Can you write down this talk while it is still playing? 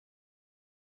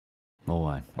Oh,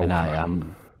 aye.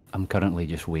 And I'm currently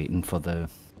just waiting for the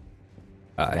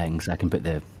things. I can put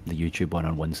the YouTube one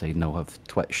on one side and I'll have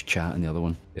Twitch chat on the other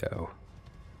one. Yeah,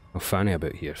 I'll fanny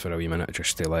about here for a wee minute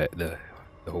just to let the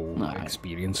whole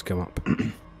experience come up.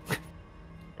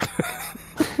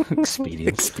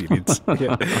 Experience.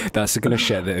 Yeah. That's the kind of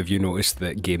shit that, have you noticed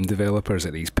that game developers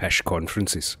at these pish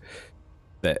conferences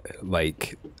that,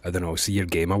 like, I don't know, see your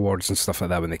game awards and stuff like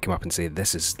that, when they come up and say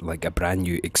this is like a brand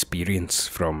new experience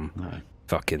from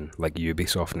fucking like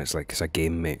Ubisoft, and it's like, it's a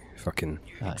game, mate. Fucking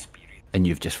and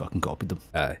you've just fucking copied them.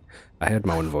 I heard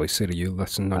my own voice there. Are you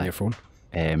listening on your phone?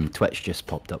 Twitch just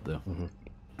popped up there.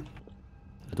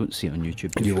 I don't see it on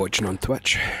YouTube. Are you watching on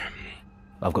Twitch?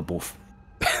 I've got both.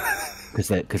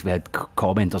 Because we had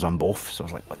commenters on both, so I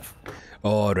was like, what the f.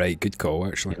 Oh, right, good call,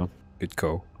 actually. You know? Good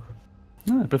call.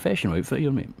 No, professional outfit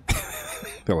here, mate.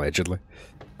 Allegedly.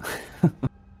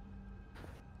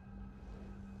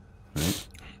 Right.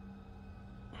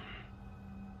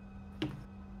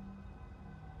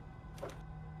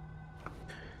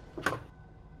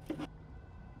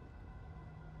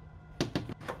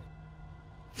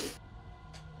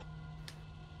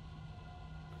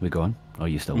 We gone? Or are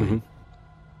you still waiting?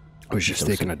 I was just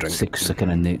taking a drink. Sucking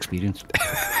in the experience.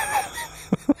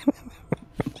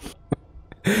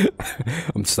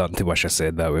 I'm starting to wish I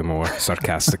said that with more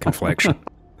sarcastic inflection.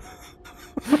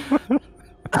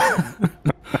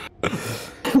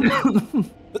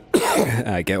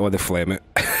 I get all the phlegm out.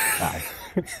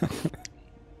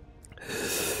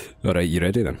 Alright, you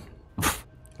ready then?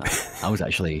 I was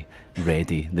actually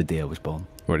ready the day I was born.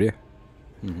 Were you?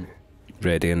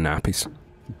 Ready in nappies.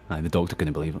 The doctor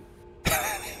couldn't believe it.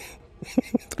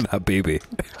 That baby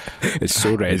is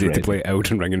so ready to play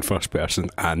Elden Ring in first person,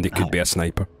 and he could be a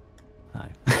sniper.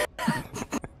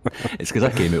 It's because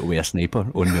I came out with a sniper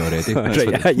on me already.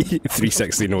 Right,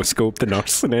 360 no scope the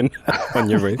nurse, and then on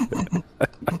your way.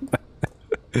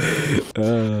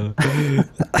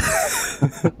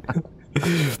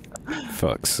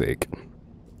 Fuck's sake.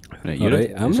 Right,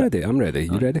 Alright, I'm ready.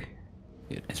 You ready?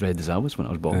 As ready as I was when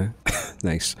I was born.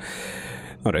 Nice.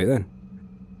 Alright then.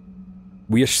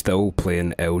 We're still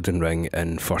playing Elden Ring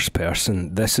in first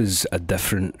person. This is a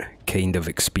different kind of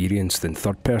experience than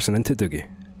third person, isn't it, Dougie?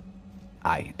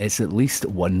 Aye, it's at least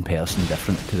one person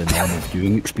different to the normal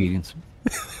viewing experience.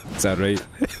 Is that right?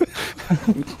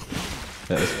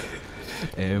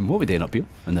 What are we doing up here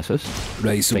in this house?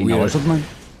 Right, so fighting a lizard man?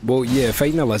 Well, yeah,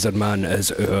 fighting a lizard man is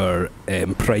our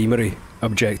primary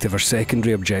objective. Our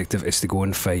secondary objective is to go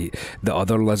and fight the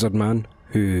other lizard man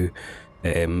who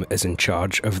is in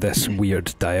charge of this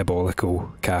weird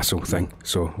diabolical castle thing.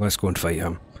 So let's go and fight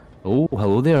him. Oh,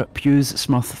 hello there, Pews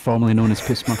Smith, formerly known as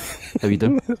Pew Smith. How you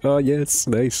doing? Oh yes,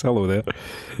 nice, hello there.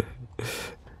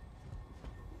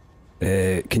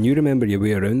 Can you remember your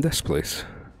way around this place?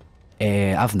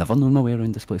 I've never known my way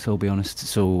around this place, I'll be honest.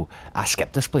 So I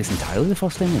skipped this place entirely the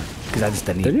first time, because I just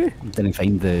didn't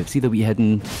find the wee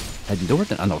hidden door.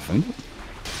 I never found it.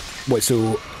 What?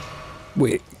 So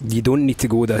wait, you don't need to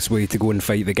go this way to go and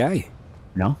fight the guy?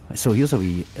 No. So here's a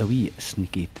wee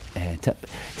sneaky tip.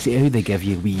 See how they give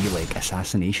you wee like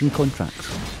assassination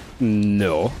contracts?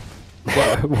 No.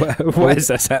 What is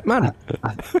this, Hitman?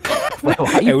 Well,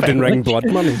 Elden Ring blood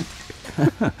money.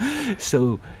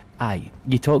 So,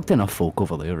 you talk to enough folk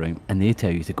over there, right, and they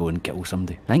tell you to go and kill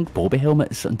somebody. I think Bobby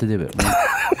Helmet is something to do with it,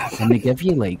 right? And they give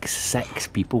you like 6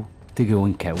 people to go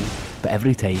and kill, but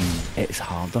every time it's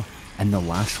harder, and the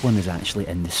last one is actually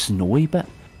in the snowy bit.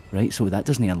 Right, so that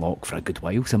doesn't unlock for a good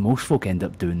while, so most folk end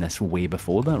up doing this way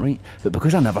before that, right? But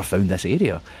because I never found this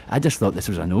area, I just thought this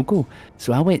was a no-go.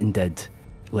 So I went and did,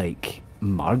 like,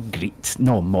 Morgit,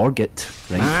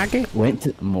 right? Went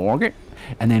to Morgit,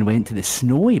 and then went to the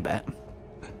snowy bit,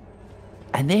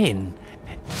 and then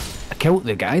I killed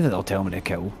the guy that they'll tell me to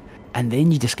kill, and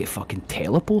then you just get fucking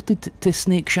teleported to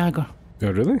Snake Shagger.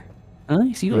 Oh, really?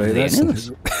 Aye, so you're the end of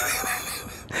this.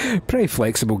 Pretty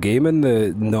flexible game in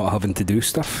the not having to do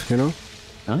stuff, you know?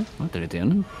 Aye, what did I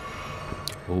do?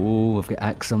 Oh, we've got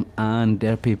Axum and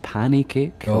Derpy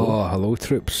Pancake. Oh, hello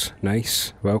troops.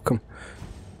 Nice. Welcome.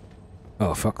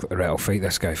 Oh, fuck. Right, I'll fight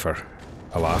this guy for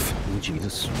a laugh. Oh,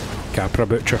 Jesus. Capra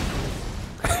Butcher.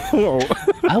 Hello.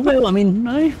 Well, I mean,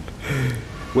 aye.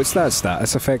 What's that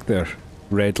status effect there?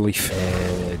 Red leaf.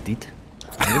 Deed.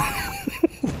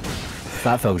 If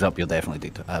that fills up, you're definitely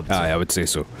deed. I would say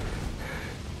so.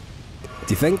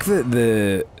 Do you think that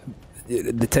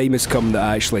the time has come to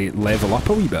actually level up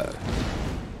a wee bit?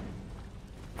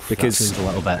 Because that seems a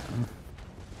little bit.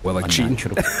 Well, like cheating.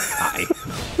 Aye.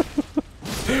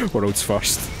 World's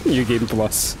first New Game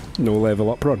Plus no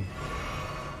level up run.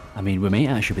 I mean, we might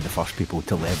actually be the first people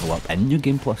to level up in New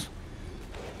Game Plus.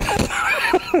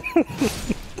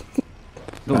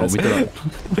 No, we do that.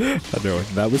 I know,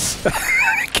 that was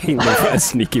kind of a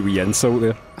sneaky wee insult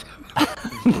there.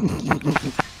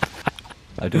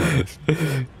 I do this.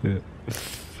 Yeah.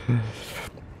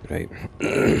 Right.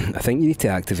 I think you need to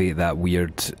activate that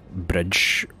weird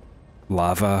bridge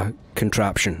lava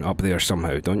contraption up there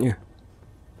somehow, don't you?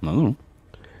 I don't know.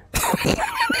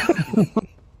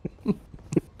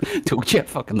 Told you,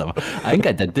 fucking never. I think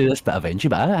I did do this bit eventually,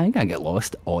 but I think I get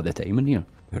lost all the time in here.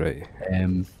 Right.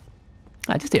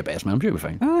 I just take a best, man. I'm sure it'll be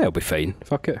fine. Ah, it'll be fine.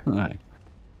 Fuck it. Aye.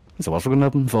 What's the worst we're gonna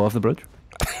happen? Fall off the bridge?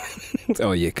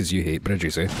 Oh yeah, because you hate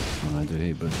bridges, eh? Oh, I do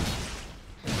hate bridges.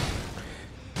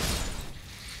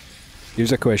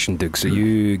 Here's a question, Dougs. Are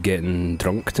you getting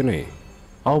drunk tonight?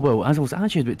 Oh, well, as I was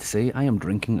actually about to say, I am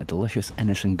drinking a delicious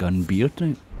Innocent Gun beer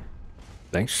tonight.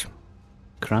 Nice.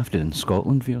 Crafted in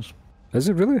Scotland, viewers. Is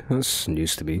it really? That's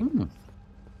news to me.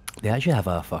 They actually have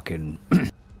a fucking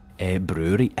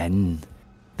brewery in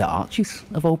the Arches,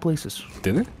 of all places.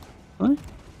 Do they? Aye.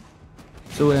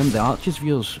 So, the Arches,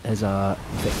 viewers, is a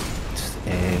bit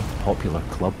popular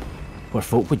club where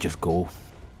folk would just go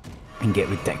and get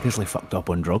ridiculously fucked up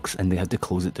on drugs, and they had to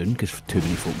close it down because too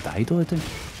many folk died all the time.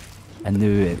 And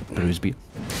now it brews beer.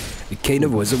 It kind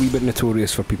of was a wee bit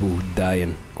notorious for people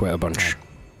dying quite a bunch,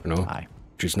 you know? Aye.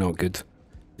 Which is not good.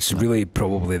 It's really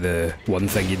probably the one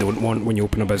thing you don't want when you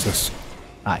open a business.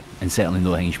 Aye, and certainly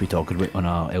no thing you should be talking about on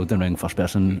a Elden Ring first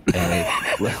person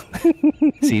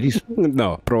series.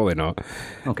 No, probably not.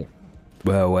 Okay.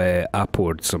 Well, I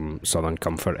poured some Southern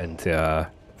Comfort into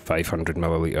a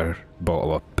 500ml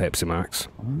bottle of Pepsi Max.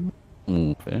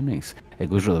 Oh, very nice. It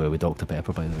goes really well with Dr.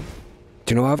 Pepper, by the way.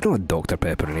 Do you know, I've not had Dr.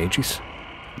 Pepper in ages.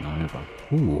 No, never.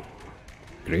 Ooh.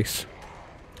 Grace.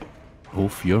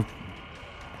 Wolf, your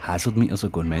hazard meters are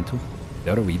going mental.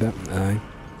 They're a wee bit, aye.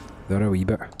 They're a wee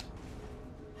bit.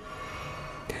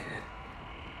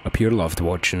 I pure loved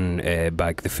watching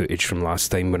back the footage from last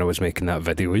time when I was making that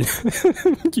video.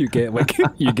 You get like,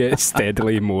 you get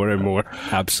steadily more and more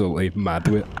absolutely mad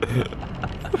with it.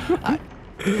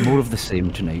 More of the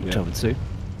same tonight, yeah. I would say.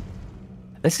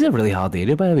 This is a really hard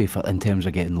area, by the way, in terms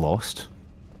of getting lost.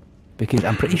 Because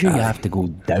I'm pretty sure you have to go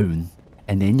down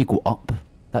and then you go up.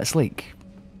 That's like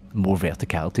more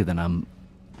verticality than I'm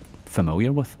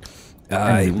familiar with in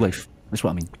real life. That's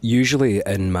what I mean. Usually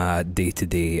in my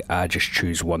day-to-day, I just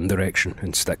choose one direction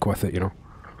and stick with it, you know?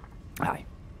 Aye.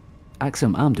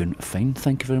 Axum, I'm doing fine,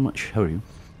 thank you very much. How are you?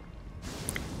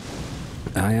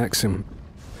 Aye, Axum.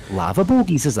 Lava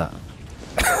bogies, is that?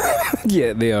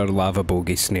 Yeah, they are lava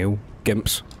bogey snail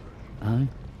gimps. Aye.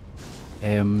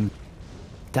 Do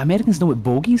Americans know what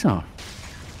bogies are?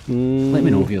 Let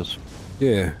me know, viewers.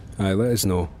 Yeah, aye, let us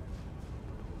know.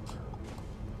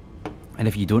 And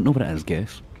if you don't know what it is,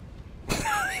 guess.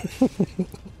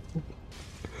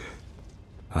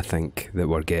 I think that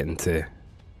we're getting to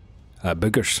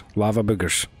boogers, lava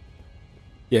boogers.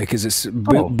 Yeah, because it's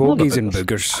bogies and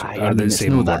boogers are the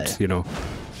same word, you know.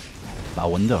 But I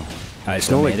wonder. It's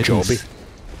not like jobby.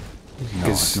 No,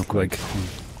 it's not like,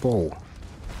 whoa.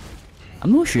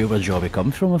 I'm not sure where jobby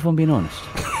comes from, if I'm being honest.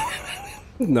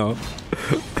 No.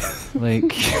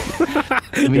 Like,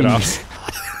 I mean,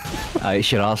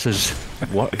 it's your arse's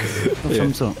work of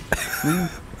some sort. Yeah.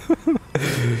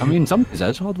 I mean, some of it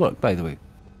is hard work, by the way.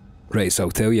 Right, so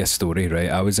I'll tell you a story, right?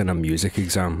 I was in a music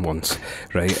exam once,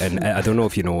 right? And I don't know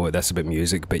if you know this about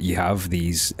music, but you have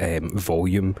these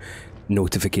volume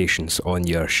notifications on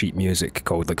your sheet music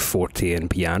called like forte and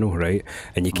piano, right?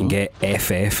 And you can get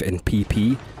FF and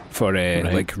PP for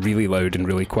like really loud and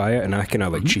really quiet, and I kind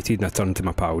of like cheated and I turned to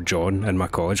my pal John in my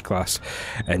college class,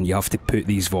 and you have to put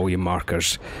these volume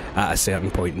markers at a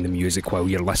certain point in the music while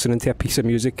you're listening to a piece of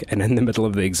music. And in the middle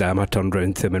of the exam I turned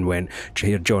round to him and went, "Do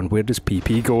you hear, John, where does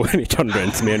PP go?" And he turned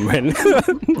round to me and went,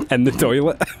 "In the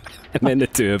toilet." And then the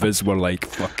two of us were like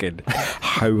fucking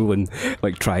howling,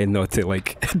 like trying not to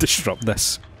like disrupt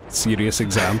this serious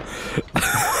exam.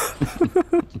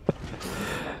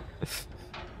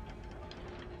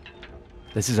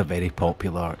 This is a very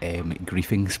popular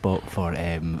griefing spot for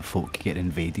folk getting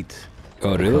invaded.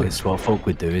 Oh, really? Because what folk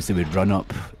would do is they would run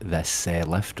up this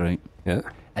lift, right? Yeah.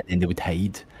 And then they would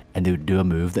hide, and they would do a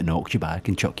move that knocks you back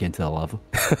and chuck you into the lava.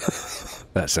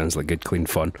 That sounds like good, clean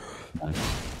fun. Nice.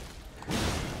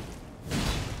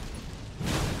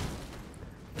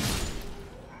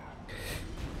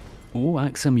 Oh,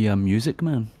 Axum, you a music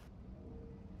man?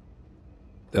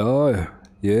 Oh,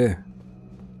 yeah.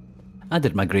 I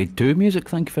did my grade 2 music,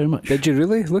 thank you very much. Did you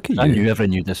really? Look at you. I knew everyone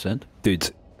knew this said. Dude,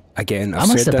 again, I've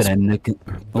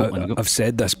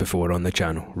said this before on the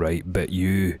channel, right? But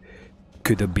you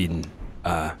could have been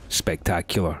a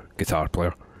spectacular guitar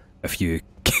player. if you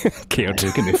cared.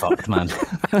 You can be fucked, man.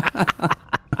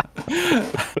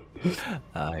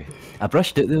 Aye. I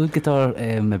brushed out the guitar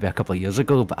maybe a couple of years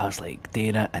ago, but I was like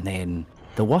doing it, and then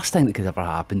the worst thing that could ever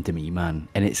happen to me, man,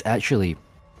 and it's actually,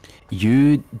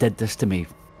 you did this to me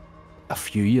a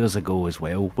few years ago as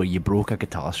well, where you broke a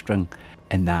guitar string,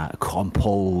 and that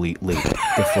completely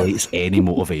deflates any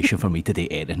motivation for me to do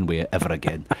anything with it ever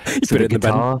again. So the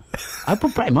guitar, I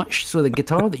put pretty much. So the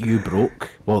guitar that you broke,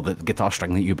 well, the guitar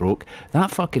string that you broke,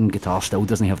 that fucking guitar still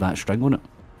doesn't have that string on it,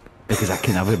 because I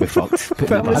can never be fucked.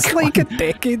 That was like a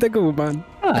decade ago, man.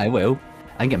 Aye, well,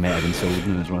 I think it might have been sold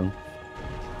now as well.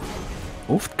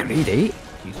 Oh, grade 8.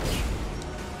 Jesus.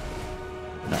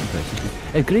 That impresses me.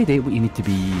 At grade 8, what you need to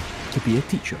be a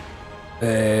teacher?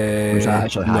 Was that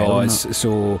actually higher no, than it's, that?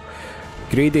 so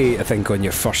grade 8 I think on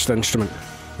your first instrument,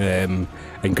 and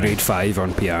grade 5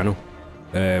 on piano.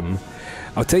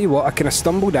 I'll tell you what, I kind of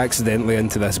stumbled accidentally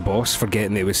into this boss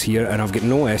forgetting it was here, and I've got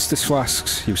no Estus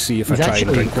flasks. You'll see if I try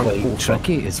and drink one. It's actually quite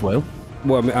tricky as well.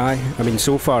 Well, I mean,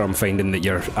 so far I'm finding that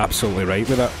you're absolutely right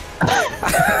with that.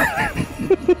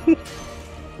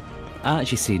 I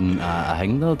actually seen a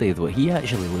thing the other day though. He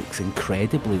actually looks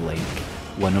incredibly like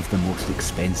one of the most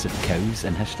expensive cows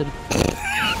in history.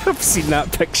 I've seen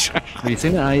that picture. Have you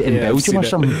seen it in Belgium or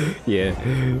something? Yeah.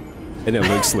 And it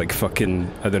looks like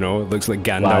fucking, I don't know, it looks like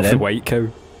Gandalf the White Cow.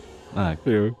 Aye.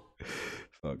 Yeah.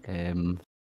 Fuck.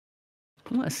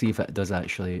 Let's see if it does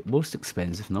actually. Most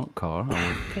expensive, not car,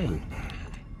 or cow.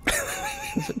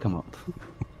 Does it come up?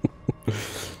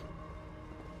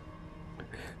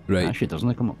 Right. Actually, doesn't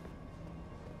it come up?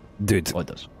 Dude. Oh, it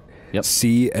does. Yep.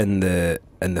 See in the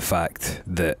fact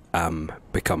that I'm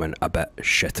becoming a bit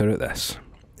shitter at this.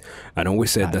 I know we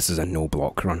said this is a no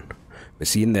block run, but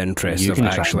see in the interest of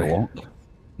actually,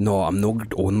 no, I'm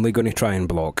not only going to try and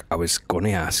block. I was going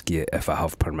to ask you if I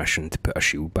have permission to put a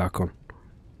shield back on.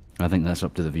 I think that's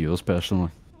up to the viewers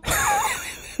personally.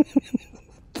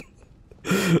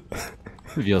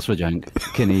 Viewers for junk.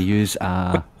 Can he use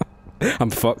a?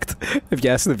 I'm fucked. If you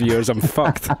ask the viewers, I'm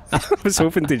fucked. I was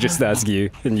hoping to just ask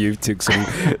you, and you took some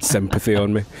sympathy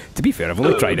on me. To be fair, I've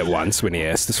only tried it once when he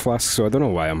asked this flask, so I don't know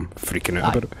why I'm freaking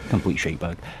out about it. Complete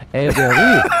shitebag.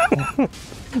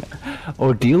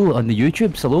 Ordeal on the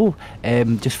YouTube. Hello.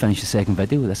 Just finished the second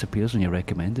video. This appears on your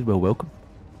recommended. Well, welcome.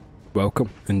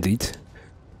 Welcome, indeed.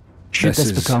 Should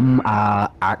this become a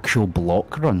actual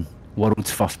block run?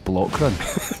 World's first block run.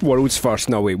 World's first.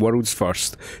 No wait, world's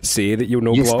first. Say that you'll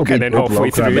no block and then halfway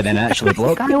through, run, but then actually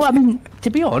block. I mean, to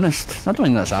be honest, I don't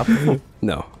think that's happened.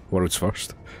 No, world's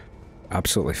first.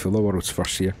 Absolutely full of world's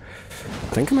first here.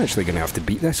 I think I'm actually going to have to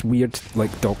beat this weird,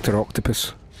 like Dr.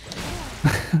 Octopus.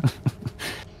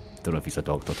 Don't know if he's a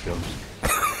doctor, to be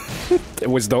honest.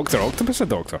 Was Dr. Octopus a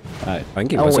doctor? I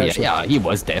think he was. Yeah, he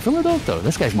was definitely a doctor.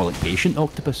 This guy's more like Patient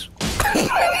Octopus.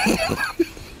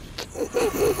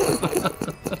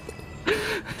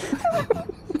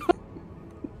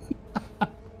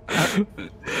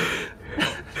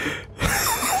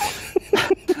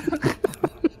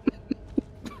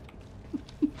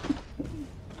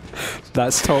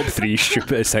 That's top 3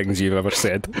 stupidest things you've ever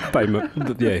said. By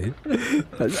yeah.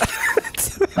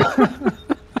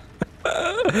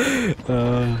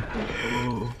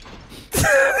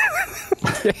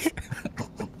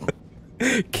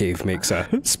 Cave makes a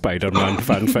Spider-Man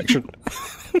fanfiction.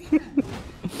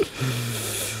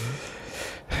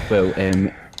 Well,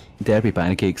 Derby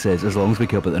Pancake says, as long as we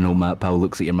care about the no map, pal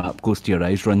looks at your map, goes to your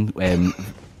eyes run,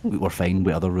 we're fine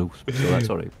with other rules, so that's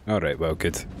alright. Alright, well,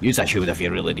 good. Use that shield if you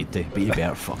really need to, but you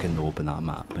better fucking open that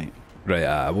map, mate. Right,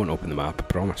 I won't open the map, I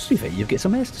promise. See if you've got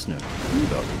some Estus now.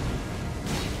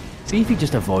 See if you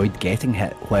just avoid getting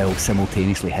hit while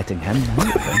simultaneously hitting him.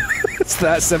 It's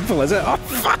that simple, is it? Oh,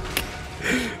 fuck!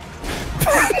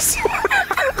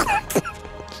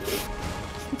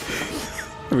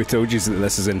 We told you that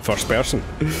this is in first person.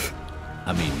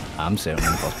 I mean, I'm certainly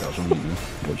in first person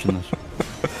watching this.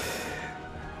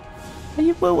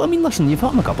 Well, I mean, listen, you've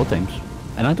hit him a couple of times,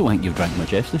 and I don't think you've drank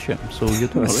much Estus shit, so you're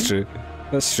doing That's true.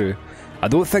 That's true. I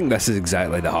don't think this is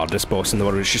exactly the hardest boss in the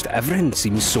world. It's just everything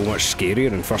seems so much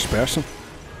scarier in first person.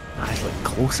 It's like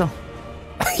closer.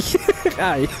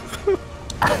 Aye.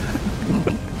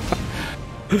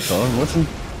 So, listen,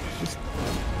 just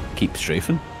keep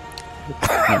strafing.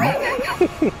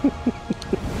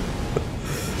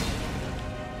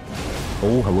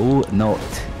 Oh, hello, not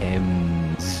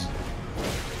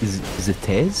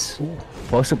Zetez?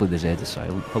 Possibly the Z is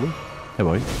silent. Hello, how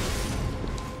are you?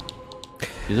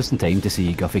 You're just in time to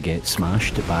see Guffy get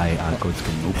smashed by a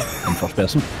Godskin Nope in first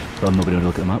person. Well, nobody will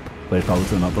look at the map, whereas probably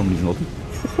to the map when he's open.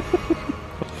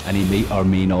 And he may or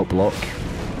may not block.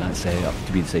 That's up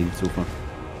to be decided so far.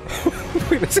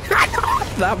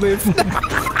 That move.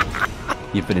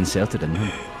 You've been inserted in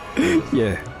him.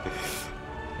 Yeah.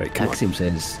 Right, come on. Axiom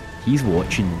says he's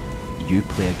watching you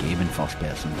play a game in first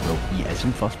person. Well, he is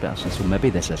in first person, so maybe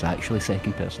this is actually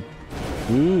second person.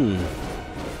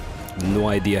 No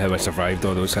idea how I survived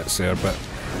all those hits there, but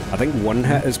I think one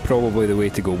hit is probably the way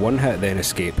to go. One hit, then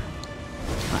escape.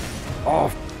 Oh!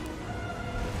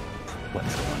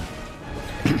 What's going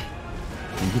on?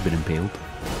 You've been impaled.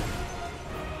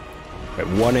 Right,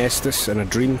 one Estus and a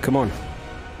dream, come on.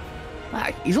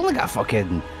 He's only got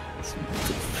fucking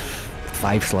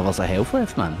 5 slivers of health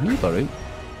left, man. You're alright.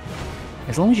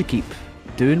 As long as you keep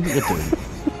doing what you're doing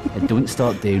and don't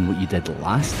start doing what you did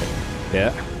last time.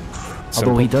 Yeah.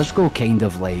 Although he does go kind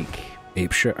of like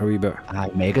ape shit a wee bit.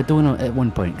 Mega donut at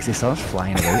one point because he starts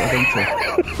flying about eventually.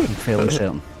 I'm fairly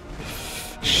certain.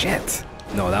 Shit.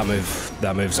 No, that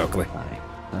move's ugly. Aye,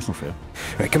 that's not fair.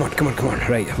 Right, come on.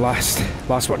 Right,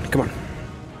 last one, come on.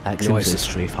 Axiom says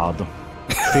strafe harder.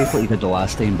 Strafe what you did the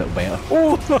last time, but better.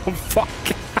 Oh, fuck.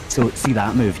 So, see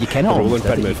that move? You cannot rolling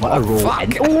pin move. What a roll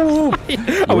in. Oh!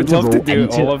 I would love to do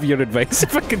all of your advice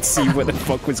if I could see what the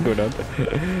fuck was going on.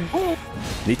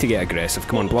 Need to get aggressive.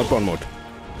 Come on, Bloodborne mode.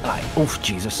 Aye. Oh,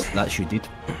 Jesus. That's you did.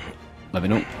 Maybe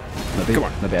not. Maybe, come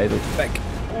on. Maybe I do. Big.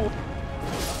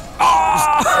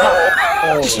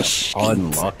 Oh,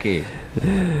 unlucky.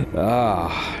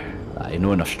 Aye,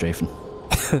 no enough strafing.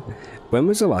 When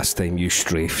was the last time you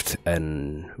strafed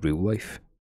in real life?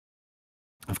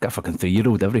 I've got a fucking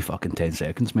 3-year-old every fucking 10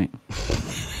 seconds, mate.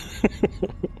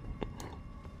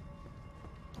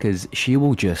 Because she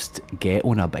will just get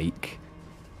on a bike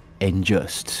and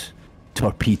just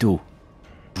torpedo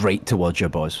right towards your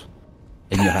boss.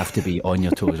 And you have to be on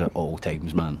your toes at all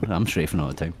times, man. I'm strafing all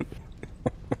the time.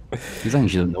 These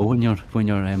things you don't know when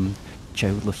you're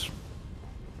childless.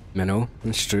 I know,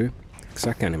 that's true. Because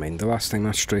I can't mind the last time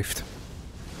I strafed.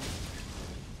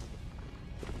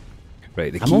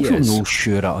 Right, the key I'm also is... not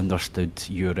sure I understood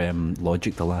your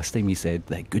logic the last time you said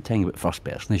the good thing about first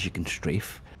person is you can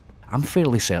strafe. I'm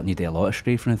fairly certain you do a lot of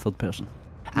strafing in third person.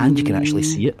 And you can actually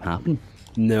see it happen.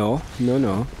 No.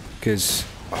 Because,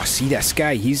 oh, see this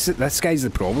guy, this guy's the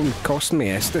problem, costing me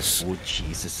Estus. Oh,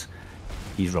 Jesus.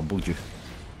 He's rumbled you.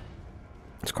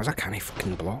 It's because I can't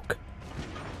fucking block.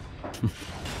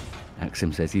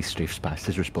 Axiom says he strafes past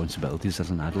his responsibilities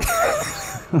as an adult.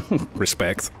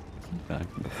 Respect.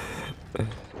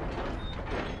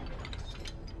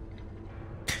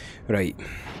 Right,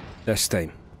 this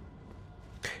time.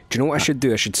 Do you know what I should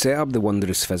do? I should set up the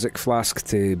Wondrous Physic Flask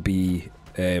to be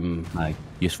aye,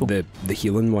 useful. The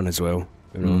healing one as well.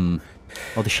 You know?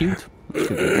 Or the shield.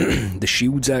 The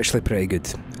shield's actually pretty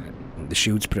good. The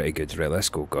shield's pretty good. Right, let's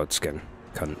go Godskin.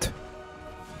 Cunt.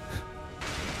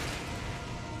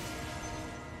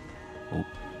 Oh.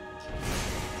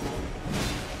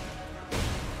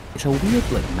 It's a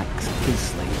weird like mix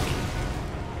because like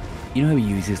you know how he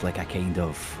uses like a kind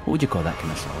of what would you call that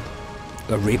kind of sword?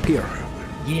 A rapier.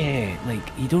 Yeah, like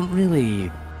you don't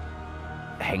really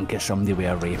hink at somebody with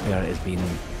a rapier as being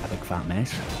a big fat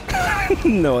mess.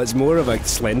 No, it's more of a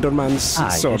Slenderman's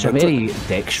sword. It's a very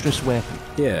dexterous weapon.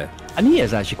 Yeah. And he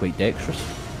is actually quite dexterous.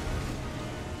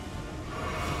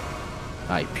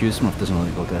 Aye, Pew Smurf doesn't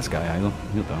really go to this guy either.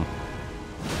 He'll do.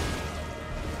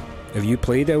 Have you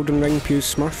played Elden Ring, Pew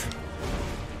Smurf?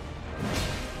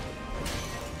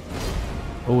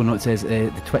 Oh no, it says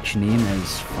the Twitch name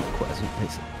is fuck, what is it?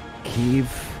 It's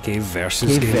Cave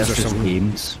versus Games or something.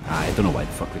 Games. Aye, I don't know why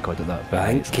the fuck they called it that. But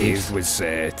I think Cave was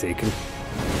taken.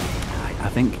 Aye, I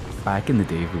think back in the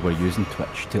day we were using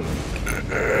Twitch to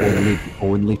like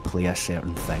only play a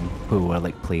certain thing. We were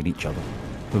like playing each other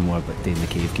when we were like, doing the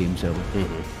Cave Games earlier.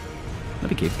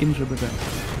 Maybe Cave Games were a bit better.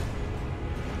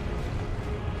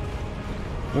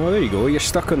 Oh, there you go. You're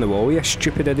stuck on the wall, you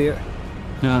stupid idiot.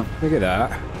 Yeah. Look at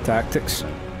that. Tactics.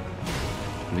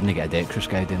 We wouldn't get a dexterous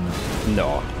guy doing that.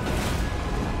 No.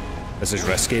 This is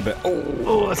risky, but...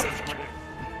 Oh,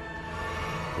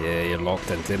 yeah, you're locked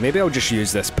into it. Maybe I'll just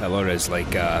use this pillar as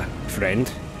like a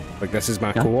friend. Like this is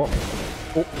my co-op.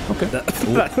 Oh, okay.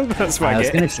 That's what I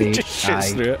get. Gonna say, just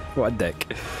shoots through it. What a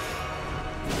dick.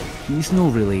 He's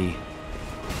not really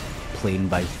playing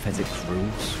by physics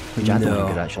rules, which I don't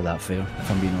think is actually that fair, if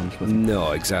I'm being honest with you.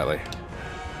 No, exactly.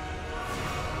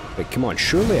 But come on,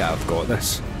 surely I've got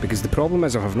this. Because the problem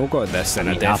is if I've not got this, then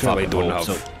I definitely don't have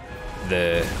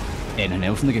the... Anything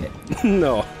else in the game?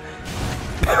 No.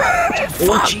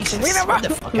 Oh, Jesus! What the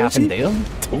fuck happened there?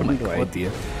 Oh my god. Idea.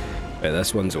 Right,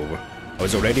 this one's over. I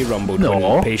was already rumbled No.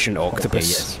 when Patient Octopus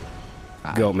Okay,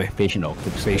 yes. got me. Patient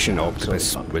Octopus. Patient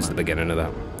Octopus was the beginning of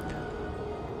that.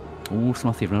 Oh,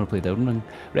 Smith, you've never played Elden Ring.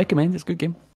 Recommend, it's a good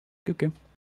game. Good game.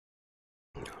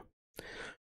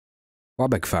 What a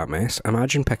big fat mess.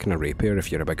 Imagine picking a rapier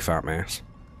if you're a big fat mess.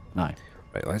 Aye.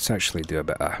 Right, let's actually do a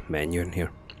bit of menu in here.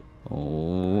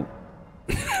 Oh.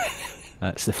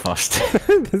 That's the first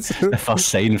the first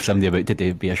sign of somebody about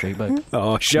to be a shitebag.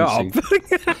 Oh, shut up.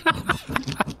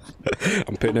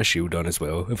 I'm putting a shield on as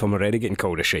well. If I'm already getting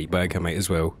called a shitebag, I might as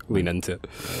well lean into it.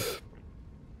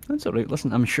 That's alright.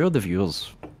 Listen, I'm sure the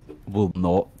viewers will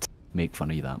not make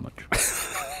fun of you that much.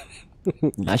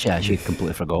 Actually, I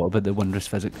completely forgot about the wondrous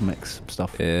physics mix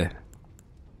stuff. Yeah.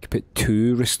 You put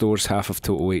 2 restores half of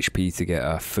total HP to get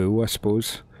a full, I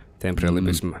suppose. Temporarily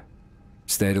boosts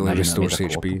steadily restores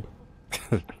HP.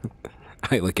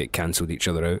 I like it cancelled each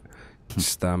other out.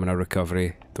 Stamina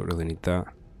recovery, don't really need that.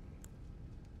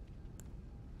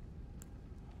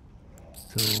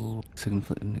 So,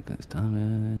 significant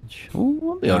damage. Oh,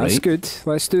 that'll be alright. That's good.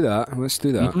 Let's do that. Let's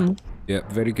do that. Yeah,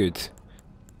 very good.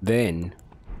 Then,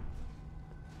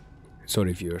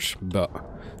 sorry viewers, but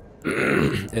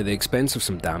at the expense of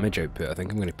some damage output, I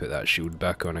think I'm going to put that shield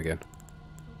back on again.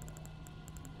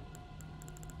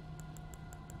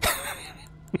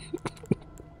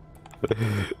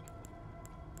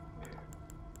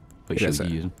 What shield are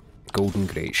you using? Golden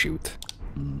Great Shield.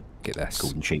 Get this.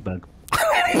 Golden shape bag.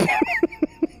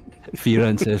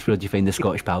 Fira says, where do you find the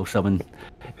Scottish pal summon?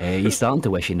 He's starting to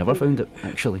wish he never found it,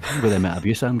 actually, with the amount of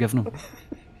abuse I'm giving him.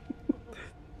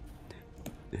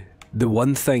 The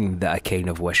one thing that I kind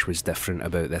of wish was different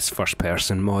about this first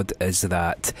person mod is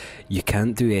that you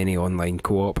can't do any online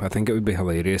co-op. I think it would be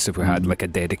hilarious if we had like a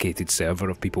dedicated server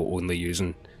of people only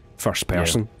using first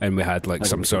person and we had like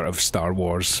some sort of Star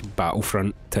Wars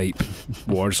Battlefront type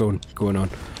Warzone going on.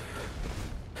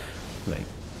 Right.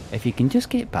 If you can just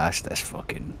get past this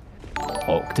fucking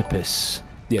octopus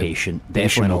patient,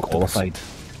 definitely not qualified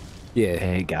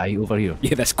guy over here.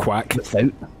 Yeah, this quack.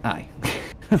 Without, aye.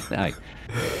 Aye.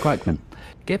 Quackman.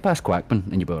 Get past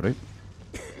Quackman and you'll be alright.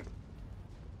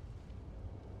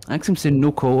 Axum saying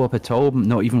no co-op at all,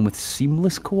 not even with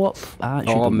seamless co-op.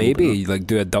 Oh, maybe like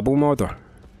do a double modder.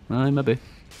 Aye, maybe.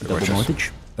 Double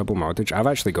moddage. Double moddage. I've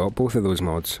actually got both of those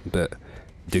mods, but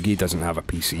Dougie doesn't have a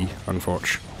PC,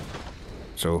 unfortunately.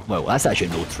 So, well, that's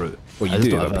actually not true. Well, you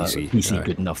do have a PC. PC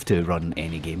good enough to run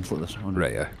any games like this on.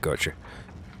 Right, yeah, gotcha.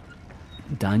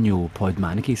 Daniel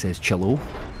Podmanicky says chillo.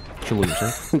 Chillo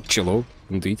yourself. Chillo,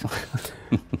 indeed.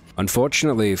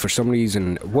 Unfortunately, for some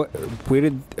reason, I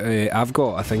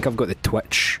think I've got the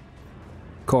Twitch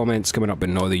comments coming up, but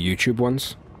not the YouTube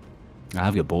ones.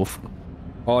 I've got both.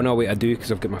 Oh no, wait, I do,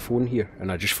 because I've got my phone here,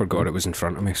 and I just forgot it was in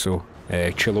front of me, so,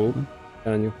 chillo,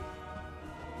 Daniel.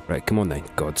 Right, come on then,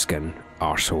 Godskin,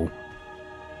 arsehole.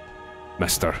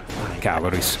 Mr.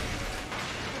 Calories.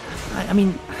 I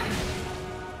mean,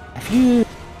 if you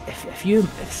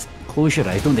close your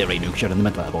eyes, don't do it right now because you're in the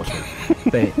middle of the boss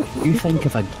fight, but you think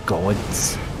of a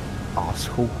god's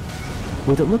arsehole,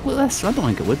 would it look like this? I don't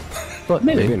think it would, but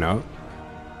maybe not.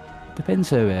 Depends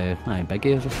how big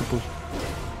he is, I suppose. Do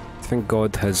you think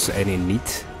God has any need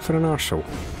for an arsehole? Or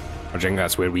do you think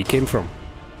that's where we came from?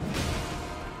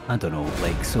 I don't know,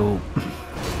 like, so...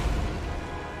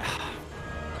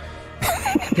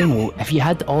 I don't know, if you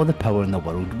had all the power in the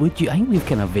world, would you... I think we've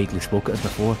kind of vaguely spoke at this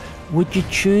before. Would you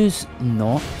choose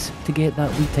not to get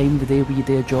that wee time of the day where you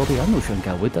do a jobby? I'm not sure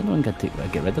I would. I don't think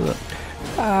I'd get rid of it.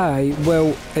 Aye,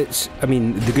 well, it's... I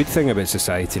mean, the good thing about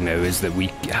society now is that we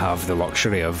have the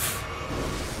luxury of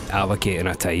allocating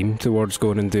a time towards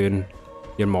going and doing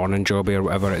your morning jobby or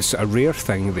whatever. It's a rare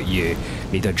thing that you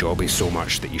need a jobby so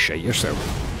much that you shite yourself.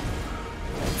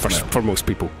 For most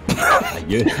people.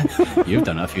 You've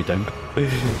done it a few times.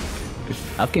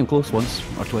 I've came close once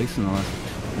or twice in the last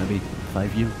maybe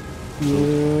 5 years.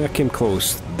 Yeah, I came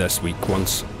close this week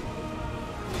once.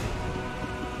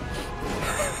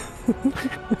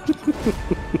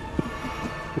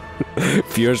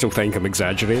 Viewers will think I'm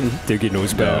exaggerating. Dougie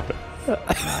knows better.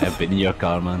 I've been in your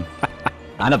car, man.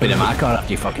 And I've been in my car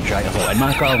after you fucking tried to fall in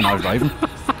my car when I was driving.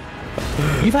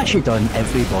 You've actually done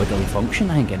every bodily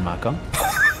function, I think, in my car.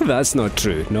 That's not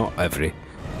true. Not every.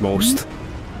 Most.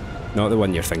 Not the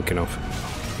one you're thinking of.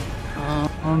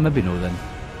 Maybe no then.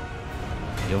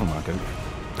 You're on my couch.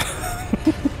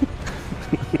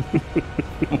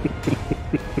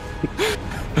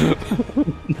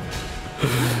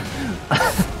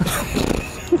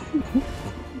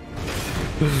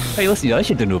 Hey, listen, I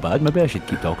should do no bad. Maybe I should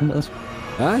keep talking about this.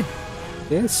 Aye.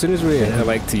 Yeah, as soon as I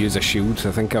like to use a shield,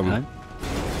 I think I'm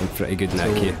pretty good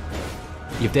nick here.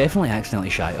 You've definitely accidentally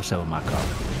shot yourself in my car.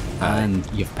 Aye. And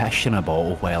you've pissed in a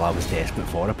bottle while I was desperate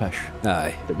for a piss.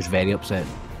 Aye. It was very upsetting.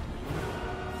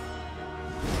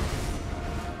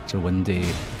 So one day,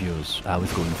 viewers, I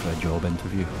was going for a job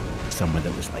interview somewhere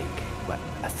that was like, what,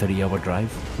 a 3-hour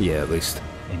drive? Yeah, at least.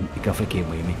 And Guffy came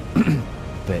with me.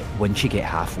 But once you get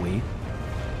halfway,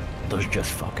 there's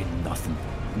just fucking nothing.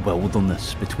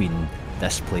 Wilderness between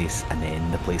this place and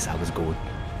then the place I was going.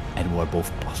 And we're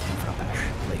both busting for a pish.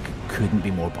 Like, couldn't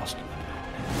be more busting.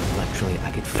 Literally,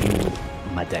 I could feel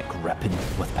my dick ripping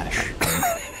with pish.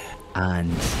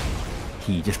 And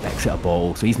he just picks at a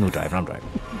ball, so he's no driver, I'm driving.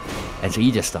 And so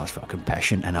he just starts fucking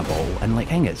pishing in a ball. And like,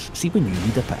 thing is, see when you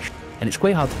need a pish, and it's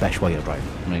quite hard to pish while you're driving,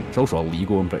 right? It's also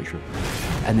illegal, I'm pretty sure.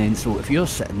 And then, so if you're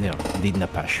sitting there needing a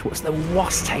pish, what's the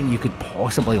worst thing you could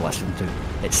possibly listen to?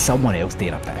 It's someone else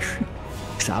doing a pish.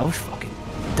 So I was fucking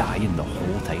dying the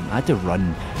whole time. I had to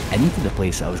run into the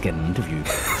place I was getting interviewed,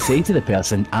 say to the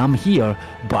person, I'm here,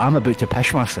 but I'm about to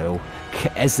pish myself.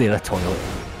 Is there a toilet?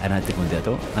 And I had to go and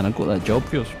do it, and I got that job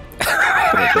for yours.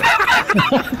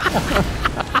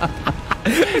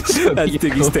 That's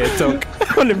Dougie's TED Talk.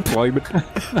 Unemployment.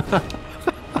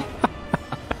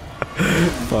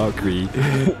 Fuck me.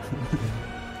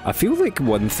 I feel like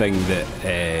one thing that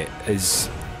is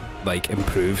like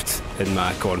improved in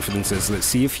my confidence is that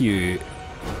see if you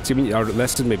see when you, or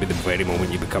this is maybe the very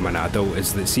moment you become an adult,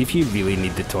 is that see if you really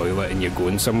need the toilet and you're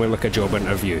going somewhere like a job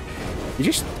interview, you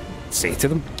just say to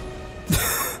them.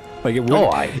 Like it would,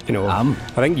 you know, I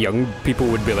think young people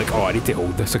would be like, oh, I need to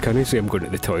hold this, I can't say I'm going to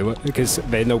the toilet, because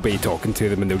then they'll be talking to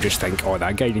them and they'll just think, oh,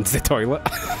 that guy needs the toilet.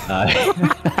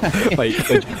 Like,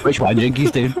 which one do you think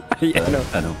he's doing? Yeah,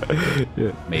 I know.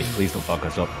 Yeah. Mate, please don't fuck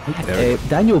us up.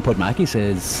 Daniel Podmaki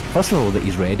says, first of all, that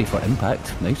he's ready for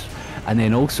Impact. Nice. And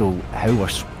then also how we're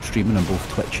streaming on both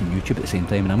Twitch and YouTube at the same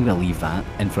time, and I'm going to leave that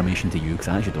information to you because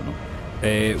I actually don't know.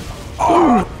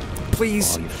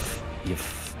 Please. Oh,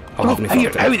 you've how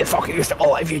the fuck are you still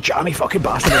alive, you jammy fucking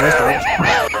bastard?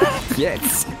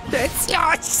 Yes.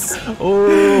 Yes.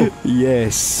 Oh,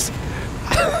 yes.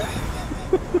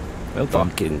 Well done.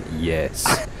 Fucking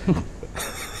yes.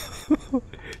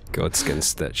 Godskin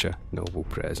Stitcher, noble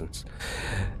presence.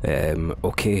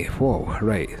 Okay, whoa,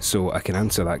 right. So I can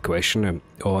answer that question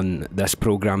on this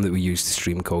program that we use to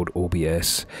stream called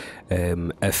OBS.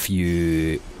 If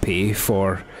you pay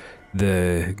for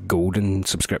the golden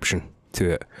subscription to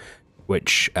it,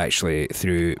 which actually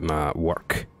through my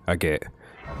work I get,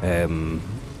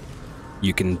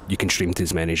 you can stream to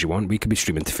as many as you want. We could be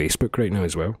streaming to Facebook right now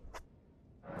as well.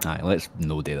 Aye, let's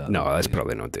no do that. No, let's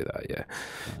probably not do that, yeah.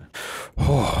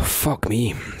 Oh, fuck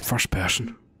me. First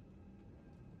person.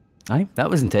 Aye, that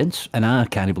was intense, and I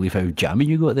can't believe how jammy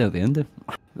you got there at the end.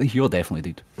 You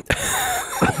definitely did.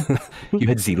 You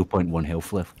had 0.1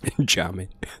 health left. Jammy.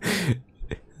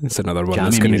 That's another one.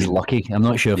 Jammy means lucky. I'm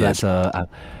not sure if that's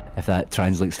if that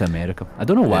translates to America. I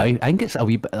don't know why. I think it's a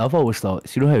wee bit. I've always thought.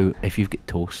 So you know how if you've got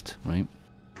toast, right,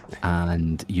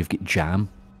 and you've got jam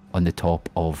on the top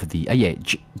of the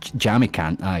jammy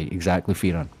can't. Aye, exactly,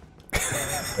 Fearon.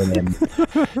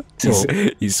 So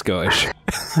he's Scottish.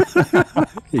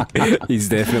 He's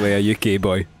definitely a UK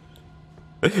boy.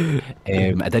 I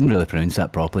didn't really pronounce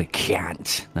that properly.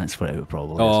 Can't. That's what it would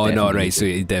probably. Oh no, right. So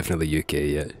he's definitely UK.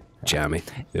 Yeah, jammy.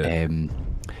 Yeah.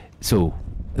 So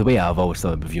the way I've always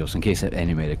thought of viewers, in case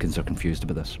any Americans are confused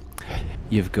about this,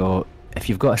 if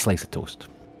you've got a slice of toast,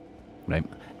 right,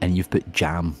 and you've put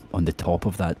jam on the top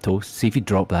of that toast. See if you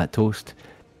drop that toast,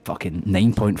 fucking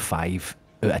 9.5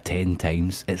 out of 10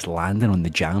 times it's landing on the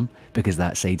jam because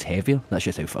that side's heavier. That's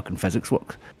just how fucking physics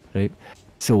works, right?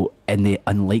 So in the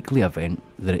unlikely event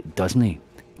that it doesn't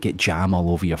get jam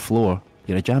all over your floor,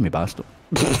 you're a jammy bastard.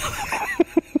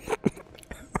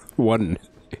 One,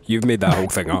 you've made that whole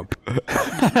thing up.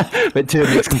 But two, it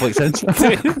makes complete sense.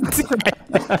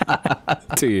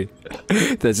 Two,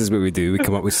 this is what we do. We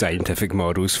come up with scientific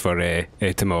models for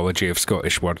etymology of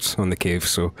Scottish words on the cave.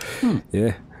 So,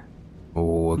 yeah.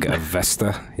 Oh, we'll get a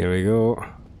vista. Here we go.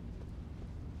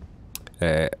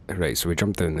 Right, so we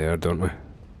jump down there, don't we?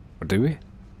 Or do we?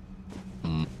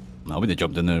 I wouldn't have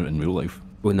jumped in there in real life.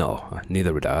 Well, no,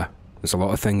 neither would I. There's a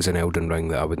lot of things in Elden Ring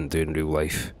that I wouldn't do in real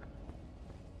life.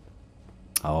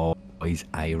 Oh, he's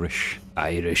Irish.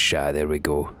 Irish, there we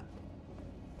go.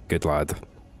 Good lad.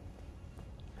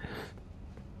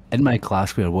 In my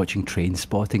class, we were watching Train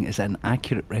Spotting. Is it an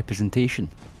accurate representation?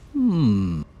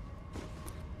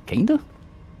 Kinda.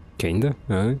 Kinda,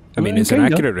 aye. I mean, it's an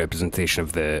accurate representation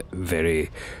of the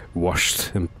very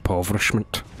worst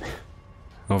impoverishment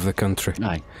of the country.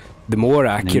 Aye. The more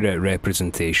accurate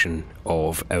representation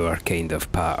of our kind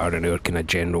of pattern and our kind of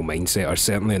general mindset, or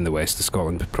certainly in the west of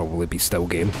Scotland, would probably be still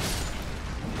game.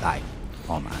 Aye,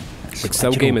 Oh man, Like,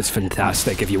 Still Game is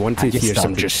fantastic. If you want to hear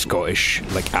some just Scottish,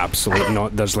 like absolute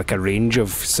not, there's like a range of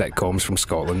sitcoms from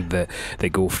Scotland that they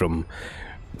go from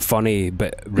funny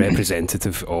but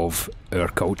representative of our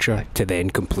culture to then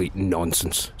complete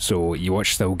nonsense. So you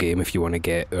watch Still Game if you want to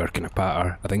get our kind of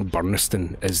patter. I think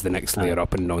Burniston is the next layer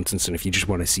up in nonsense, and if you just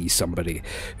want to see somebody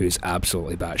who's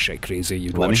absolutely batshit crazy,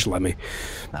 you'd watch Lemmy.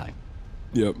 Aye.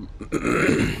 Yep.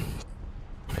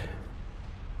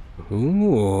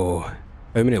 Ooh.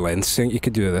 How many lengths do you think you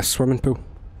could do of this swimming pool?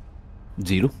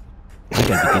 0. I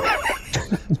can't be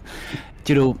good.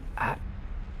 Do you know,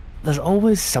 there's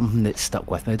always something that's stuck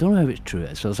with me. I don't know how it's true.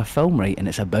 So there's a film, right, and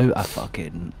it's about a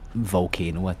fucking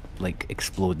volcano like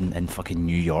exploding in fucking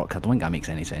New York. I don't think that makes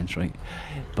any sense, right?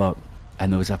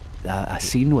 And there was a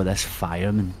scene where this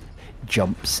fireman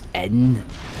jumps in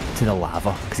to the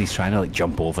lava because he's trying to like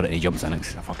jump over it, and he jumps in it 'cause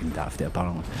he's a fucking daft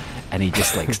apparently, and he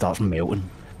just like starts melting.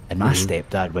 And my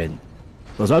stepdad went,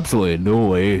 "There's absolutely no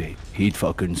way he'd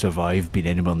fucking survive being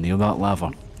anywhere near that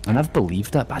lava." And I've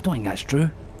believed that, but I don't think that's true.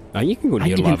 You can go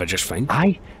near lava just fine.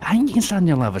 I think you can stand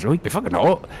near lava, so you'd be fucking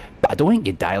hot. But I don't think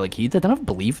you'd die like he did, and I've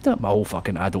believed it my whole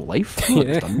fucking adult life.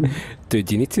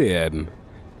 Dude, you need to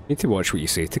watch what you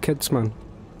say to kids, man.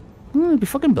 You'd be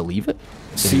fucking believe it.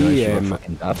 See,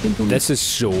 this is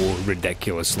so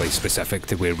ridiculously specific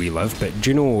to where we live, but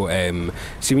do you know,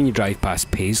 see when you drive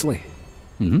past Paisley,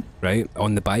 right,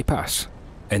 on the bypass,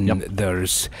 and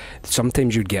there's,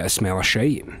 sometimes you'd get a smell of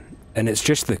shite, and it's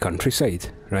just the countryside,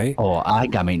 right? Oh, I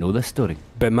might know this story.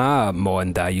 But my mum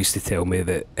and dad used to tell me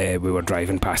that we were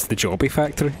driving past the Jobby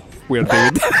factory, where they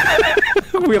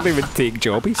would, where they would take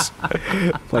jobbies.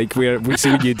 Like, where we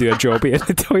see when you do a jobby in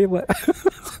the toilet.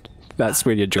 That's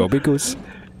where your jobby goes.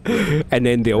 And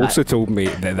then they also told me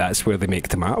that that's where they make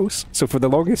tomatoes. So for the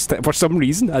longest, for some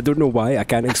reason, I don't know why, I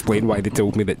can't explain why they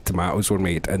told me that tomatoes were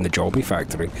made in the Jobby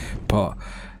factory. But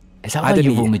is that why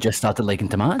you've only just started liking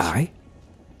tomatoes? Aye.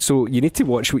 So you need to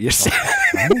watch what you're saying.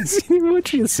 You need to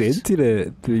watch what you're saying to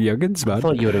the youngins, man. I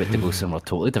thought you were about to go somewhere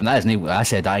totally different. That isn't. I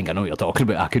said I know what you're talking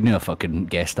about. I couldn't have fucking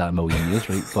guessed that a million years,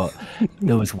 right? But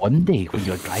there was one day when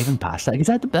you were driving past that, because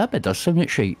that bit does sound like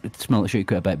shite. It smells like shite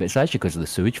quite a bit, but it's actually because of the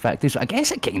sewage factory. So I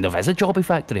guess it kind of is a jobby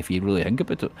factory if you really think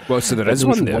about it. Well, so there is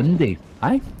one there. One day,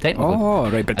 aye, technically. Oh,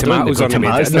 right, but tomatoes on the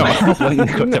made. No,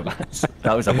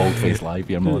 that was a bold-faced lie,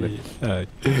 your mother.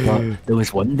 But there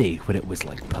was one day where it was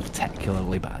like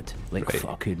particularly bad, like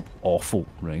fucking awful,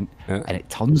 right? Yeah. And it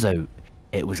turns out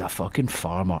it was a fucking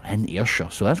farmer in Ayrshire,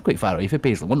 so that's quite far away from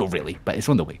Paisley. Well, not really, but it's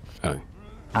on the way. Oh.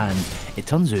 And it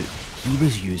turns out he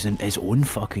was using his own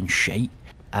fucking shite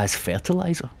as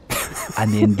fertiliser.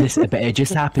 And then but it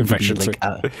just happened to be like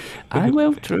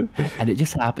well, true. And it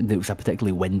just happened that it was a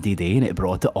particularly windy day, and it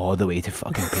brought it all the way to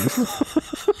fucking Paisley.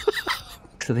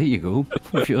 So there you go,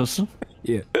 with yours.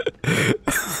 Yeah.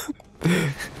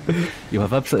 You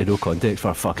have absolutely no context for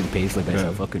a fucking Paisley, but it's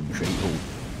a fucking shithole.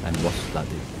 And what's that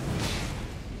do?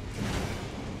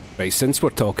 Right, since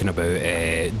we're talking about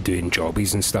doing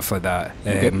jobbies and stuff like that,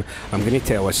 I'm going to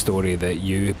tell a story that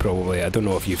you probably, I don't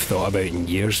know if you've thought about in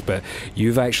years, but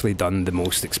you've actually done the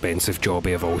most expensive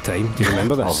jobby of all time. Do you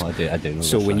remember this? Oh, I do know.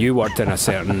 So when you worked in a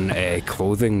certain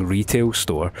clothing retail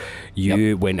store,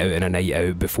 you went out on a night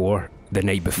out the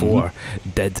night before,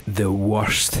 did the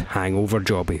worst hangover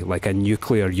jobby, like a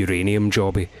nuclear uranium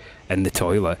jobby in the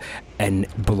toilet, and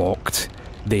blocked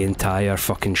the entire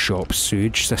fucking shop's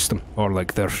sewage system, or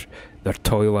like their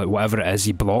toilet, whatever it is.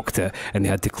 He blocked it, and they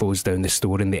had to close down the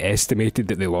store, and they estimated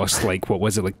that they lost like, what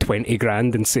was it, like 20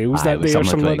 grand in sales that day or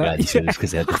something like that.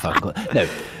 Because they had to fuck. Now,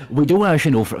 we don't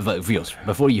actually know for viewers,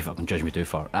 before you fucking judge me too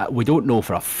far, we don't know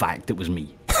for a fact it was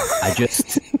me. I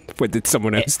just... What, did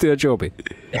someone else do a jobby?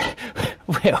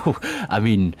 Well, I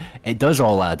mean, it does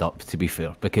all add up, to be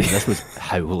fair, because this was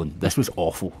howling. This was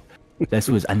awful. This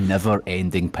was a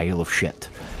never-ending pile of shit.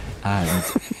 And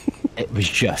it was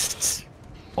just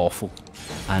awful.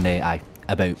 And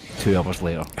about 2 hours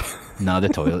later, none of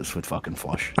the toilets would fucking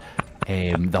flush.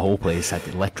 The whole place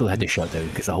literally had to shut down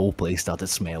because the whole place started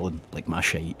smelling like my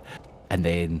shite. And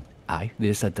then, they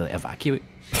just had to evacuate.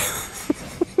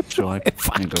 So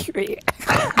evacuate.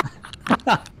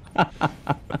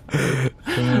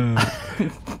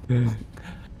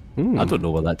 I don't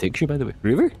know where that takes you, by the way.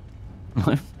 Really?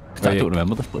 I don't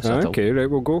remember this place at all. Okay, right,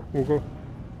 we'll go.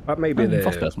 That might be the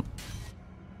first person.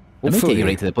 It may take you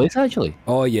right to the place, actually.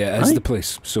 Oh yeah, it is the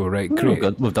place. So great.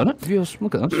 We've done it. Viewers,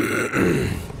 look at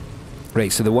this.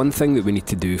 Right, so the one thing that we need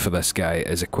to do for this guy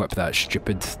is equip that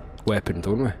stupid weapon,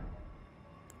 don't we?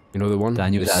 You know the one?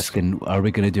 Daniel was asking, are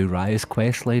we going to do Raya's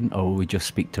questline, or will we just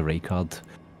speak to Raycard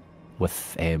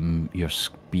with your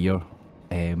spear?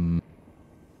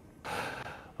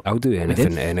 I'll do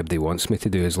anything anybody wants me to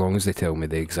do as long as they tell me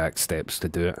the exact steps to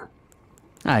do it.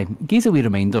 Aye, give a wee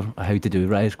reminder of how to do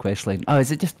Raya's questline. Oh,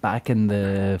 is it just back in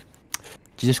the...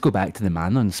 Do you just go back to the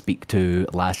manor and speak to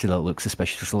Lassie that looks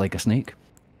suspiciously like a snake?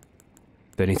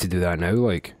 Do I need to do that now,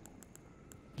 like?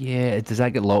 Yeah, does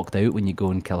that get locked out when you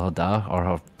go and kill her da, or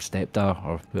her stepdad,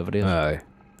 or whoever it is? Aye.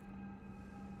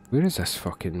 Where is this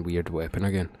fucking weird weapon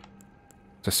again?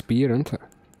 It's a spear, isn't it?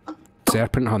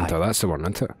 Serpent Hunter, that's the one,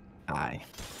 isn't it? Aye.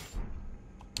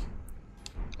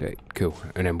 Right, cool.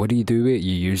 And then what do you do with it?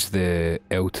 You use the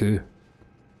L2?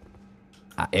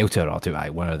 L2 or R2, aye,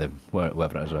 one of them,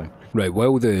 whatever it is, right? Right,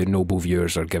 while the noble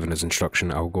viewers are giving us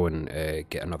instruction, I'll go and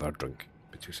get another drink.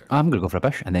 I'm going to go for a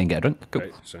pish and then get a drink. Cool.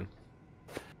 Right, so.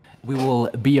 We will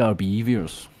BRB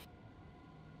viewers.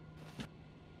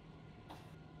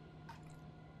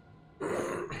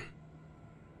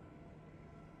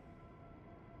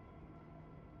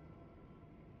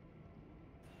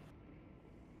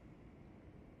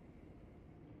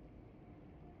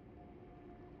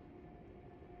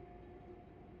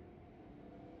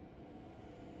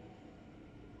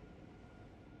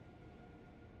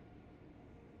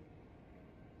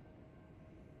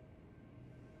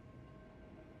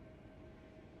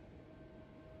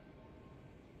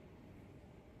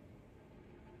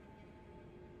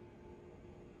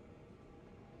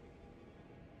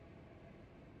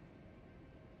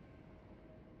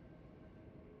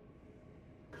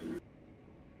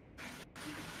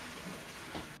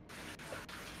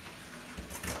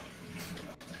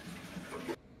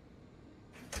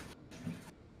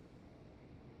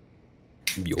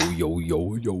 Yo, yo,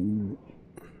 yo, yo.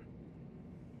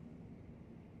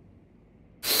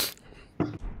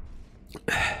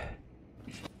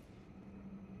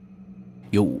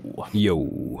 Yo.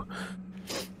 Yo.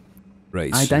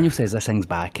 Right. Aye, Daniel says this thing's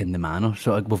back in the manor,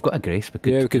 so we've got a grace.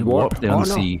 We could warp there and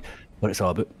see what it's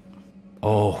all about.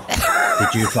 Oh,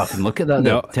 did you fucking look at that?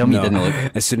 No, Tell me you didn't look.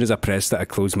 As soon as I pressed it, I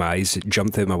closed my eyes,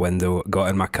 jumped out my window, got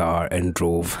in my car, and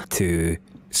drove to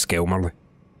Skelmerley.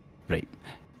 Right.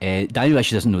 Daniel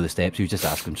actually doesn't know the steps. He was just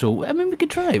asking. So I mean, we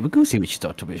could try. We go see what she's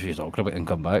talking about and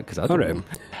come back. Cause I don't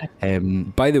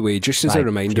know. By the way, just as a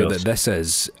reminder that this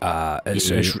is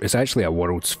it's actually a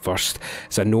world's first.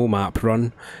 It's a no map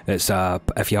run. It's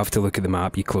if you have to look at the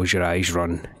map, you close your eyes,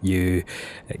 run. You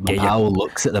get Al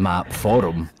looks at the map for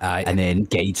him and then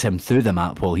guides him through the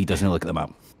map while he doesn't look at the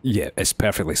map. Yeah, it's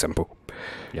perfectly simple.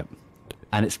 Yep.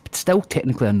 And it's still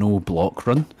technically a no block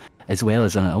run. As well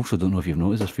as, and I also don't know if you've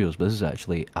noticed this, viewers, but this is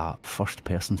actually a first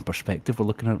person's perspective we're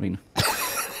looking at right now.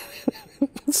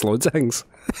 It's loads of things.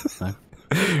 Aye.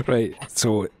 Right,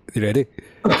 so, you ready?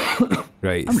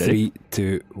 Right, I'm ready. 3,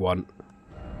 2, 1.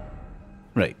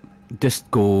 Right, just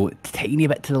go a tiny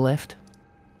bit to the left.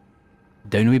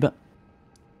 Down a wee bit.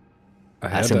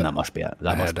 I assume that must be it.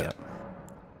 That must be it.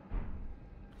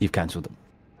 You've cancelled it.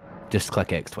 Just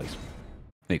click X twice.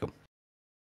 There you go.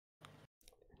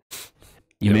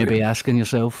 You may be asking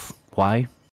yourself, why?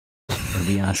 And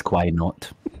we ask, why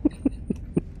not?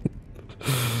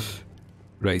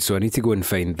 Right, so I need to go and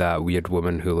find that weird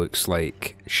woman who looks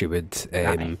like she would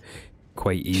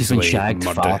quite easily She's been shagged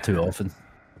murder. far too often.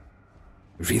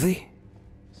 Really?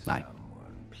 Aye.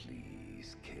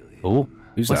 Oh,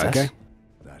 who's that guy?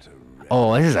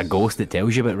 Oh, this is a ghost that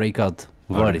tells you about Rykard.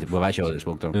 We've actually already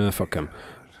spoke to him. Oh, fuck him.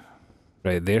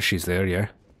 Right, there she's there, yeah.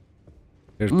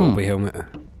 There's Bobby helmet.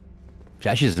 She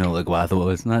actually doesn't look like what I thought it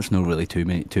was. That's not really too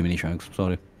many shags,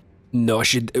 sorry. No,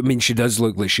 she does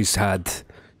look like she's had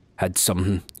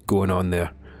something going on there.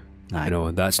 Aye. You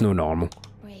know, that's no normal.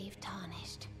 Brave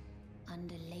tarnished,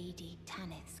 under Lady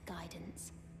Tanith's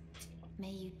guidance,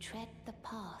 may you tread the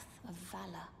path of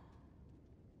valor.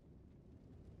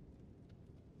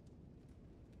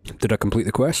 Did I complete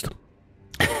the quest?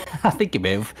 I think you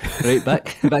may have. Right,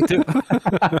 back to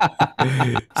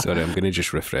it. Sorry, I'm going to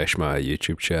just refresh my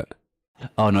YouTube chat.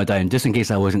 Oh no, Dan, just in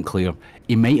case I wasn't clear,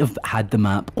 he might have had the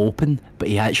map open, but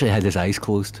he actually had his eyes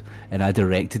closed, and I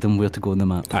directed him where to go on the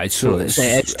map. Aye, so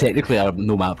it's technically a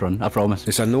no map run, I promise.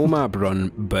 It's a no map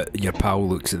run, but your pal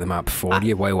looks at the map for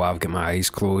you while I've got my eyes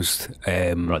closed.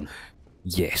 Run.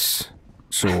 Yes.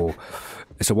 So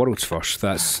it's a world's first.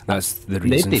 That's the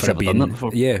reason Nobody's for it ever being. done that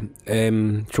before. Yeah.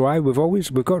 So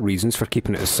we've got reasons for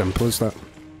keeping it as simple as that.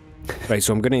 Right,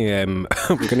 so I'm gonna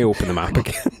open the map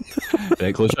again.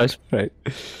 Right, close your eyes.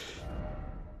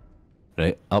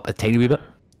 Right, up a tiny wee bit.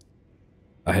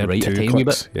 I had right, two a tiny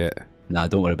clicks. wee bit. Yeah. Nah,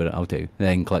 don't worry about it. I'll tell you.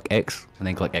 Then click X, and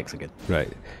then click X again. Right,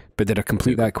 but did I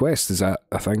complete that quest? Is that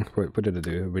a thing? What did I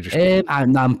do? We just.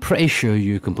 I'm pretty sure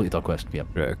you completed our quest. Yep.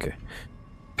 Right. Okay.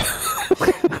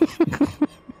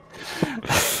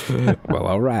 Well,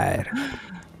 all right.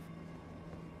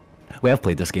 we have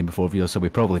played this game before, viewers, so we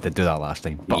probably did do that last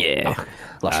time. But, Yeah.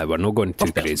 listen, We're not going too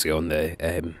first person. crazy on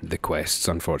the quests,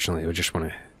 unfortunately. We just want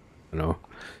to, you know.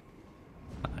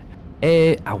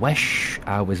 I wish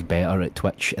I was better at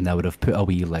Twitch and I would have put a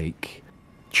wee, like,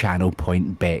 channel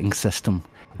point betting system.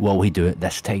 Will we do it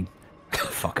this time?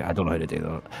 Fuck it, I don't know how to do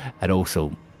that. And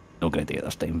also, not going to do it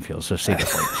this time, Phil, so save the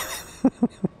points.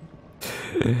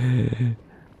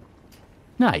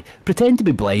 Aye, pretend to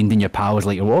be blind and your power's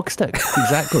like your walk stick.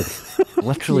 Exactly.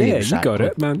 Literally, Yeah, exactly. you got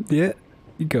it, man. Yeah,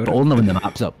 you got But it. only when the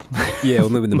map's up. Yeah,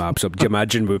 only when the map's up. Do you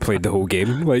imagine we played the whole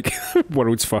game? Like,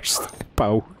 world's first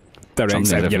PAL. Direct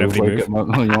Something out your every move. you know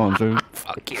what I'm saying?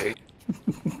 Fuck you.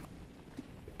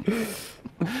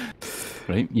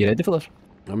 Right, you ready for this?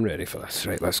 I'm ready for this.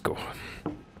 Right, let's go.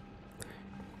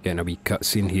 Getting a wee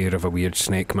cutscene here of a weird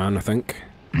snake man, I think.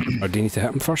 Or do you need to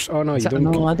hit him first? Oh no, you don't.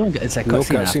 No, I don't get it's a No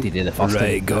cutscene after cutscene. you do the first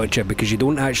Right, time. gotcha. Because you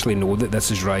don't actually know that this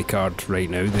is Rykard right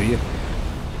now, do you?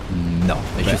 No,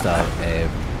 it's just a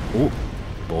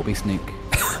Bobby Snake.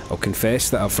 I'll confess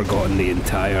that I've forgotten the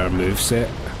entire moveset.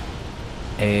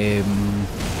 Aye,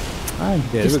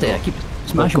 Yeah, just there we go. keep Not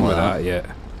smashing come with with that yeah.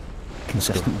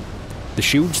 consistently. The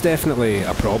shield's definitely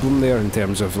a problem there in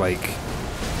terms of like.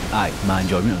 Aye, my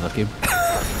enjoyment of this game.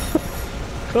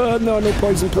 Oh no, no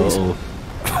poison, please. Uh-oh.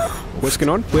 What's going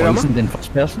on? Where am I? Poisoned in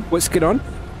first person. What's going on?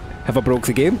 Have I broke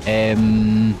the game? I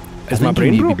Is think my you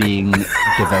brain may be broke? being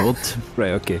devoured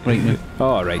Right, okay. right now.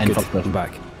 Oh, right, In good. first person. I'm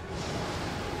back.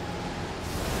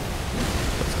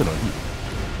 What's going on here?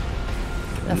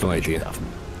 No idea.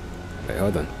 Right,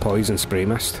 hold on. Poison spray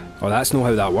mist. Oh, that's not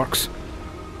how that works.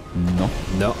 No,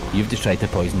 No. you've just tried to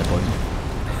poison the poison,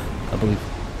 I believe.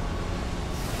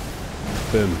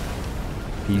 Boom.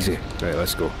 Easy. Right,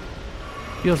 let's go.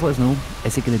 Yours, let us know.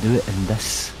 Is he going to do it in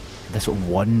this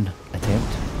one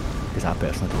attempt? Because I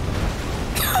personally don't know.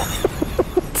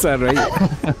 Is that right?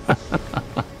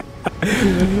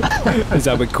 Is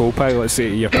that what co-pilots say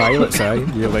to your pilots, aye?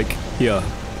 You're like, here,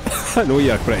 I know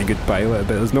you're a pretty good pilot,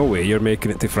 but there's no way you're making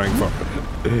it to Frankfurt.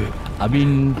 I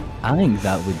mean, I think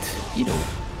that would, you know,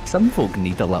 some folk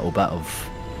need a little bit of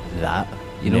that.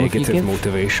 You know, if you Negative give-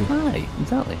 motivation. Aye,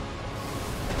 exactly.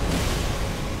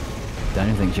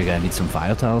 Daniel thinks you're going to need some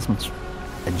fire talismans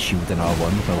and shielding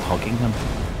R1 while hugging him.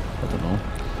 I don't know.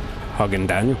 Hugging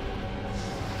Daniel.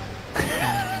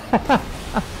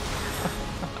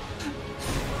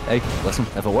 Hey, listen,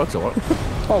 if it works, it works.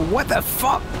 Oh, what the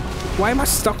fuck? Why am I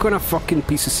stuck on a fucking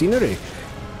piece of scenery?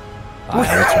 I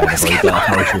try to avoid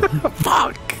that.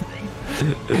 Fuck!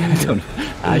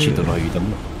 I actually don't know how you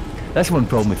done it. That's one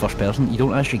problem with first person. You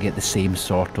don't actually get the same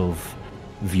sort of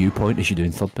viewpoint as you do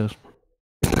in third person.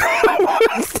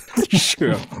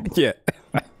 Sure. Yeah.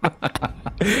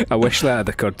 I wish that had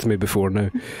occurred to me before now.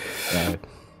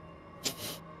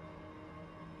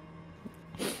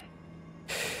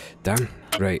 Damn.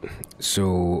 Right.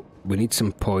 So we need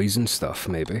some poison stuff,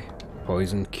 maybe.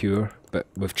 Poison cure. But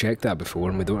we've checked that before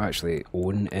and we don't actually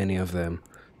own any of them.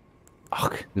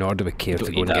 Ugh, Nor do we care don't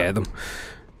to go need and that. get them.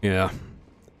 Yeah.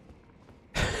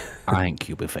 I think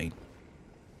you'll be fine.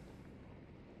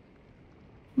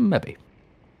 Maybe.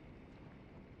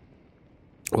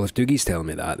 Well, if Doogie's telling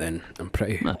me that, then I'm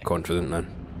pretty Aye. confident then.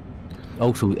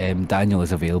 Also, Daniel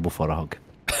is available for a hug.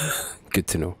 Good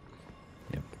to know.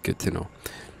 Yep. Good to know.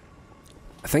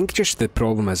 I think just the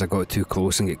problem is I got too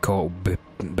close and get caught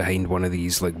behind one of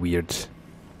these like weird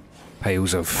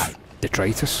piles of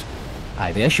detritus.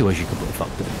 Aye, the issue is you completely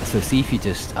fucked it. So see if you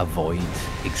just avoid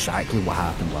exactly what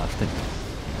happened last time.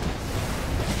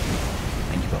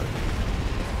 And you got it.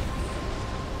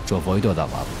 So avoid all that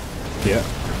lava. Yeah.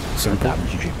 That Simple.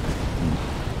 damages you.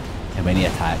 And when he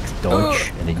attacks,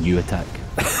 dodge, and then you attack.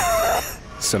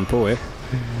 Simple, eh?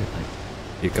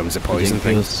 Here comes the poison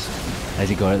thing. Has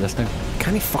he got it this time?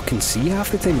 Can't he fucking see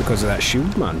half the time because of that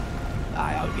shield, man?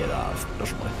 Aye, I'll get that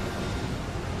personally.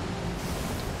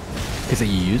 Because are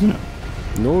you using it?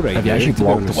 No, right. Have you now, actually to be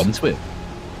blocked honest. once with it?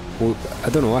 Well, I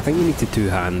don't know. I think you need to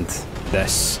two-hand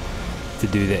this to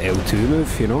do the L2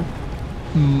 move, you know?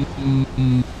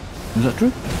 Is that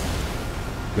true?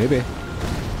 Maybe.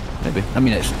 Maybe. I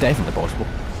mean, it's definitely possible.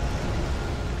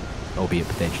 Albeit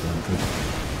potentially untrue.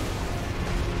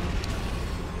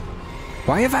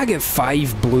 Why have I got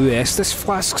 5 blue Estus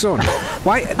flasks on?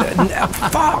 Why?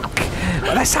 Fuck!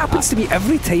 This happens to me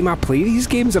every time I play these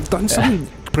games. I've done something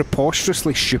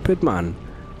preposterously stupid, man.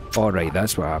 Alright,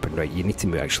 that's what happened. Right, you need to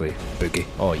move actually. Boogie.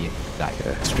 Oh, yeah. That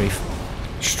strafe.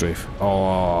 Strafe.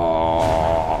 Oh.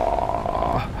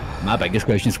 My biggest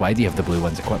question is why do you have the blue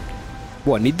ones equipped?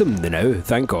 Well, I need them now,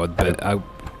 thank God, but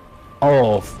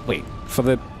Oh, wait. for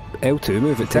the L2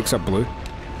 move, it takes up blue.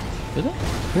 Is it?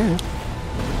 Yeah.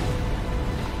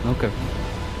 Okay.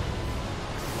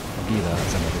 I'll give you that.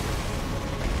 That's another.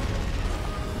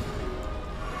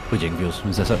 What views?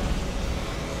 Is this it?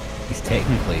 He's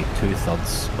technically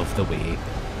 2/3 of the way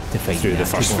to fight through the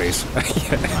first phase.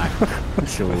 Yeah.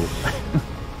 So,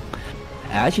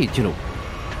 actually, do you know,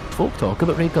 folk talk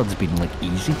about Rhaegar's being like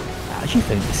easy. I actually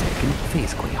found the second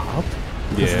phase quite hard.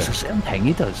 Yeah. There's a certain thing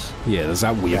he does. Yeah, there's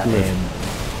that weird move.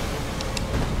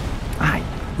 Aye,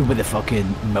 with the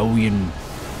fucking million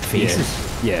faces.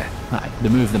 Yeah. Aye, the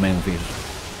move the million faces.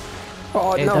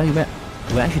 Oh Hey, no. Dougie, mate,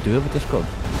 we actually do have a Discord.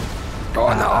 Oh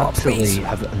I no, absolutely please.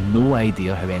 have no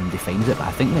idea how anybody finds it, but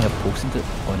I think they have posted it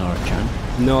on our channel.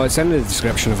 No, it's in the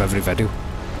description of every video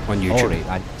on YouTube.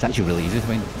 Alright, it's actually really easy to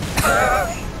find it.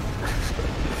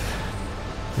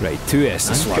 Right, 2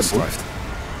 S's Nice. left.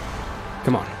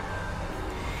 Come on.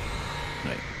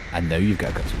 Right, and now you've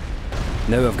got a cutscene.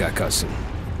 Now I've got a cutscene.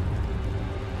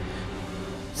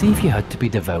 See if you had to be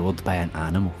devoured by an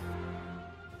animal,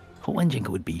 what one do you think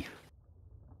it would be?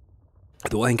 I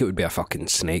don't think it would be a fucking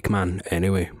snake, man,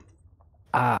 anyway.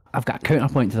 I've got a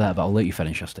counterpoint to that, but I'll let you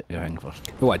finish your thing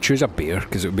first. Oh, I'd choose a bear,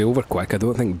 because it would be over quick. I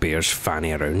don't think bears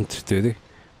fanny around, do they?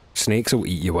 Snakes will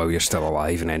eat you while you're still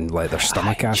alive and then let their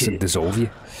stomach acid dissolve you.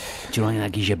 Do you think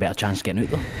that gives you a better chance of getting out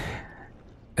though?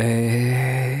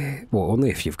 Well,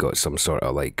 only if you've got some sort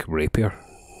of, like, rapier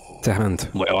to hand.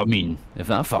 Well, I mean, if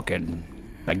that fucking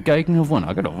big guy can have one,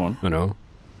 I could have one. I know.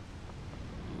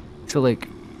 So, like,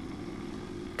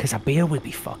 because a bear would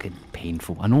be fucking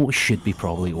painful. I know it should be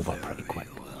probably over pretty quick,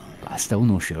 but I'm still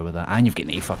no sure with that. And you've got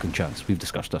no fucking chance. We've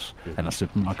discussed this in a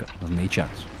supermarket. There's no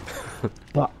chance.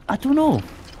 But I don't know.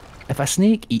 If a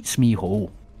snake eats me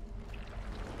whole,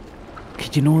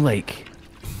 could you know, like,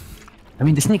 I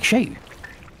mean, the snake shite.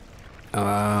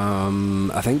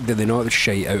 I think, do they not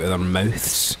shite out of their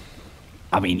mouths?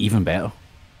 I mean, even better.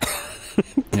 You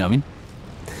know what I mean?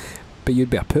 But you'd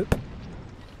be a poop.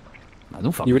 I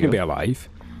don't fucking You wouldn't be care. alive.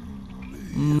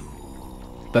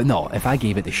 But no, if I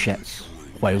gave it the shits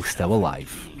while still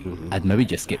alive, I'd maybe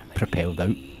just get propelled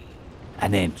out.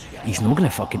 And then he's not going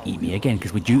to fucking eat me again,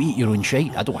 because would you eat your own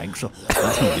shite? I don't think so.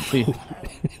 That's not good for you.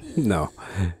 No.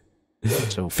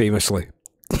 So, Famously.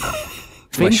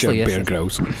 famously, yes, Bear yes.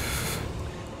 Grylls.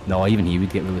 No, even he would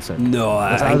get really sick. No,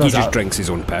 I That's- think he that's- just drinks his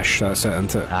own pish, that's it,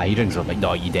 isn't it? He drinks up like,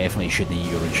 no, you definitely shouldn't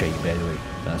eat your own shite, by the way.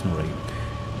 That's not right.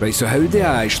 Right, so how do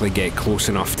I actually get close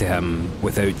enough to him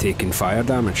without taking fire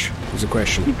damage, is the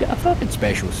question. You've got a fucking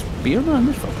special spear, man.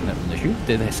 There's fucking nothing to shoot.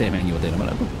 Did the same thing you were doing a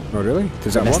minute ago. Oh, really?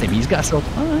 Does that This work? time he's got a sword.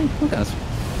 Aye, look at us.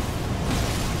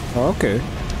 Oh, okay.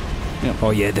 Yeah.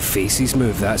 Oh, yeah, the faces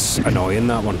move, that's annoying,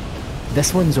 that one.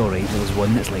 This one's alright. There's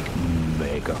one that's like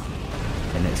mega,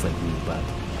 and it's like really bad.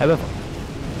 However,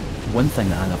 one thing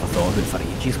that I never thought about for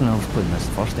ages when I was playing this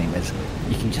the first time is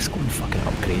you can just go and fucking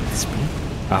upgrade the speed.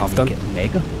 I have done. Get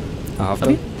mega. I have Have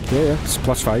done. you? Yeah, it's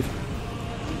 +5.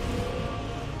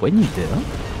 When you do that?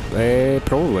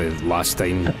 Probably last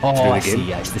time Oh, through I the game. see.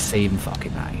 Yeah, it's the same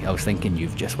fucking eye. I was thinking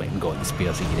you've just went and got the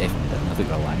spear, so you definitely didn't. I think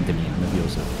you're lying to me in the video,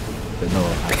 so. But no, I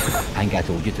think I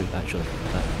told you to, actually.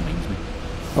 That reminds me.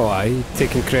 Oh, aye,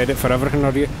 taking credit for everything,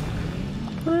 are you?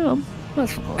 Well,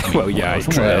 that's I mean, Well, yeah, I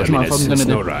that's try. I what mean, I'm it's gonna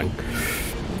not do. wrong.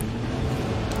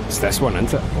 It's this one,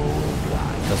 isn't it? Oh,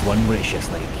 right. There's one where it's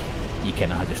just like, you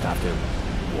kind of just have to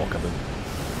walk about.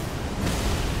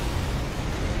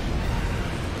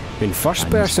 I mean, first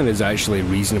person is actually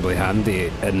reasonably handy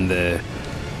in the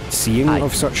seeing Aye.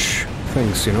 of such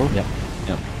things, you know? Yep,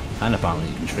 yep. And apparently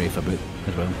you can strafe about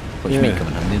as well, which Yeah. may come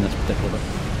in handy in this particular bit.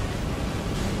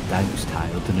 Dan's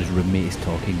tired and his roommate is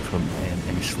talking from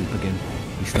in his sleep again.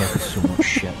 He's started so much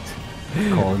shit.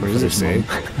 Calling What for does it his say? mum.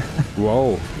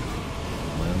 Whoa.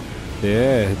 Well,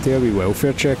 Yeah, do a wee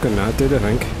welfare check on that, dude, I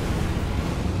think.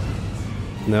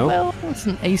 No? well,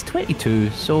 listen, he's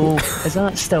 22, so is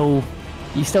that still...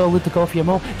 You still allowed to go for your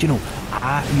mum? Do you know,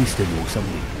 I used to know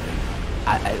somebody.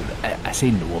 I say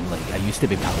know him, like, I used to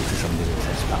be pals with somebody that was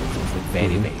his pals. It was like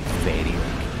very, very,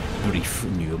 like, brief,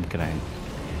 knew him kind of thing.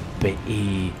 But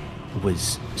he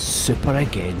was super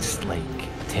against, like,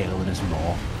 telling his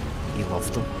mom he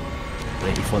loved him.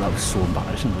 Right, he thought that was so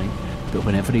embarrassing, right? But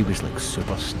whenever he was, like,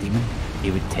 super steaming,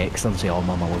 he would text her and say, oh,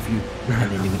 mum, I love you.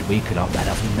 And then he would wake her up, and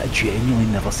I've genuinely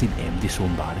never seen anybody so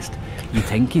embarrassed. You'd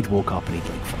think he'd woke up and he'd,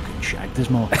 like, fucking shagged his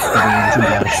mom. The way he was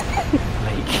embarrassed.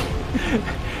 Like,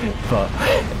 but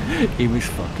he was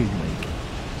fucking, like,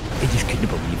 he just couldn't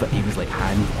believe it. He was, like,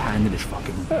 hand in his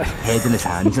fucking head in his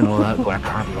hands and all that, going, I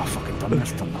can't believe I've fucking done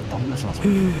this. And I was like,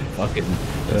 fucking,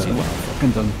 let's see what I've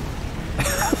fucking done.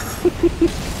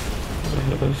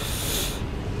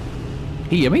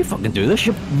 Hey, you might fucking do this,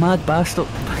 you mad bastard.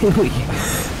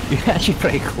 You're actually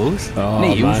pretty close. Oh,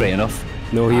 No, you was man. right enough.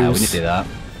 No I heals. wouldn't do that.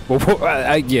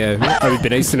 Well, yeah, it would be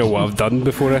nice to know what I've done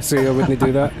before I say I wouldn't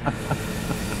do that. I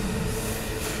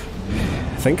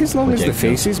think as long as the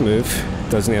faces move,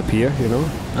 doesn't it appear, you know?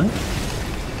 Huh?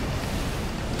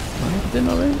 Didn't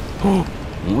know that. Oh,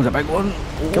 was a big one.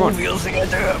 Come on. Feels like I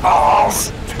do it.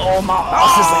 Oh, my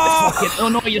ass is like the fucking. Oh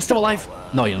no, you're still alive.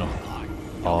 No, you're not.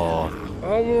 Oh,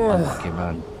 unlucky,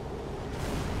 man.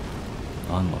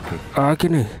 Unlucky.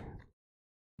 Agony.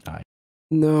 Aye.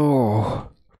 No.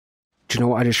 Do you know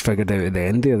what I just figured out at the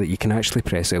end there? That you can actually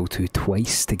press L2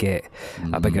 twice to get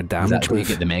a bigger damage You move.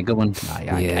 get the mega one. Aye,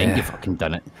 I Yeah. think you fucking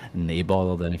done it. No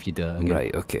bother then if you do it again.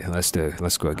 Right, okay, let's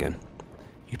go again.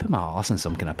 You put my arse in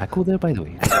some kind of pickle there, by the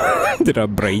way. Did I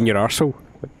brine your arsehole?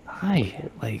 Aye,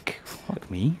 like, fuck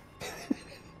me.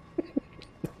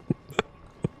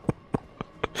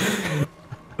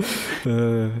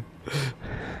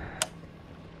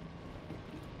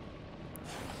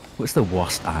 What's the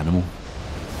worst animal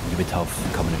you would have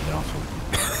coming out your arsehole?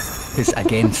 Because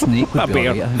again, snake would A be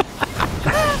bear.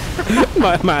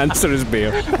 alright. my answer is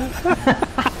bear.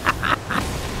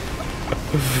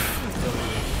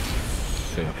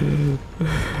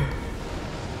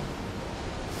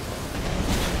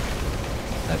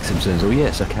 Maxim says, oh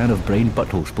yes, a can of brain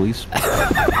buttholes, please.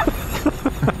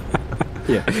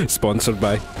 Yeah, sponsored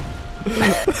by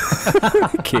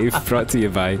Cave, brought to you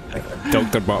by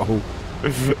Dr. Butthole.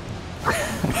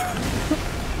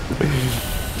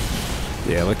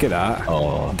 Yeah, look at that.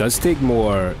 Oh. It does take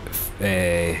more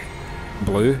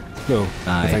blue, though,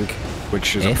 I Aye. think,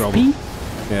 which is a FP? problem. Is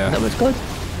Yeah. that what it's called?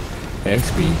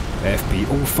 FP. FP.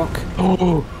 Oh, fuck.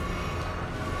 Oh,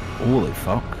 Holy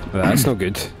fuck. that's not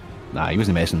good. Nah, he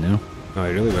wasn't messing now. No,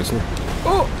 he really wasn't.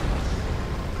 Oh!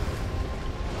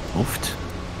 Oofed.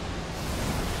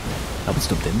 That would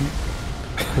stop, didn't it?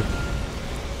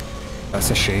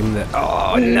 That's a shame that...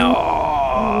 Oh,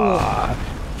 no!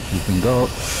 You've been got.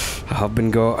 I have been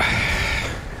got.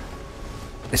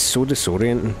 It's so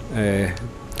disorienting,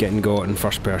 getting got in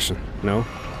first person, no?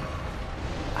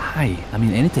 Aye, I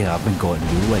mean, anything I've been got in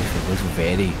real life, it was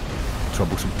very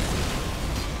troublesome.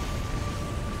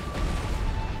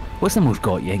 What's the most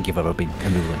got you think you've ever been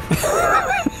in real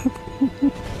life?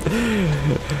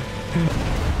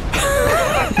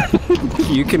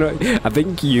 You can, I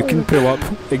think you can pull up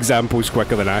examples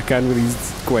quicker than I can with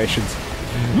these questions.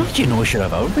 What do you know should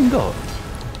I've ever been got?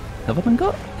 Ever been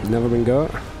got? Never been got.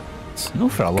 No,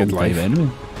 for a long Good time life. anyway.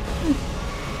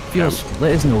 Viewers,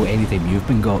 let us know any time you've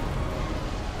been got.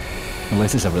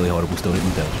 Unless it's a really horrible story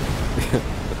to tell.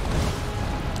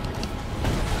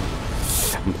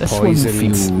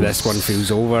 Poisoned. This one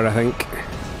feels over, I think.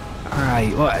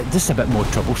 Aye, well, just a bit more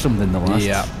troublesome than the last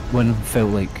Yeah. one.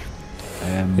 Felt like.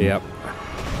 Yep.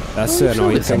 That's well, the still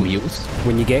annoying got some thing. heals.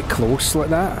 When you get close like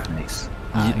that, Nice.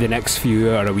 the next few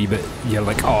are a wee bit. You're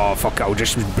like, oh fuck, I'll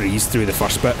just breeze through the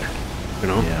first bit. You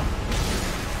know? Yeah.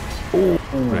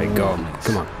 Right, go on. Nice.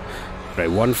 Come on.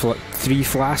 Right, 3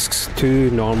 flasks, 2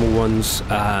 normal ones,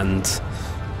 and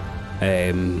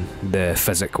the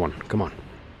physic one. Come on.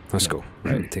 Let's go.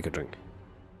 Right, take a drink.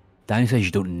 Danny says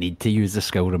you don't need to use the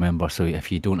skill, remember, so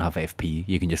if you don't have FP,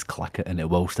 you can just click it and it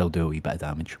will still do a wee bit of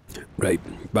damage. Right,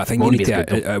 but I think you Won't need be as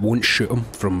good, to. It won't shoot him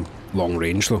from long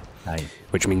range though, Aye.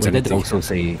 which means We I need did to. also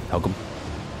say hug him.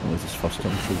 That was his first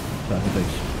time, so bad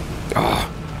advice. Ah,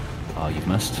 Oh, you've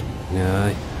missed.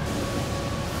 yeah.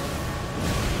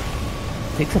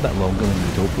 Takes a bit longer than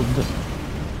you'd hope, doesn't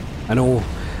it? I know,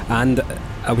 and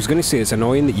I was going to say it's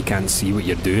annoying that you can't see what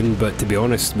you're doing, but to be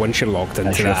honest, once you're locked That's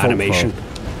into your that fault, animation,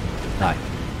 Aye.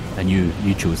 And you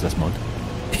chose this mod.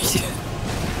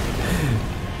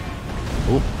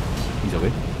 Oh, he's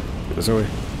away. so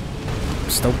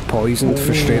still poisoned.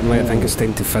 Frustratingly, I think it's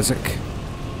time to physic.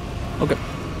 Okay,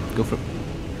 go for it.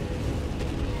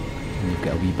 And you've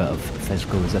got a wee bit of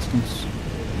physical resistance.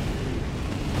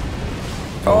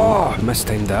 Oh,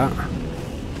 mistimed that.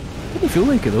 Didn't feel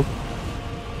like it though.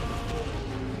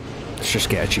 Let's just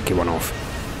get a cheeky one off.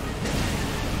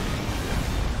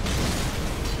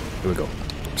 Here we go.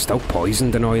 Still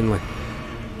poisoned, annoyingly.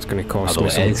 It's going to cost Although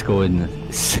me something.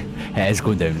 it is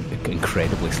going down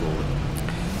incredibly slowly.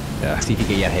 Yeah. See if you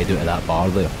get your head out of that bar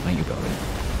there. I think you'll be alright.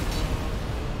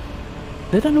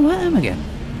 Did I not hit him again?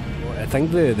 I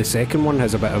think the second one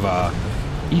has a bit of a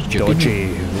He's juking.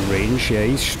 dodgy range. Yeah,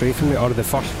 he's strafing me. Or the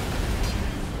first.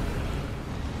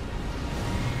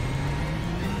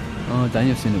 Oh,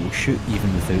 Daniel's saying it will shoot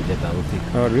even without the ability.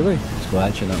 Oh, really? So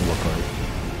actually that'll work out.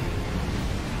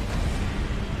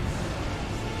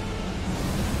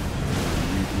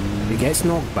 He gets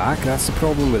knocked back. That's the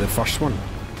problem with the first one.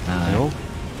 Aye. You know?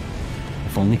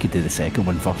 If only you could do the second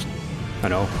one first. I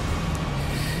know.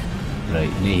 Right,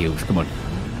 no heals, come on.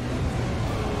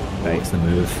 Right, it's the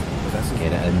move.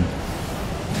 Get it in.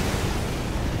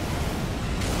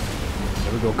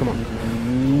 There we go, come on.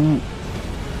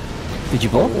 Did you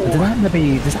block? Did that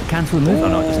maybe, does that cancel the move? Or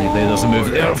not? There's a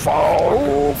move there.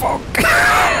 Oh, fuck!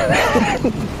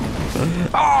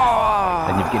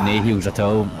 And you've got no heals at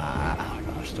all.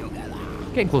 Gosh, don't get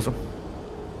that. Getting closer.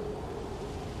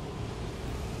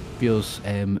 Viewers,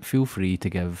 feel free to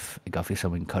give Guffy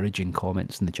some encouraging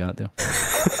comments in the chat there.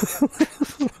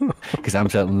 Because I'm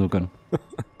certainly not going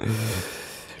to.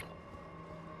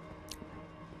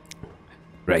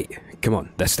 Right, come on,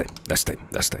 this time.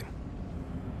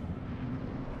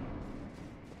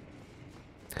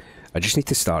 I just need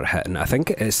to start hitting. I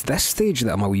think it's this stage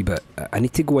that I'm a wee bit... I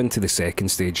need to go into the second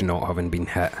stage not having been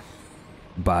hit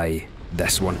by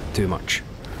this one too much.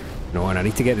 No, and I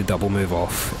need to get the double move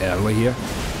off early here.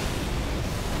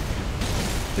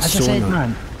 As I said,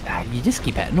 man, you just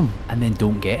keep hitting them and then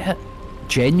don't get hit.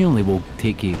 Genuinely will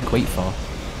take you quite far.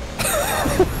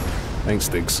 Thanks,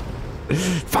 Diggs.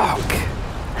 Fuck!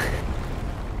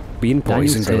 Being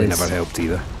poisoned really never helped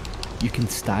either. You can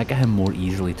stagger him more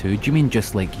easily too. Do you mean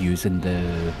just like using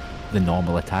the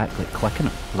normal attack, like clicking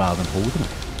it rather than holding it?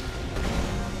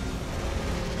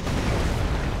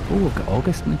 Oh, we've got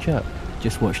August in the chat.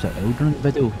 Just watched that Elden Ring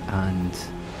video and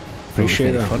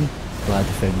appreciate that. Fun. Glad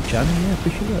to found the channel. Yeah,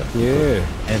 appreciate that. Yeah,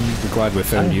 I'm glad we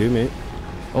found you, mate.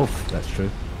 Oh, that's true.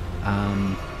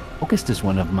 August is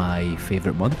one of my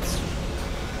favourite months.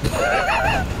 So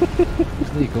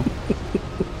there you go.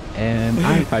 And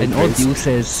Audio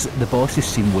says the bosses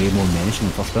seem way more menacing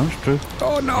than first round. True.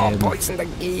 Oh no, poisoned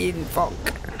again, fuck.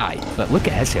 Aye, but look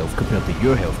at his health compared to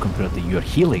your health, compared to your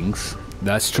healings.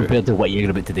 That's true. Compared to what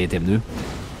you're about to do to him now.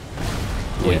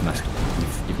 Oh, yeah. You've missed.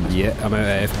 You've missed. Yeah, I'm out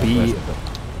of FP.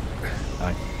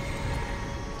 Aye.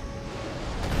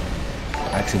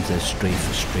 Accent says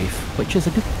strafe, which is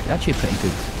actually pretty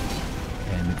good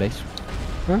advice.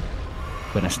 Huh?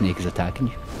 When a snake is attacking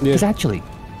you. Yeah. Because actually,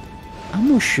 I'm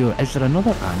not sure, is there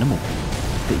another animal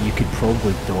that you could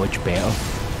probably dodge better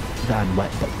than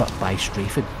but by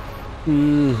strafing?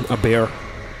 A bear.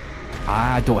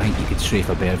 I don't think you could strafe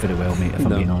a bear very well, mate, if I'm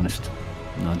being honest.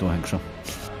 No, I don't think so.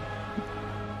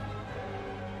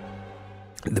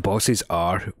 The bosses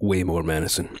are way more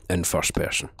menacing in first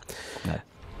person. Yeah.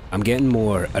 I'm getting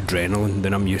more adrenaline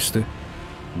than I'm used to.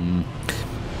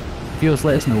 Viewers,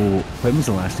 let us know, when was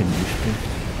the last time you strafed?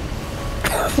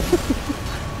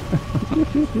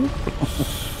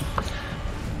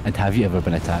 And have you ever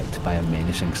been attacked by a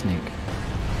menacing snake?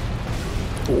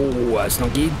 Oh, that's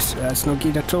not good. That's not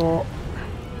good at all.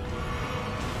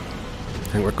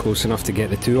 I think we're close enough to get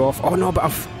the two off. Oh no, but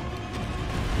I've...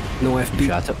 No FP.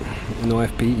 Shot it. No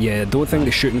FP. Yeah, I don't think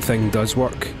the shooting thing does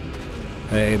work.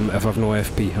 If I've no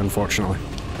FP, unfortunately.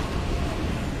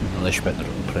 Unless you press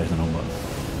the wrong button.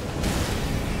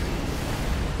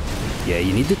 Yeah,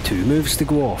 you need the two moves to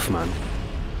go off, man.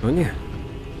 Don't you?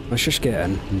 Let's just get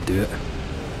in and do it.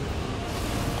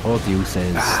 Audio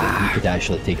says that you could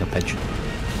actually take a pigeon.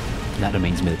 That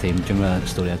reminds me of the time, do you remember that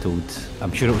story I told?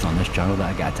 I'm sure it was on this channel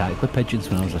that I got attacked with pigeons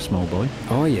when I was a small boy.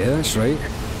 Oh yeah, that's right.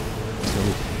 So,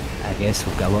 I guess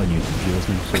we've got a lot of new viewers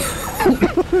now. So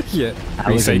yeah,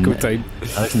 recycle time.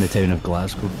 I was in the town of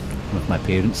Glasgow with my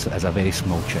parents as a very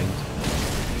small child.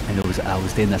 And I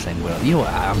was doing this thing where, you know,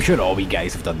 I'm sure all we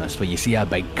guys have done this, where you see a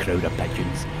big crowd of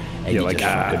pigeons and you like,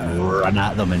 just fucking run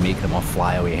at them and make them all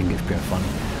fly away. I think it's pure fun.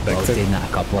 I was doing that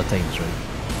a couple of times, right?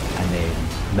 And then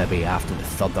maybe after the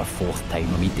third or fourth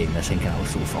time of me doing this, thinking I was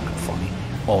so fucking funny,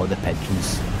 all the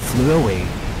pigeons flew away.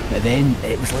 But then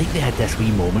it was like they had this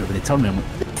wee moment where they turned around and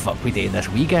went, what the fuck we doing? This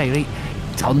wee guy, right?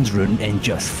 Turns round and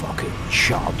just fucking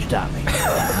charged at me.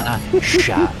 And I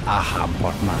shot a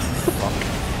hamper, man. Fuck.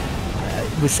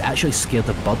 I was actually scared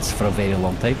of birds for a very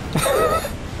long time.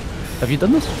 Have you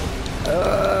done this?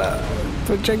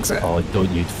 Don't jinx it. Oh,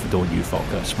 don't you fuck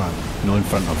this, man. No in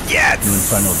front of... Yes! No in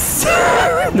front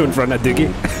of... No in front of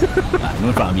Dougie. No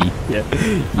in front of me. Yeah.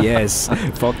 Yes.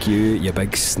 Fuck you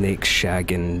big snake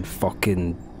shagging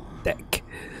fucking dick.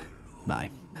 Aye.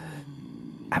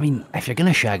 I mean, if you're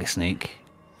gonna shag a snake,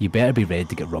 you better be ready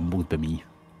to get rumbled by me.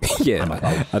 Yeah.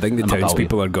 I think the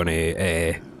townspeople are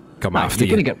gonna come after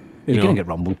you. You're gonna get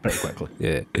rumbled pretty quickly.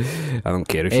 Yeah. I don't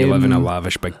care if you live in a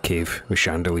lavish big cave with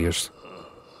chandeliers.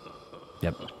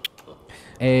 Yep.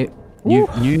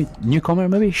 Newcomer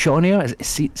maybe? Shanair?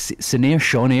 Is it Sinair?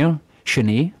 Shanair?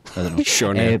 Shanae? I don't know.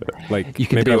 Shanair. Like, you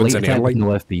could maybe do a owns light an attack with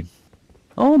airline. no FP.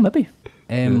 Oh, maybe.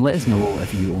 Let us know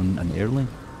if you own an airline.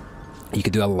 You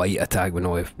could do a light attack with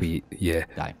no FP. Yeah.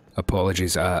 Aye.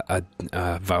 Apologies. I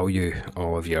value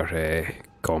all of your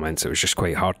comments. It was just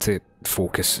quite hard to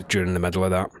focus during the middle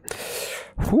of that.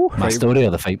 Whew, My story or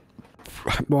the fight?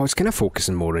 Well, I was kind of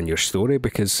focusing more on your story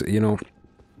because, you know...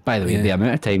 By the way, the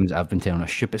amount of times I've been telling a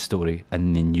stupid story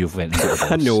and then you've went into the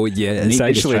I know, yeah, it's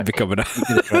actually becoming a,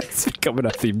 it's becoming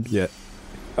a theme, yeah.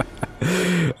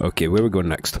 Okay, where are we going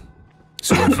next?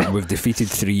 So we've defeated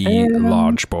 3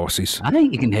 large bosses. I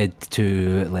think you can head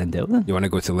to Lendell then. You want to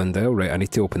go to Lindell? Right, I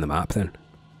need to open the map then.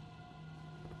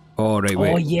 Oh, right,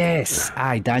 wait. Oh, yes.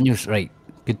 Aye, Daniel's right.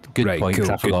 Good Right, point, 'cause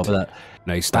cool, I forgot good. about that.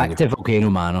 Nice, Back Daniel. to Volcano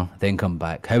Manor, then come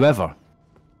back. However,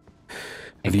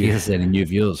 in case there's any new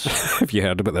viewers, Have you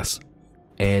heard about this?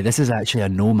 this is actually a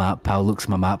no map pal looks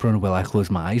my map run while I close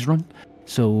my eyes run.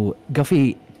 So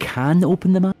Guffy can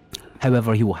open the map.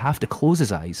 However, he will have to close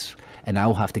his eyes, and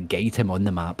I'll have to guide him on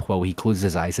the map while he closes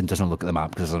his eyes and doesn't look at the map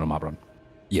because there's no map run.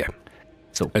 Yeah.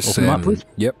 So It's, open the map, please.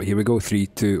 Yep, here we go. 3,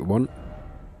 2, 1.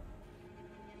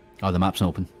 Oh, the map's not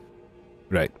open.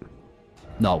 Right.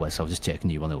 No, it was. I was just checking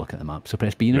you want to look at the map. So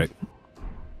press B now. Right.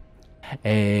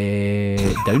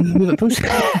 Down a wee bit, please.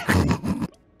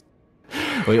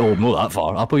 Wait, oh, not that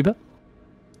far. Up a wee bit.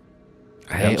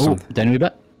 I heard Oh, something. down a wee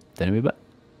bit. Down a wee bit.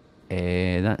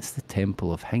 That's the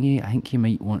Temple of Hingy. I think you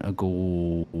might want to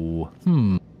go...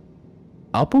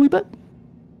 Up a wee bit.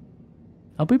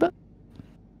 Up a wee bit.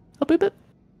 Up a wee bit.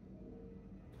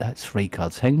 That's right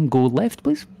cards. Hing. Go left,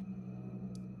 please.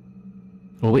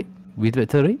 Oh, wait. Wee bit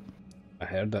to the right. I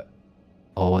heard that.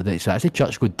 Oh, so that's the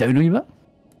church. Go down a wee bit.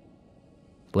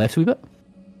 Left a wee bit.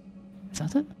 Is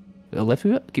that it? Left a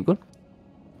wee bit. Keep going.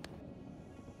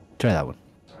 Try that one.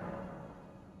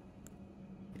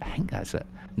 I think that's it.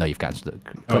 No, you've cancelled it.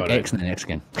 Click right. X and then X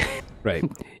again. Right.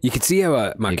 You can see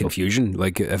how my you go. confusion,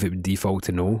 like if it would default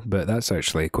to no, but that's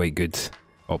actually quite good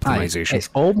optimization. It's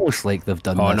almost like they've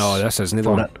done Oh this. no, this isn't the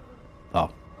for one. it. Oh.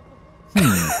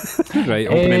 Right,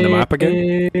 opening the map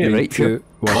again. Right, 3, 2,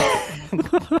 1.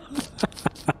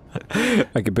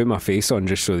 I could put my face on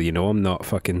just so that you know I'm not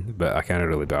fucking, but I can't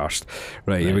really be arsed.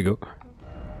 Right, here we go.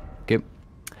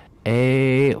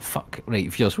 Okay. Fuck.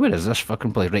 Right, Fuse, where is this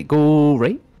fucking place? Right, go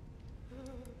right.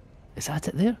 Is that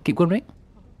it there? Keep going right.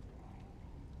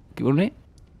 Keep going right.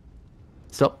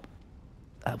 Stop.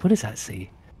 What does that say?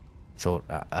 So,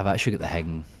 I've actually got the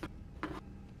hang.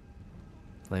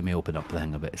 Let me open up the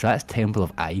thing a bit. So that's Temple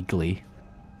of Igley.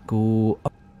 Go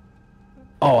up.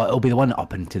 Oh, it'll be the one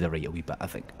up and to the right a wee bit, I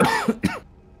think.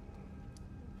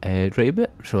 Right a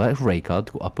bit. So that's right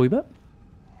card. Go up a wee bit.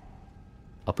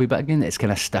 Up a wee bit again. It's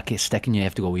kind of stuck. It's sticking. You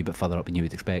have to go a wee bit further up than you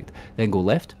would expect. Then go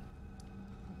left.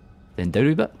 Then down a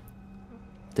wee bit.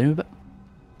 Down a wee bit.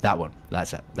 That one.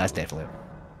 That's it. That's definitely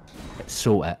it.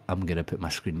 So I'm going to put my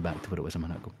screen back to where it was a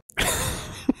minute ago.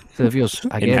 So if yours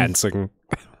again. Enhancing.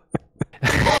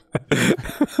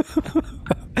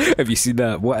 Have you seen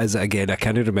that? What is it again? I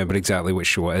can't remember exactly which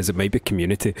show it is. It might be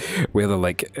Community, where they're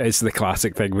like, it's the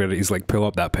classic thing where he's like, pull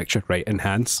up that picture, right?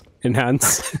 Enhance,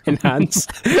 enhance, enhance,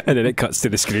 and then it cuts to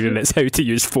the screen and it's how to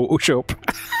use Photoshop.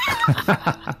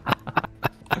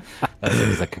 That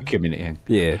sounds like a Community thing.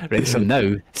 Yeah. Right, so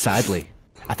now, sadly,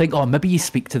 I think, maybe you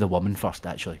speak to the woman first,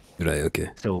 actually. Right, okay.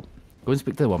 So, go and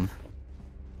speak to the woman.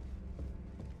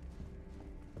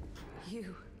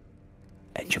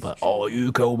 And she'll be like, oh,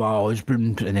 you killed my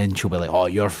husband. And then she'll be like, oh,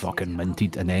 you're fucking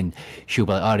minted. And then she'll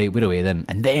be like, alright, we're away then.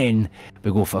 And then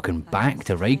we go fucking back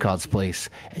to Rykard's place.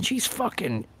 And she's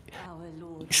fucking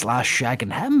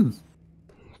shagging him.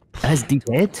 His deep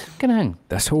head. Kind of thing.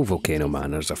 This whole Volcano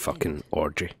Manor's a fucking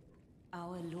orgy.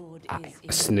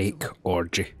 A snake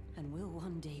orgy.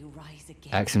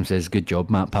 Axum says, good job,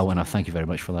 Matt Powell. Thank you very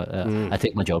much for that. I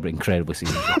take my job incredibly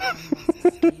seriously.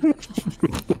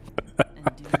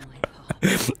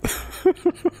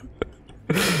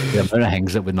 The amount of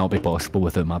things that would not be possible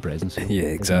without my presence. Yeah,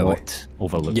 exactly.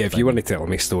 Overlooked. Yeah, if you want to tell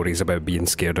me stories about being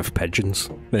scared of pigeons,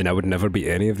 then I would never beat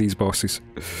any of these bosses.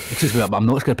 Excuse me, I'm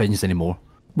not scared of pigeons anymore.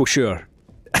 Well, sure.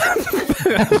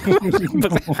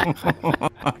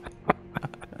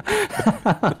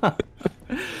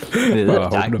 They Well, I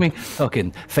hope attack not. me.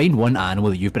 Fucking find one animal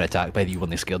that you've been attacked by that you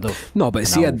weren't scared of. No, but And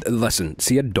see, I'll- listen,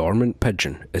 see a dormant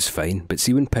pigeon is fine, but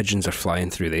see when pigeons are flying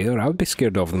through the air, I would be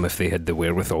scared of them if they had the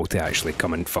wherewithal to actually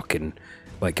come and fucking,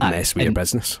 like, mess with your and-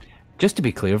 business. Just to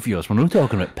be clear, viewers, we're not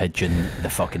talking about pigeon, the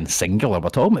fucking singular. We're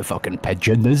talking about fucking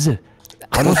pigeons.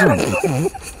 Hundreds of them.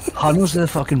 Hundreds of the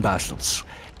fucking bastards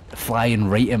flying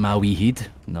right in my wee head.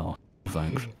 No,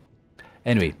 thanks.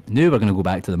 Anyway, now we're going to go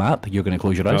back to the map. You're going to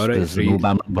close your eyes. Alright, There's 3, no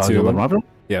 2, 1. map.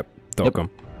 Yep, Yep. .com.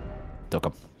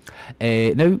 .com.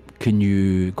 Now, can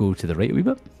you go to the right a wee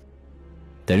bit?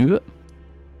 Down a wee bit?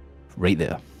 Right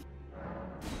there.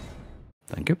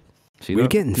 Thank you. See We're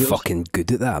that, getting viewers? fucking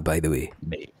good at that, by the way.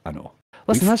 Mate, I know.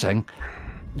 Listen, that's the thing.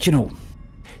 Do you know,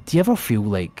 do you ever feel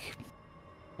like...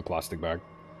 A plastic bag.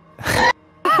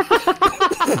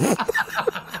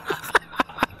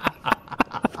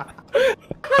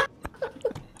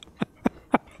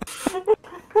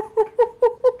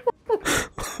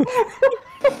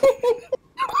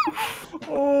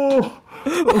 Oh.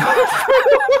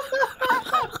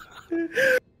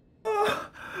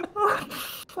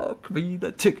 Fuck me,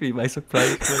 that took me by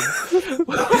surprise.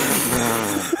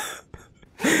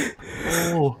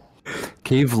 Oh.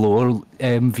 Cave lore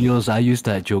viewers, I used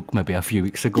that joke maybe a few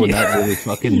weeks ago, and that really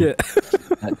fucking... Yeah.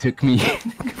 That took me...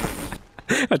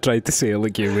 I tried to say it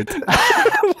like you would.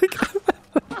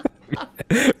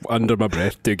 Under my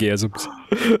breath, Dougieisms.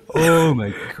 Oh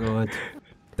my god.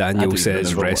 Daniel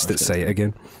says rest at sight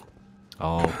again.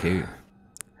 Oh, okay.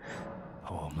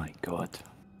 Oh my god.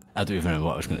 I don't even know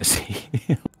what I was going to say.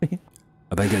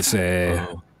 I think it's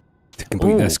to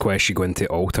complete this quest, you go into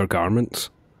alter garments.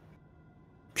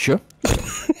 Sure.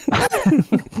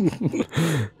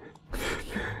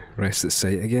 Rest at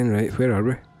sight again, right? Where are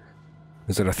we?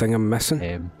 Is there a thing I'm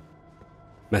missing?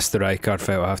 Mr. Ricard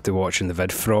felt I have to watch in the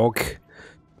vid. Frog.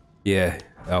 Yeah.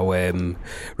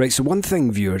 Right, so one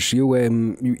thing, viewers,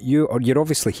 you're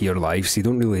obviously here live, so you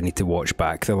don't really need to watch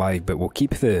back the live, but we'll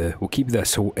keep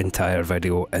this whole entire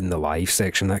video in the live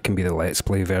section. That can be the let's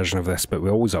play version of this, but we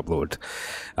always upload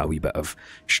a wee bit of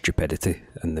stupidity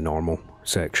in the normal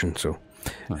section. So,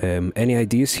 any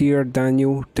ideas here,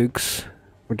 Daniel, Dukes?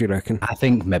 What do you reckon? I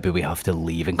think maybe we have to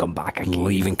leave and come back again.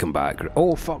 Leave and come back.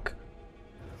 Oh fuck.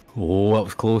 Oh, that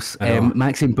was close.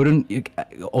 Maxine Burren,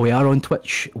 we are on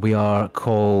Twitch. We are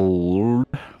called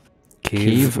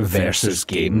Cave versus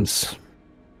Games.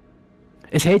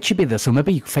 His head should be there, so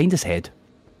maybe you find his head.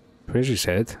 Where's his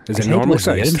head? Is it normal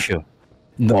size? Sure.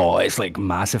 No, it's like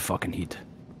massive fucking head.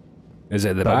 Is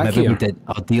it the back maybe here? We did.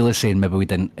 Our deal is saying maybe we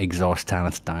didn't exhaust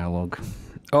Tanith's dialogue.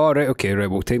 Oh, right, okay, right,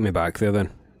 well take me back there then.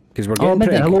 Because we're getting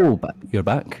Midnight, hello, you're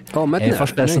back. Oh, Midnight,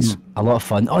 first person, nice. A lot of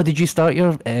fun. Oh, did you start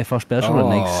your first person?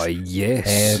 Oh,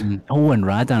 yes. And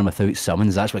Radan without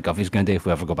summons, that's what Guffy's going to do if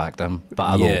we ever go back to him.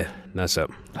 But yeah, that's it.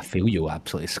 I feel you'll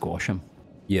absolutely squash him.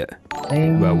 Yeah.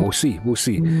 Well, we'll see.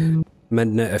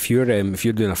 Midnight, if you're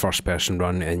doing a first person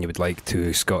run and you would like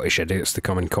two Scottish idiots to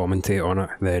come and commentate on it,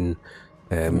 then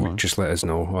just let us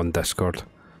know on Discord.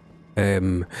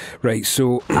 Right,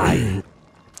 so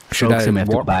should I have to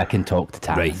go back and talk to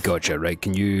Tanith? Right, gotcha. Right,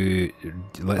 can you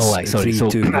let's sorry. 3,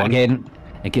 2, 1. Again,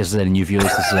 in case there's any new viewers,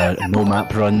 this is a no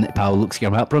map run. Pal looks at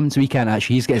your map run, so he can't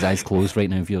actually. He's got his eyes closed right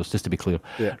now, viewers. Just to be clear.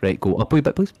 Yeah. Right, go up a wee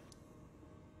bit, please.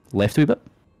 Left a wee bit.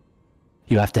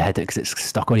 You have to hit it because it's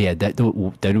stuck on your head. Down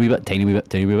a wee bit, tiny wee bit,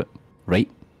 tiny wee bit.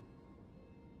 Right.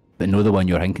 But no, the one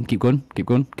you're thinking. Keep going, keep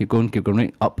going, keep going, keep going.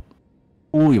 Right, up.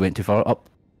 Oh, you went too far. Up.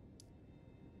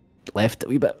 Left a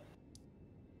wee bit.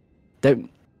 Down.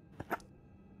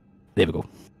 There we go.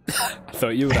 I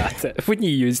thought you were at it. When you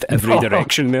used every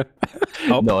direction there.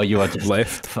 Up, no, you are just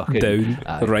left, fucking down,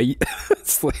 right.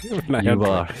 It's like, you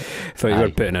are. I thought you were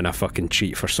putting in a fucking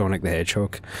cheat for Sonic the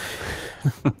Hedgehog.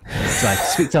 So I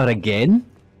speak to her again.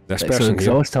 This So person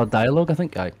exhaust her dialogue, I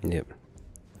think. Yep.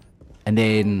 And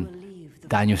then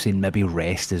Daniel saying maybe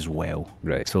rest as well.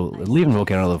 Right. So leaving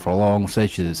Volcano for long, said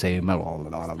she's the same. My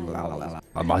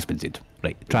husband said,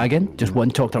 right, try again. Just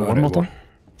talk to her one more time.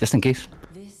 Just in case.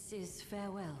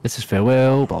 This is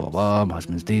farewell, blah blah blah, my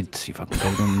husband's dead, you fucking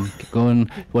killed him, keep going.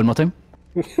 One more time.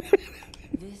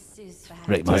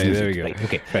 Right, my husband's there we dead. go. Right,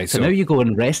 okay. Right, so now you go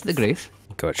and rest at the grace,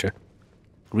 Gotcha.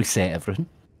 reset everything.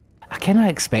 I kinda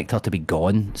expect her to be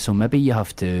gone, so maybe you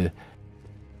have to...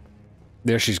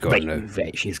 There she's gone now.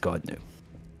 Right, she's gone now.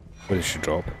 What does she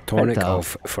drop? Tonic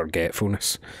of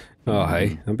Forgetfulness. Oh,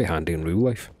 hi. That'd be handy in real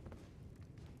life.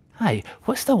 Hi,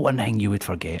 what's the one thing you would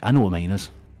forget? I know what mine is.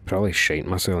 Probably shite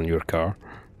myself in your car.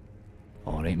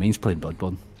 Alright, mine's playing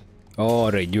Bloodborne.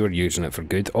 Oh, right, you were using it for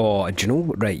good. Oh, do you know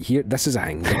what? Right, here, this is a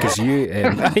thing, because you...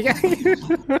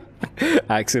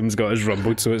 Axim's got his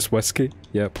rumbled, so it's whiskey.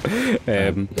 Yep.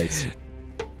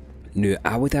 No,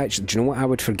 I would actually... Do you know what I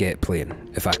would forget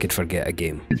playing, if I could forget a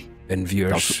game? And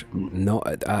viewers,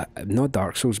 not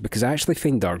Dark Souls, because I actually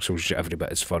find Dark Souls every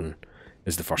bit as fun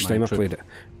as the first time I played it.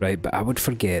 Right, but I would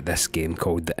forget this game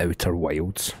called The Outer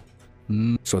Wilds,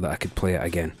 so that I could play it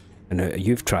again. And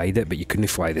you've tried it, but you couldn't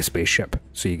fly the spaceship,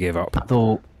 so you gave up.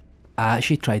 Though, I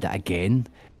actually tried it again,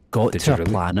 got to a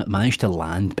planet, managed to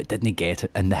land, but didn't get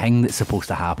it. And the thing that's supposed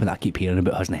to happen, I keep hearing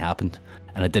about, hasn't happened.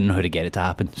 And I didn't know how to get it to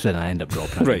happen, so then I ended up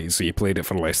dropping it. Right, so you played it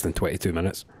for less than 22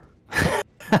 minutes.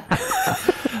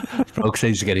 Frog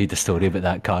says you're going to read the story about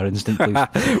that car incident,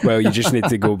 please. Well, you just need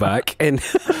to go back and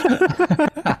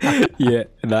yeah,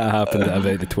 that happened at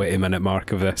about the 20-minute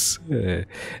mark of this.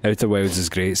 Outer Wilds is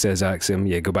great, says Axiom.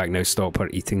 Yeah, go back now, stop her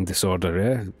eating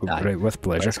disorder. Yeah, right, with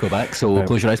pleasure. Let's go back. So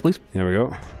close your eyes, please. Here we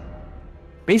go.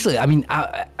 Basically, I mean,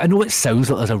 I know it sounds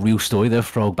like there's a real story there,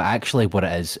 Frog, but actually what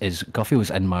it is Guffy was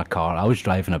in my car. I was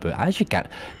driving about. I actually can't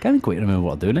quite remember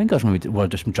what I'm doing. I think I was maybe we're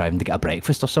just driving to get a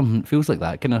breakfast or something. It feels like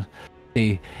that kind of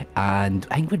day. And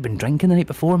I think we'd been drinking the night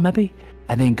before, maybe.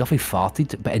 And then Guffy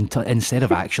farted, but instead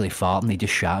of actually farting, he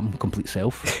just shat him complete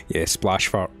self. Yeah, splash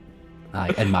fart.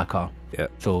 Aye, in my car. Yeah.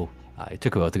 So it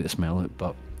took a while to get the smell out,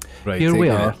 but right, here we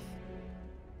are.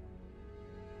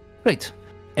 Right.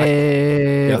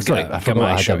 Sorry, I forgot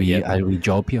I had a wee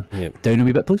job here. Yep. Down a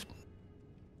wee bit, please.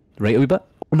 Right a wee bit.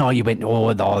 Oh, no, you went.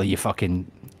 Oh no, you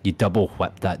double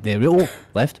whipped that there. Oh,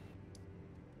 left.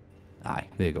 Aye,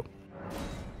 there you go.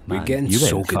 We're getting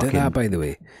so good at that, by the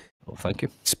way. Oh, thank you.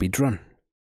 Speed run.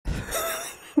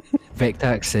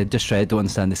 Vectax said, just tried, don't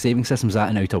understand the saving system's that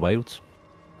in Outer Wilds.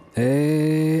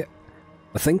 I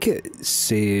think it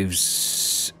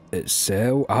saves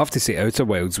itself. I have to say, Outer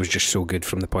Wilds was just so good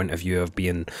from the point of view of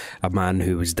being a man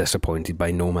who was disappointed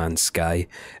by No Man's Sky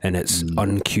and its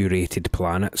uncurated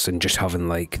planets, and just having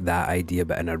like that idea,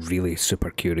 but in a really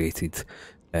super curated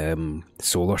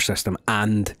solar system,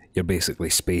 and you're basically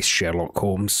space Sherlock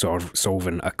Holmes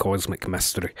solving a cosmic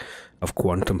mystery of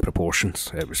quantum proportions.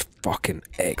 It was fucking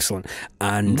excellent,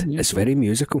 and it's very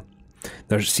musical.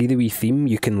 See the wee theme,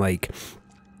 you can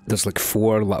there's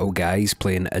 4 little guys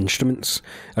playing instruments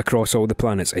across all the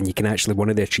planets, and you can actually, one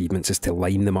of the achievements is to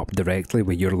line them up directly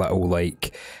with your little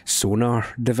sonar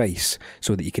device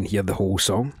so that you can hear the whole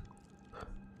song.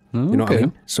 You know what I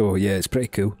mean? So yeah, it's pretty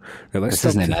cool. Right, this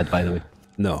isn't an ad, by the way.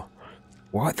 No.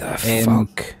 What the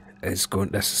fuck is going...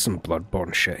 This is some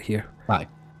Bloodborne shit here. Aye.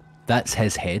 That's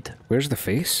his head. Where's the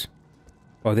face?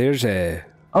 Oh, there's a...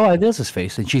 Oh, there's his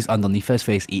face, and she's underneath his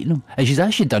face eating him. And she's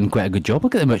actually done quite a good job.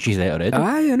 Look at how much she's there already.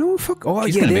 Aye, I know, fuck. Oh,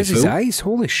 she's there's his eyes.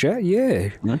 Holy shit,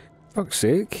 yeah. Fuck's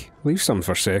sake. Leave some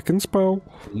for seconds, pal.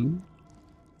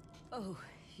 Oh,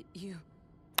 you...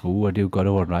 Oh, I do God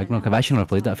of War Ragnarok. I've actually never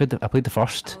played that. I played the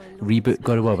first reboot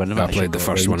God of War, but I never played the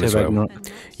first one as well.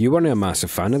 You weren't a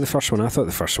massive fan of the first one. I thought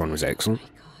the first one was excellent.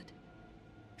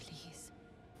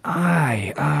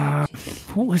 Aye,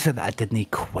 what was it that I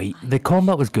didn't quite... The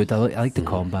combat was good, I like the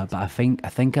combat, but I think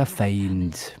I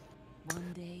find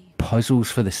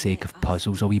puzzles for the sake of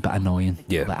puzzles a wee bit annoying.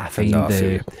 Yeah, I find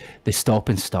the stop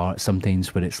and start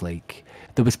sometimes where it's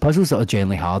there was puzzles that are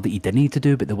generally hard that you didn't need to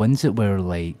do, but the ones that were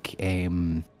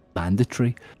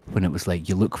mandatory, when it was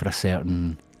you look for a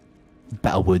certain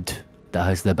bit of wood that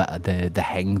has the bit of the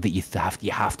hang that you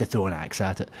have to throw an axe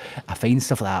at it. I find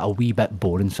stuff like that a wee bit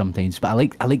boring sometimes, but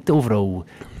I like the overall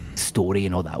story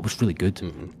and all that. It was really good,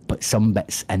 but some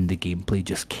bits in the gameplay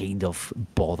just kind of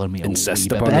bother me a wee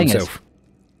bit. Upon himself.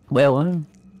 However,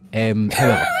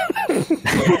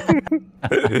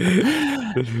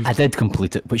 I did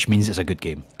complete it, which means it's a good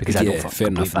game because I don't fair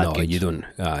enough. No, games. You don't.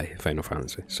 Aye, Final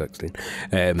Fantasy 16.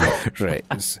 Right,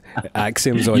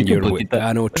 Axiom's on your way.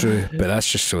 I know, true, but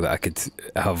that's just so that I could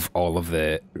have all of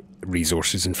the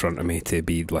resources in front of me to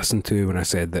be listened to when I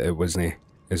said that it wasn't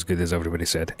as good as everybody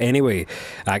said. Anyway,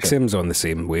 Axiom's on the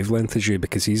same wavelength as you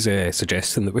because he's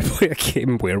suggesting that we play a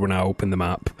game where when I open the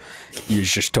map, you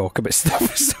just talk about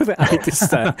stuff so that I just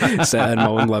sit in my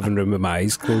own living room with my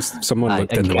eyes closed. Someone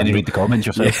looked in the window. Read the comments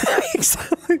yourself. Yeah,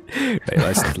 exactly.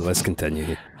 Right, let's continue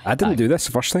here. I didn't do this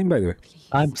the first time, by the way.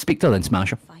 Speak to then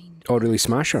Smasher. Oh, really?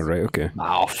 Smasher? Right, okay.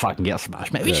 Oh, fucking get a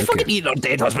smash, mate. We just fucking eat our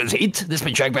dead husband's head. This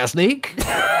been shagged by a snake.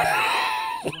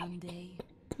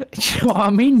 You know what I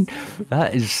mean?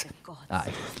 That is...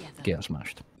 Aye, get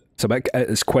smashed.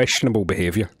 It's questionable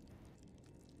behaviour.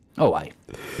 Oh, aye.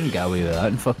 You can get away with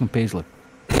that in fucking Paisley.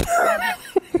 At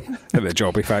the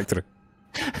Jobby Factory.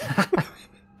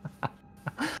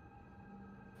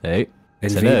 Hey.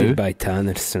 Invaded by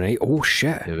Tanners tonight. Oh,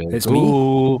 shit. It's me.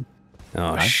 Oh,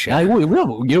 shit. Aye,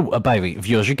 by the way,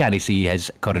 viewers, you can't see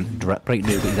his current drip right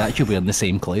now, but he's actually wearing the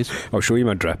same clothes. I'll show you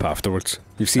my drip afterwards.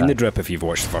 You've seen the drip if you've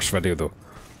watched the first video, though.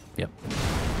 Yep.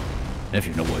 And if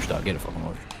you've not watched that, get it fucking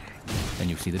watched. Then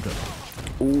you'll see the drip.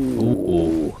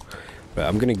 Ooh. Right,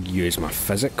 I'm going to use my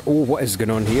physic. Oh, what is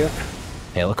going on here?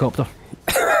 Helicopter.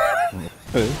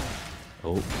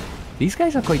 Oh. These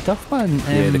guys are quite tough, man.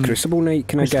 Yeah, the Crucible Knight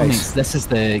kind of guys. This is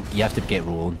you have to get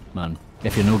rolling, man.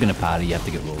 If you're not going to parry, you have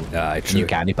to get rolling. Aye, true. And you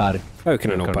can't parry. How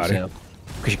can I not parry?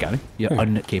 Because you can't. You're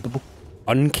incapable.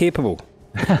 Uncapable?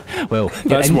 Well,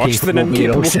 that's worse than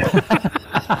incapable.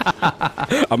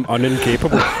 I'm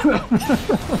unincapable.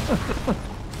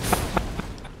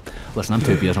 Listen, I'm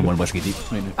 2 beers and 1 whiskey deep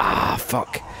right now. Ah,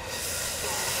 fuck.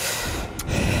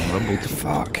 Rumbled.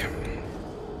 Fuck.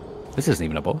 This isn't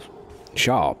even a boss.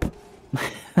 Shut up.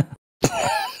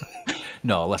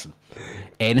 No, listen.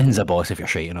 Anything's a boss if you're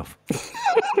shite enough.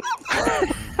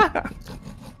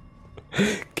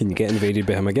 Can you get invaded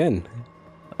by him again?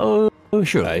 Oh,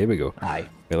 sure. Right, here we go. Aye.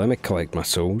 Right, let me collect my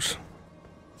souls.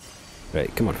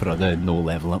 Right, come on. For the no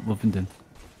level up we've been doing.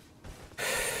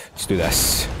 Let's do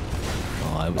this.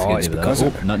 Oh, I was Oh, going it's to do because that.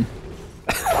 of Oh, nothing.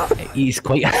 He's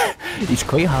quite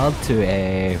hard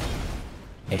to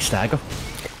stagger.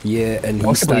 Yeah, and he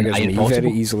Possibly staggers me impossible.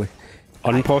 very easily.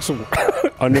 Unimpossible.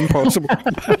 Unimpossible.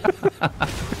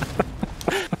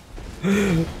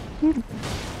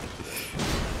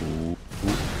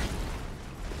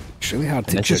 It's really hard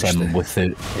to This is judge him the...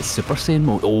 without his Super Saiyan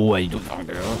mode. Oh, I don't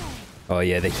know. Oh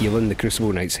yeah, the healing, the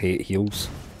Crucible Knights hate heals.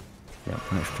 Yeah,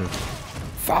 that's true.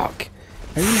 Fuck.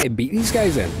 How are you going to beat these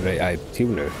guys then? Right, I heal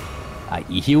now.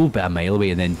 You heal by a mile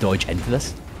away and then dodge into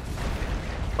this.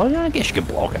 Oh yeah, I guess you can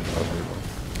block it.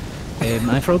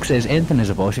 My frog says, anything is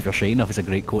a boss if you're shy enough is a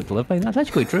great quote to live by. That's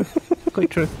actually quite true.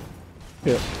 Quite true.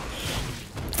 Yeah.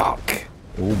 Fuck.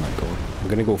 Oh my god. I'm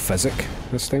going to go physic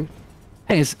this time.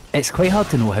 Thing is, it's quite hard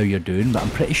to know how you're doing, but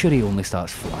I'm pretty sure he only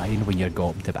starts flying when you're got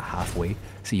up to about halfway.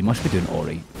 So you must be doing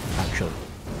alright, actually.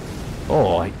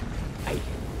 Oh, I,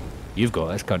 you've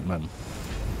got this, cunt, man.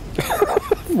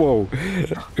 Whoa.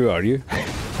 Who are you?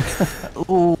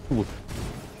 Oh.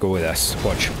 Go with this.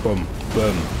 Watch. Boom.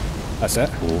 Boom. That's it,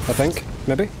 I think.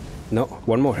 Maybe? No.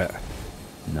 One more hit.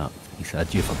 No, he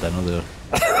said you for dinner there.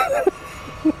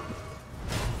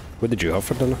 What did you have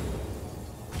for dinner?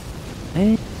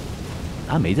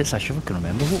 I made it, so I sure I can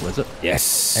remember. What was it?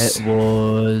 Yes. It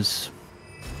was...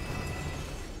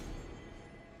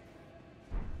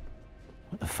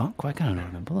 What the fuck? Why can't I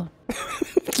remember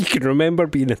that? You can remember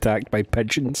being attacked by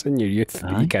pigeons in your youth,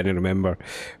 but Aye. you can't remember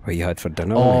what you had for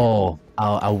dinner. Oh,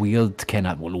 a weird kind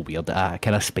of, well, no weird, a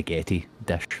kind of spaghetti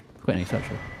dish. Quite nice,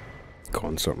 actually.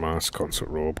 Concert mask, concert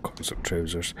robe, concert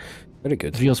trousers. Very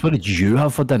good. Vios, what did you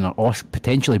have for dinner? Or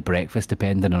potentially breakfast,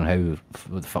 depending on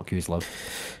what the fuck you love.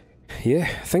 Yeah,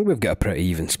 I think we've got a pretty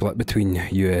even split between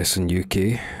US and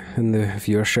UK in the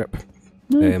viewership.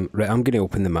 Right, I'm going to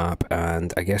open the map,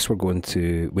 and I guess we're going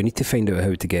to... We need to find out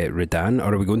how to get Redan,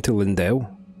 or are we going to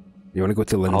Lindell? You want to go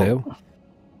to Lindell?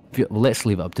 Well, let's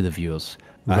leave it up to the viewers.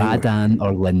 Aye. Radan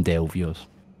or Lindell viewers.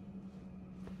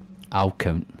 I'll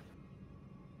count.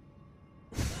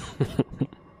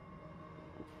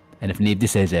 And if nobody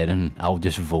says anything, I'll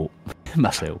just vote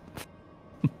myself.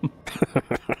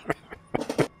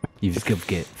 You've just got to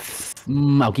get...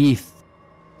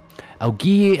 I'll give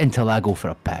you until I go for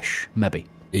a pish, maybe.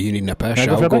 Are you needing a pish? Can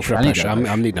I I'll go pish? for a I need pish. a I'm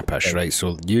pish. needing a pish, right?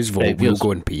 So use vote, Right, we'll yours.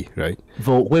 go and pee, right?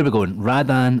 Vote, where are we going?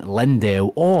 Radan,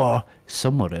 Lindell, or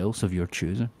somewhere else of your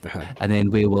choosing. Uh-huh. And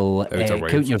then we will Outer count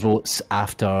Wilds. your votes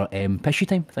after pishy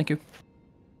time. Thank you.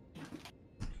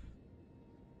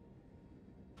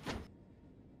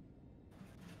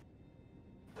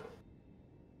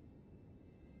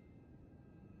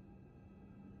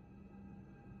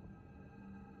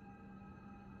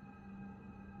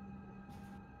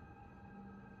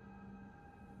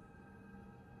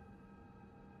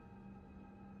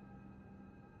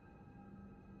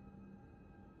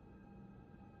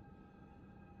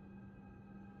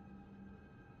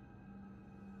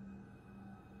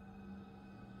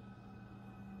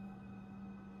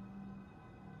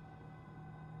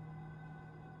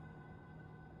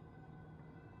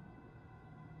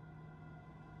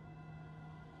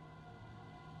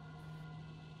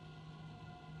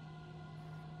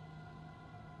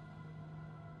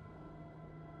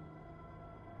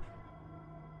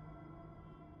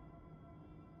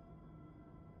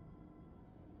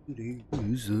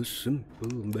 These are simple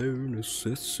bare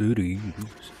necessities.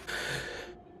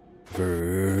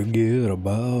 Forget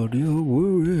about your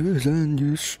worries and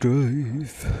your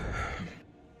strife.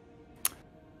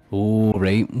 Oh,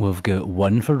 right. We've got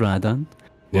one for Radan.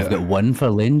 We've Yeah. got one for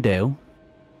Lindell.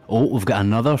 Oh, we've got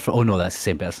another for... Oh, no, that's the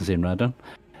same person saying Radan.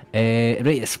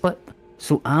 Right, it's split.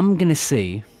 So I'm going to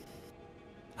say...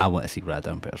 I want to see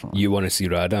Radan, personally. You want to see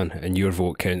Radan, and your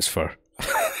vote counts for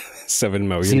 7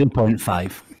 million.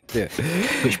 0.5. Yeah.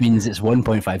 Which means it's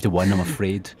 1.5 to 1, I'm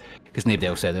afraid. Because nobody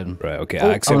else said it. Right, okay.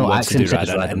 Oh, Axim no, wants Axim to do said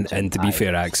it's Radan, Radan, and to be aye.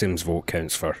 fair, Axim's vote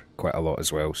counts for quite a lot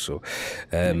as well. So,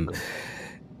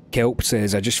 Kelp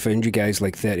says, I just found you guys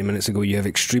like 30 minutes ago. You have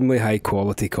extremely high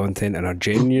quality content and are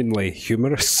genuinely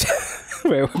humorous.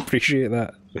 Well, appreciate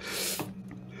that.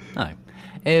 Aye.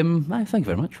 Aye, thank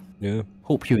you very much. Yeah.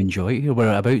 Hope you enjoy it.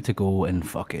 We're about to go and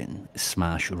fucking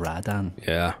smash Radan.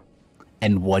 Yeah.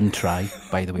 in one try,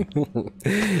 by the way.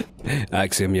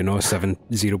 Axiom, you're not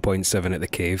 0.7 at the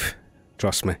cave.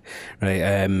 Trust me.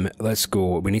 Right, let's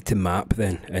go. We need to map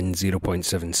then in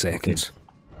 0.7 seconds.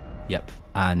 Yep,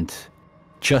 and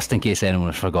just in case anyone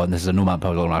has forgotten, this is a no map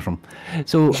puzzle from.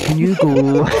 So can you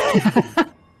go?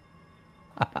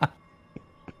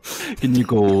 Can you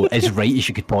go as right as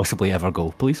you could possibly ever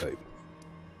go, please? Right.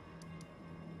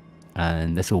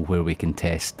 And this is where we can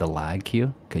test the lag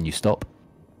here. Can you stop?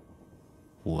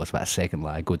 Oh, that's about a second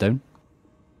lag. Go down.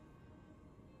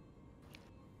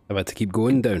 I've had to keep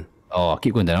going down. Oh,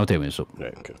 keep going down. I'll tell you when it's up.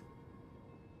 Right, okay.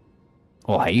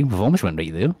 Oh, hi. We've almost went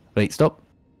right there. Right, stop.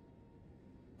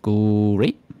 Go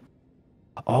right.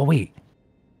 Oh, wait.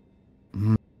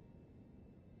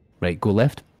 Right, go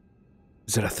left.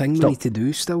 Is there a thing Stop. we need to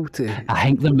do still to... I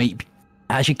think there might be.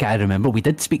 Actually, can't remember. We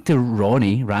did speak to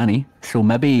Rani, so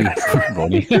maybe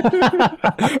Ronnie.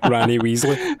 Rani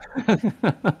Weasley.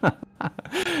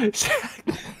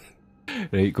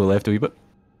 Right, go left a wee bit.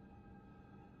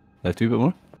 Left a wee bit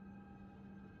more.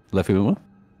 Left a wee bit more.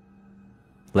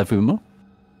 Left a wee bit more.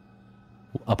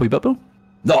 Up a wee bit more.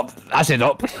 No, I said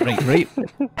up. Right.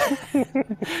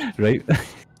 Right.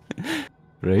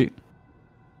 Right.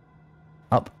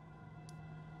 Up.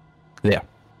 There.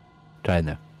 Try in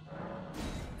there.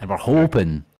 And we're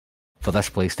hoping for this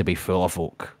place to be full of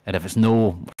folk. And if it's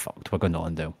no, we're fucked. We're going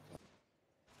on down.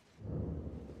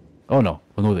 Oh no.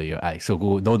 Well, no, there you are. Aye, so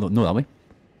go, no, that way.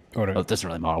 Alright. Well, it doesn't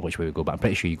really matter which way we go, but I'm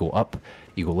pretty sure you go up,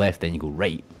 you go left, then you go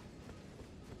right.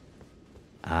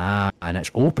 Ah, and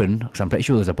it's open, because I'm pretty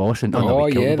sure there's a boss in. Oh,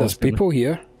 we killed yeah, the there's boss, didn't we? people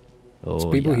here. Oh,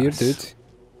 There's people here, yes. dude.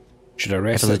 Should I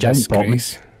rest there's a at giant this bomb.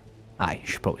 grace? Aye,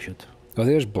 you probably should. Oh,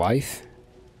 there's Blythe.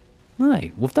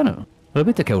 Aye, we've done it. We're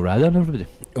about to kill Radar, everybody.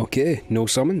 Okay, no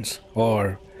summons?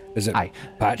 Or is it Aye.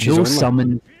 patches No only?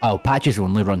 summon. Oh, patches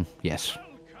only run, yes.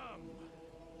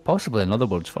 Possibly in other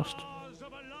words first.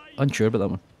 Unsure about that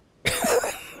one.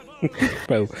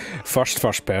 Well,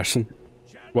 first person.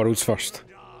 World's first.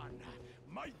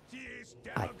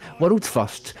 Aye. World's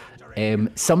first.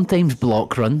 Sometimes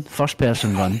block run, first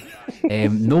person run.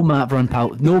 No map run,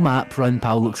 pal. No map run,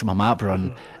 pal looks at my map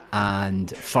run,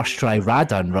 and first try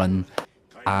Radan run,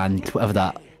 and whatever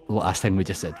that last thing we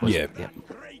just said was. Yeah.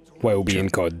 While being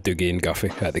called Dougie and Guffy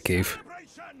at the cave.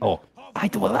 Oh, I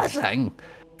don't know that thing.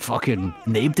 Fucking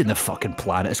named in the fucking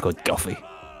planet. It's called Guffy.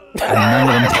 And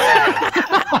none of them.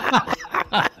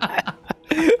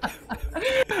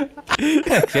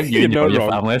 Except you and your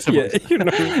family, I suppose. Yeah, you're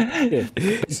not, yeah.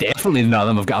 Definitely none of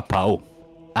them have got a pal.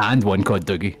 And one called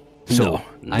Dougie. So,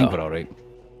 No, I think no. we're alright.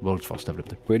 World's first,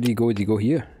 everybody. Where do you go? Do you go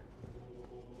here?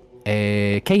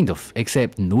 Kind of.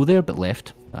 Except no there, but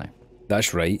left. Aye.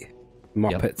 That's right.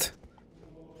 Muppet.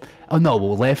 Oh no,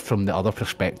 well, left from the other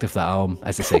perspective that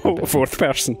as the second person. Fourth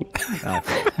person.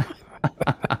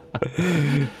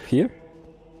 Here?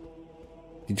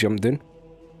 You jump down?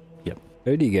 Yep.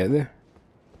 How do you get there?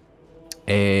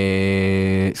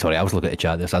 Sorry, I was looking at the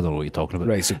chat this. I don't know what you're talking about.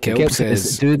 Right, so Kelp Kelp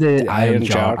says... do the Iron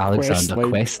Jar Alexander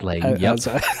quest line. Yep.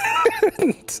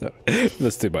 So,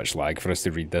 there's too much lag for us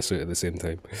to read this out at the same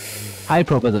time. I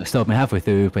probably stop me halfway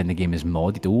through when the game is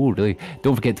modded. Oh, really?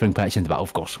 Don't forget to bring patches into battle,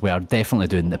 of course. We are definitely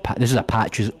doing this is a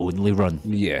patches only run.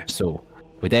 Yeah. So,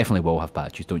 we definitely will have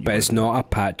patches, don't you? But it's not a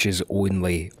patches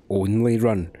only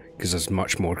run, because there's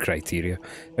much more criteria.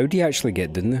 How do you actually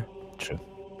get down there? True.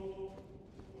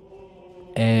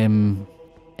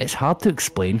 It's hard to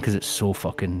explain because it's so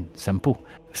fucking simple.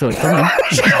 So it's coming.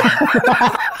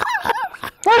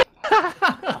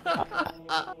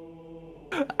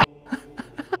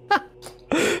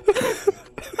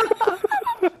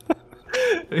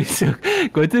 So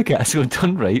go to the castle and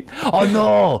turn right. Oh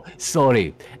no!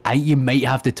 Sorry. You might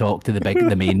have to talk to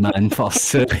the main man first.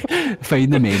 So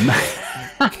find the main man.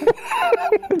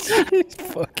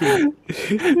 Fucking...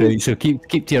 Right, so keep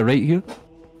to your right here.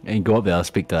 And go up there,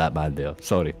 speak to that man there.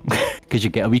 Sorry. Because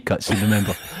you get a wee cutscene,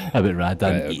 remember? About Radan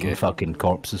Right, okay. eating fucking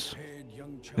corpses.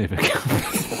 There we go.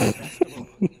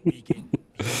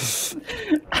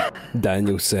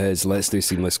 Daniel says, let's do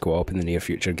seamless co-op in the near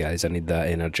future, guys. I need that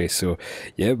energy. So,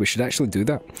 yeah, we should actually do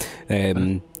that.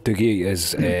 Dougie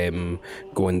is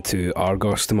going to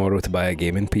Argos tomorrow to buy a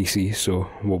gaming PC, so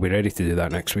we'll be ready to do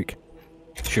that next week.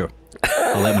 Sure.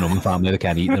 I'll let my own family, they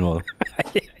can't eat them all.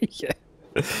 Yeah.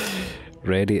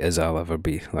 Ready as I'll ever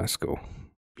be. Let's go.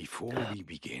 Before we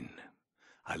begin,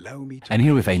 allow me to... And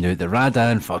here we find out that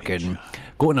Radan fucking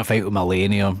got in a fight with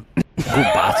Millennia,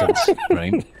 got battered,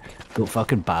 right? Got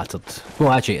fucking battered.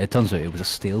 Well, actually, it turns out it was a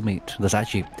stalemate. There's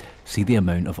actually, see the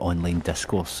amount of online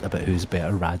discourse about who's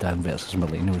better, Radan versus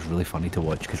Millennia was really funny to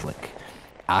watch, because, like,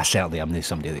 I certainly am not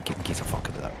somebody that gives a fuck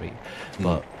about that, right?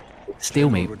 But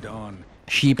Stalemate. Radahn.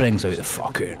 She brings out the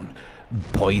fucking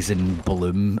poison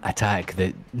balloon attack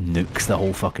that nukes the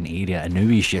whole fucking area, and now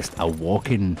he's just a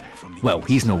walking. Well,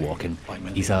 he's no walking.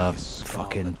 He's a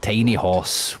fucking tiny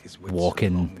horse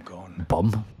walking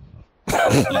bum.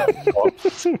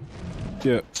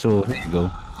 Yeah. So there you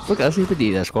go. Look at this, he would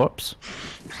eat this corpse.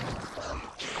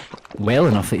 Well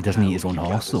enough that he doesn't eat his own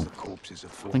horse, though.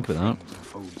 Think about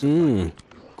that.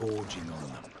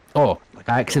 Oh,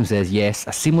 Axum says yes.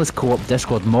 A seamless co-op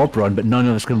Discord mob run, but none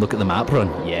of us can look at the map run.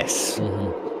 Yes.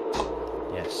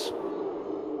 Yes.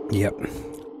 Yep.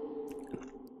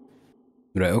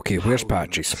 Right. Okay. Where's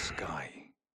Patches?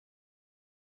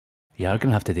 You are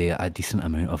gonna have to do a decent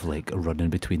amount of like running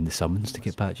between the summons to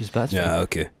get Patches. But that's Yeah. fine.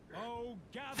 Okay.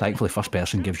 Thankfully, first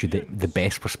person gives you the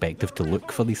best perspective to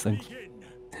look for these things.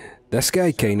 This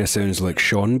guy kind of sounds like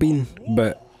Sean Bean,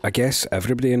 but I guess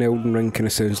everybody in Elden Ring kind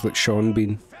of sounds like Sean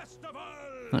Bean.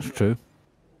 That's true.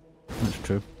 That's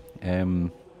true.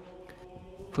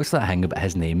 What's that thing about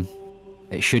his name?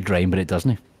 It should rhyme, but it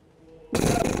doesn't.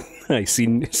 I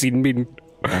seen Bean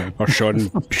or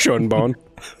Sean Bon.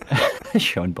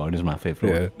 Sean Bond is my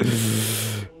favourite. Yeah.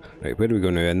 Right, where do we go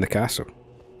now? In the castle.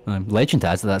 Legend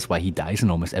has it that's why he dies in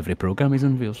almost every program he's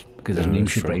in, Veers, because his name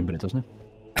should sure. rhyme, but it doesn't.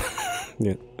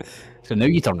 Yeah. So now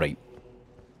you turn right.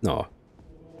 No.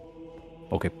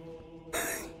 Okay.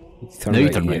 Turn now right you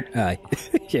turn here. right.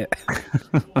 Aye. Yeah.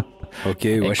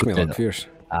 Okay, wish me luck, Fierce.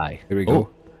 Aye. Here we Oh, go.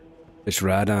 It's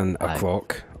Radahn Aye.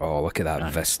 o'clock. Oh, look at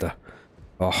that vista.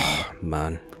 Oh,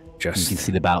 man. you Just... can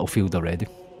see the battlefield already.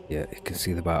 Yeah, you can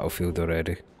see the battlefield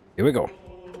already. Here we go.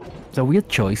 It's a weird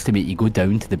choice to make you go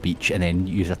down to the beach and then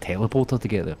use a teleporter to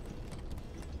get there.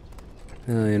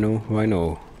 You know, why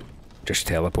no? Just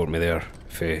teleport me there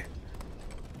for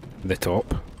the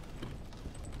top.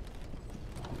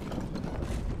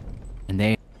 And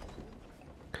then...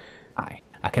 Aye.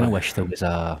 I kind of wish there was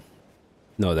a...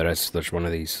 No, there's one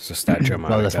of these. It's a statue of Well,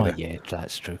 Mara. that's one. Yeah,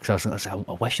 that's true. Because I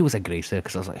wish there was a grace there,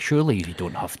 because I was like, surely you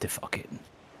don't have to fucking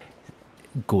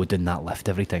go down that lift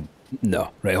every time.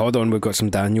 No. Right, hold on, we've got some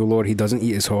Daniel lore. He doesn't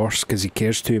eat his horse because he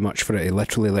cares too much for it. He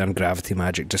literally learned gravity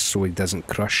magic just so he doesn't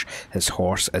crush his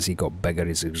horse as he got bigger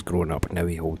as he was growing up. Now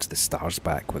he holds the stars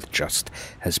back with just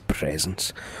his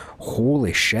presence.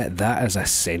 Holy shit, that is a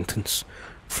sentence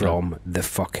from the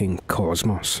fucking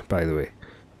cosmos, by the way.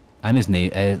 And his name,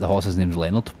 the horse's name's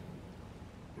Leonard.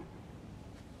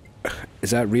 Is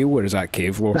that real or is that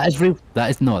cave lore? That is real.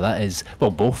 That is,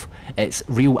 well, both. It's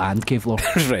real and cave lore.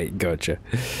 Right, gotcha.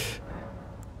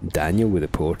 Daniel with the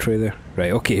poetry there.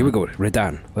 Right, okay, here we go.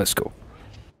 Radahn, let's go.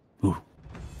 Ooh.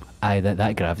 Aye,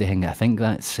 that gravity thing, I think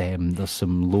that's, there's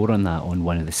some lore on that on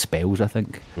one of the spells, I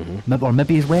think. Or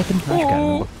maybe his weapon? I can't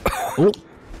remember. Oh,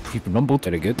 he's been rumbled.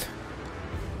 Very good.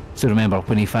 So remember,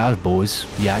 when he fires bows,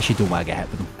 you actually don't want to get hit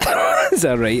with them. Is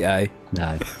that right? Aye.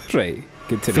 Nah. Right,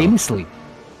 good to know. Famously,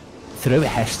 throughout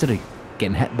history,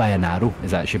 getting hit by an arrow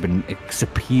has actually been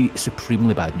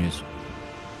supremely bad news.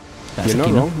 That's You're a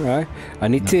not keener. wrong, aye. I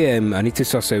need to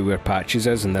suss out where Patches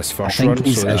is in this I first think run.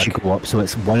 he's So as that you go up, so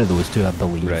it's one of those two, I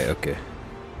believe. Right, okay.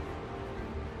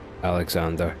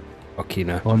 Alexander,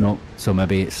 Okina. Oh no, so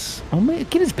maybe it's... Oh,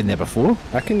 Keenan's been there before.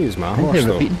 I can use my I think horse they're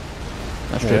though. repeating.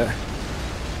 That's true. Yeah.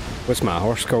 What's my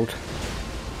horse called?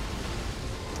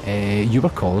 You were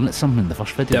calling it something in the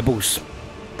first video. Dibbles.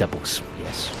 Dibbles,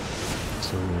 yes.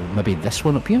 So maybe this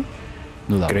one up here?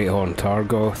 No, that Great Horn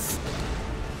Targoth.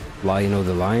 Lionel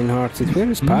the Lionhearted.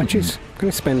 Where is Patches? I'm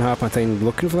going to spend half my time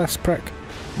looking for this prick.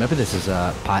 one. Maybe this is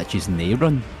a Patches Nay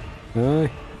run.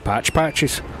 Aye.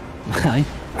 Patches. Aye.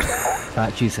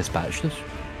 Patches has patched us.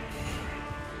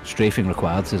 Strafing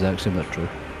required, says actually, that's true.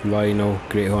 Lionel,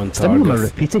 Great Horn Some of them are Targoth.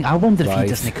 repeating. I wonder if Live. he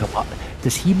doesn't come up.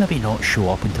 Does he maybe not show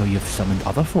up until you've summoned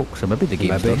other folks? Or maybe the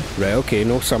game's Maybe. done. Right, okay,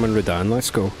 no summon Radahn,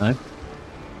 let's go. Aye.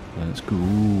 Let's go.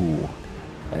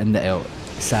 And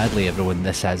sadly, everyone,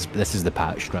 this is the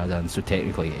patched Radahn, so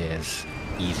technically it is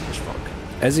easy as fuck.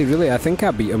 Is he really? I think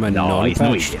I beat him in No, he's not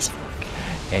non-patched. easy as fuck.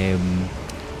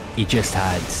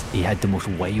 He had the most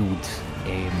wild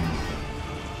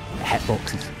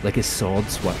hitboxes. Like his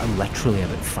swords were literally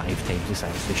about 5 times the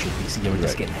size they should be, so you were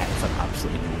just Right. getting hit for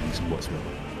absolutely no reason whatsoever.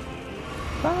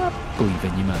 I believe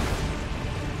in you, man.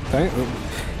 Right, well,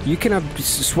 you can have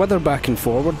swither back and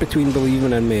forward between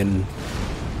believing in me and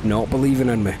not believing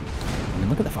in me. I mean,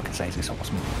 look at the fucking size of this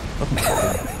horse,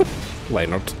 man.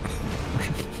 Leonard.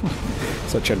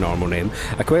 Such a normal name.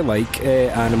 I quite like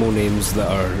animal names that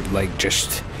are like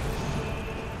just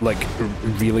like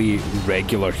really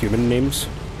regular human names.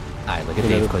 Aye, like a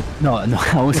Dave called... No,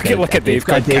 I always Look at Dave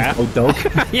called Cat. called Dog.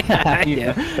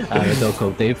 Yeah. A dog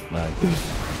called Dave. Aye.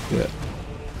 Yeah.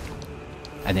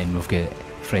 And then we've got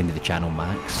friend of the channel,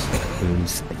 Max,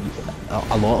 who's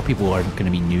a lot of people are going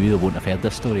to be new. They won't have heard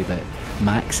this story, but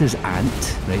Max's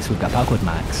aunt, right? So we've got a pal called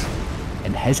Max,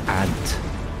 and his aunt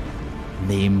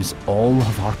names all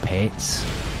of her pets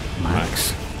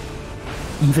Max.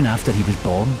 Even after he was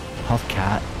born, her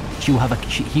cat, she'll have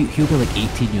he'll be like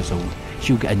 18 years old.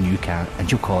 She'll get a new cat and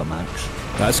she'll call it Max.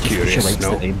 That's curious. She likes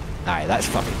no. the name. Aye, that's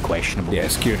fucking questionable. Yeah,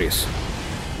 it's curious.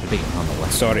 On the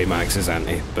list. Sorry, Max's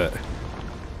auntie, but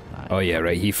oh yeah,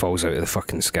 right. He falls out of the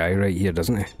fucking sky right here,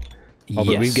 doesn't he? Oh,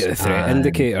 but we've got the threat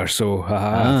indicator, so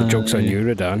haha, the joke's on you,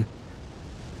 Radahn.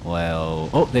 Well,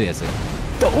 oh, there he is.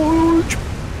 Dodge.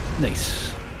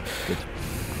 Nice. Good.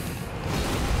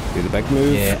 Do the big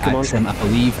move. Yeah, come on. I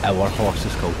believe our horse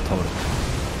is called Torrent.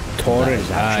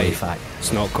 Torrent, aye. Fact.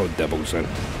 It's not called Dibbles then.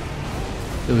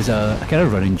 There was a kind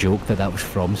of running joke that was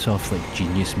FromSoft's like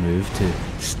genius move to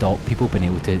stop people being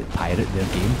able to pirate their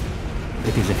game.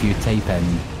 Because if you type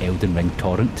in Elden Ring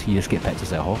Torrent, you just get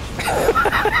pictures of a horse.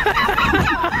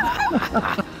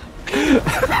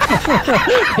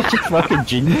 It's just fucking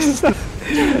genius.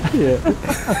 Yeah.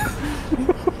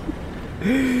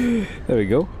 There we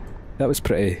go. That was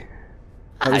pretty.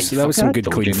 That was some good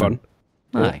clean fun.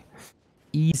 Aye.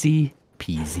 Easy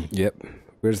peasy. Yep.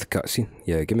 Where's the cutscene?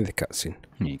 Yeah, give me the cutscene.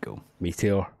 There you go.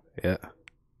 Meteor. Yeah.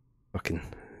 Fucking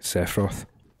Sephiroth.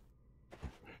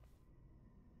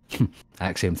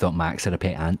 Axiom thought Max had a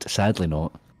pet ant. Sadly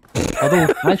not.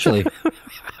 Although, actually,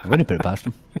 I wouldn't put it past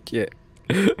him. Yeah.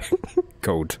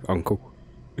 Called Uncle.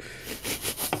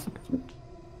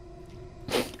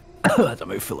 That's a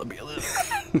mouthful of beer.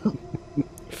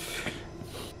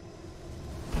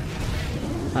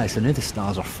 Aye, so now the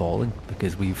stars are falling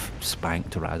because we've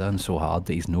spanked Radahn so hard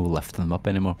that he's no lifting them up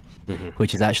anymore.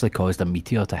 Which has actually caused a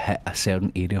meteor to hit a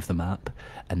certain area of the map,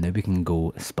 and now we can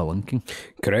go spelunking.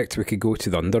 Correct, we could go to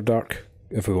the Underdark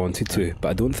if we wanted to, but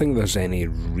I don't think there's any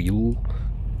real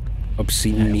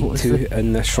obscene meat to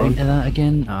in this run. Into that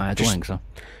again? I don't think so.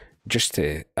 Just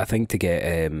to, I think to get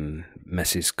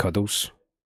Mrs. Cuddles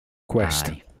quest.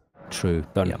 Aye, true.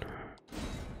 Done. Yep.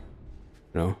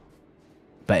 No?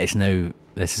 But it's now,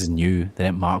 this is new, then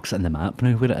it marks it in the map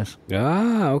now where it is.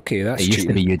 Ah, okay, that's It used cheating.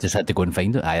 to be you just had to go and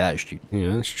find it. Aye, that's cheating.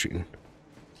 Yeah, that's cheating.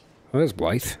 Oh, there's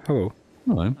Blythe. Hello.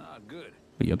 Hello. Good.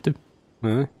 What you up to?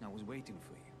 Huh? I was waiting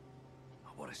for you.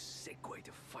 Oh, what a sick way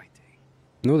to fight, eh?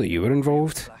 Know that you were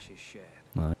involved. Flashes shared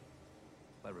Aye.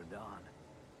 by Radahn.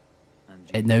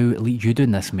 And It now, you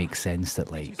doing this makes sense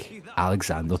that, like,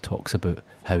 Alexander talks about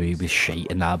how he was shite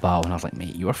in that battle, and I was like,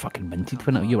 mate, you were fucking minted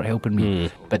when you were helping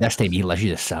me. But this time he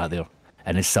literally just sat there,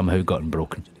 and has somehow gotten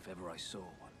broken. if ever I saw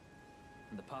one.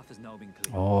 And the path has now been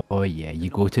cleared. Oh yeah, you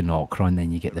go to Nocron,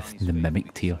 then you get the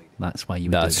mimic tier. That's why you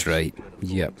would That's do it. right.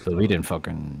 Yep. So we're in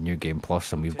fucking New Game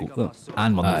Plus, and we've got that.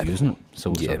 And we're not using it,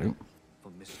 so it's Yeah. alright. For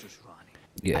Mistress Rani.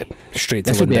 Yeah. Straight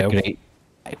to This would be a Lindell. great...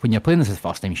 When you're playing this for the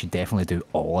first time, you should definitely do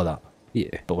all of that.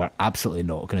 Yeah. But we're absolutely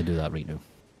not going to do that right now.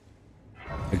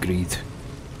 Agreed.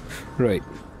 Right.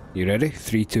 You ready?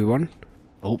 3, 2, 1.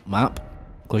 Oh, map.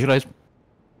 Close your eyes.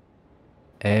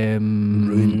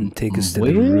 Rune. Take us to the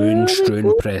where?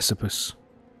 rune-strewn precipice.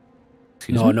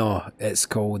 Excuse me? No, it's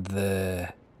called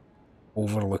the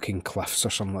overlooking cliffs or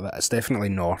something like that. It's definitely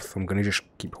north. I'm going to just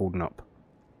keep holding up.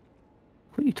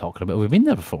 What are you talking about? We've been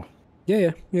there before.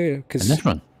 Yeah. In 'Cause this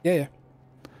run. yeah.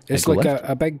 It's go like left?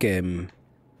 a big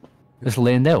It's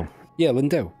Lendell. yeah,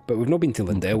 Lindell. But we've not been to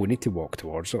Lindell. We need to walk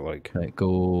towards it. Like, Right,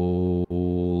 go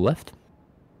left.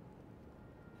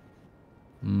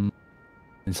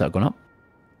 Is that going up?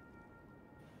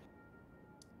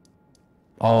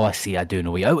 Oh, I see. I do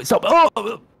know. Oh, it's up.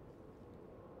 Oh!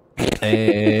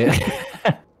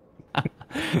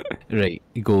 Right,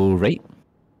 you go right.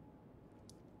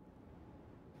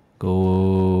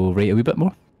 Go right a wee bit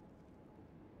more.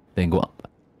 Then go up.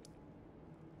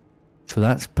 So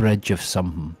that's Bridge of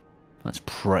something. That's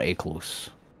pretty close.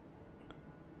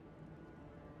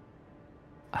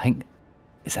 I think,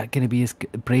 is that going to be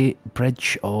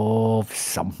Bridge of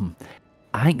something?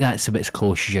 I think that's about as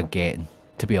close as you're getting,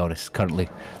 to be honest, currently.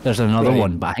 There's another Right.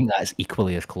 one, but I think that's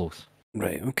equally as close.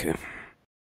 right, okay.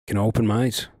 Can I open my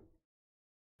eyes?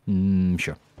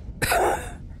 Sure.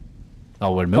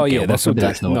 Oh, we're milk Oh, yeah, Gilbert, this will maybe do.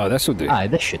 that's not. No, this will do. Aye,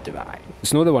 this should do it. Aye.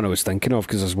 It's not the one I was thinking of,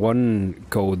 because there's one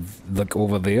called, like,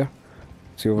 over there.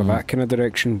 See, over that kind of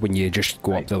direction, when you just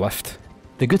go up the lift.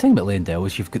 The good thing about Lendell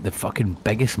is you've got the fucking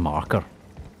biggest marker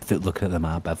without looking at the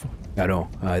map ever. I know.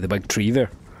 Aye, the big tree there.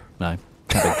 No,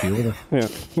 it's a big tree over there. Yeah.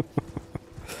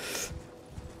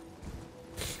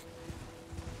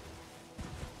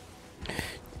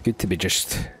 Good to be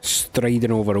just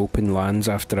striding over open lands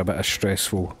after a bit of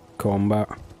stressful combat.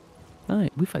 Aye,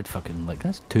 we've had fucking, like,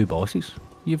 that's 2 bosses.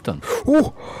 you've done.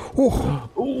 Oh,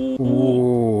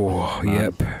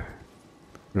 yep.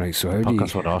 Right, so how do you...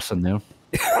 Puckers for arse in there.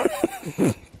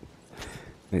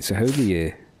 Right, so how do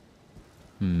you...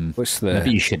 What's the...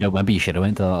 Maybe you should have went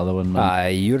to that other one, man. Aye,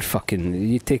 you're fucking...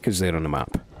 You take us there on the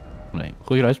map. Right,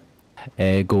 close your eyes.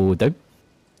 Go down.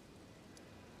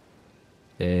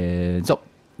 Up.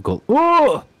 Go...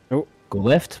 Oh! Oh, Go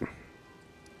left.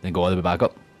 Then go all the way back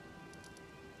up.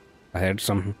 I heard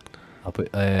something. Up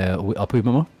with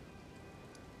more.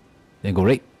 Then go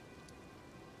right.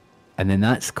 And then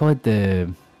that's called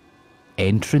the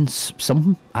entrance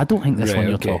something. I don't think this Right, one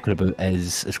you're okay. talking about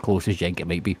is as close as you think it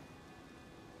might be.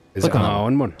 Is Click it on an that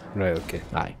on one? Right, okay.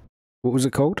 Aye. What was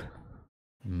it called?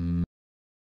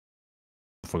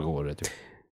 Forgot what I do.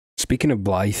 Speaking of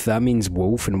Blythe, that means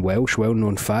wolf in Welsh,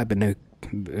 well-known fact, but now...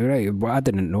 Right, well, I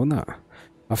didn't know that. I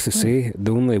have to say,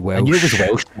 the only Welsh... I knew it was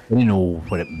Welsh, I didn't know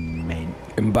what it meant.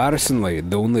 Embarrassingly,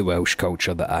 the only Welsh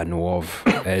culture that I know of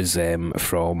is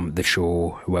from the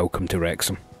show Welcome to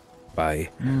Wrexham by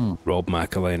Rob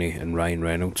McElhenney and Ryan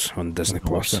Reynolds on Disney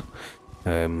Plus.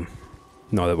 Not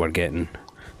that we're getting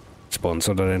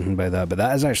sponsored or anything by that, but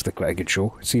that is actually quite a good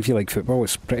show. See if you like football,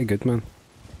 it's pretty good, man.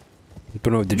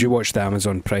 But no, did you watch the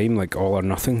Amazon Prime, like All or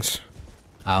Nothings?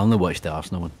 I only watched the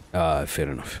Arsenal one. Fair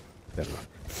enough. Fair enough.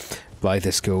 Blythe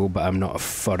is cool, but I'm not a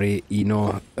furry,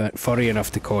 furry enough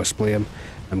to cosplay him.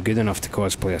 I'm good enough to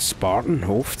cosplay a Spartan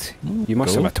host. You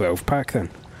must cool. have a 12-pack then.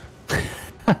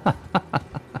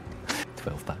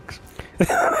 12 packs.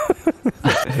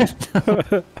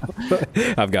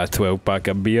 I've got a 12-pack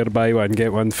of beer, buy one,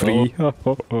 get one free. So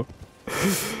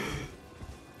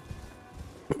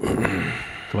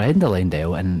I heading to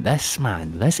Lendale, and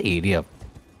this area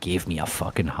gave me a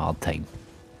fucking hard time.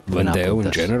 when I Lindell played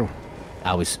in this. general.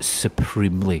 I was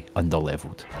supremely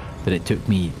underleveled, but it took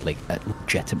me like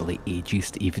legitimately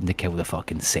ages to even to kill the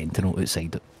fucking sentinel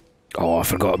outside it. Oh, I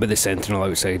forgot about the sentinel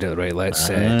outside it. Right, let's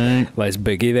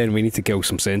boogie then. We need to kill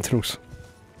some sentinels.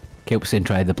 Kelpson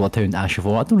tried the Bloodhound Ash of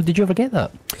War. I don't know, did you ever get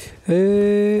that?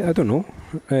 I don't know.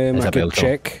 I could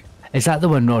check. Is that the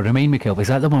one? No, remind me, Kelp. Is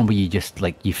that the one where you just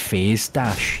like you phase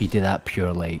dash? You do that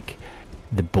pure like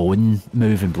the bone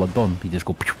move in Bloodborne. You just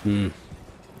go. Pew.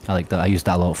 I like that. I used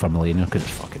that a lot for Millennium because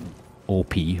it's fucking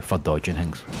OP for dodging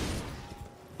things.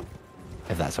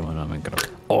 If that's someone I'm thinking of.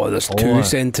 Oh, there's two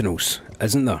sentinels,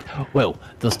 isn't there? Well,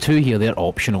 there's two here. They're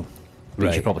optional. You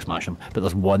Right. should probably smash them. But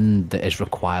there's one that is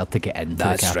required to get into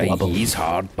That's the capital, right. I believe. He's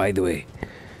hard, by the way.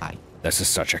 Aye. This is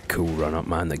such a cool run-up,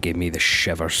 man. That gave me the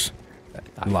shivers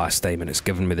last time, and it's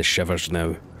given me the shivers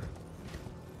now.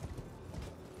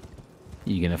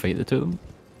 You gonna fight the two of them?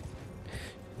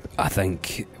 I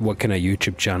think, what kind of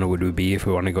YouTube channel would we be if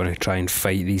we weren't going to try and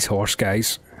fight these horse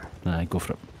guys? Aye, go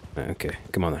for it. Okay,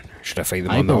 come on then. Should I fight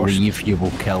them I on the horse? believe you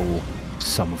will kill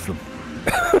some of them.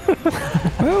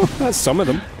 Well, that's some of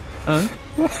them.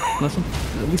 Listen,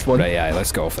 at least one. Right, aye,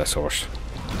 let's get off this horse.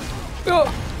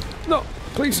 No, no,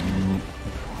 please.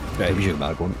 Right. Maybe shoot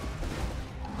that one.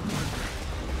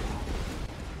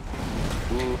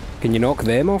 Can you knock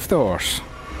them off the horse?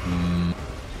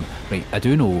 Right, I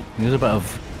do know. There's a bit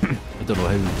of I don't know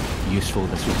how useful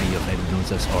this would be, or if anyone knows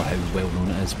this, or how well known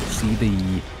it is. But see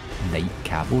the Knight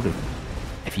Cavalry.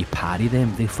 If you parry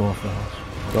them, they fall off the horse.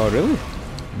 Oh, really?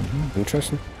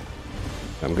 Interesting.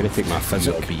 I'm going to take my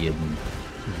physic. You're being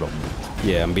wrong.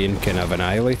 Yeah, I'm being kind of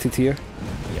annihilated here.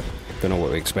 Yep. Don't know what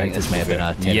we expect. This may have been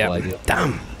a terrible idea.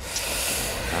 Damn.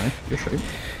 Aye, you're sure.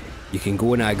 You can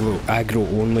go and aggro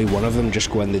only one of them,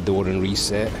 just go in the door and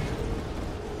reset.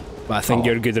 But I think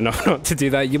you're good enough not to do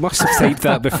that. You must have typed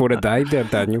that before I died there,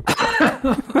 Daniel.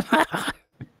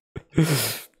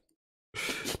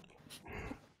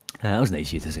 That was nice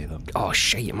of you to say that. Oh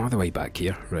shit, I'm all the way back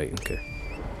here. Right, okay.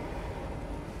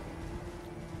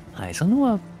 Aye, so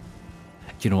no, do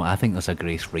you know what? I think there's a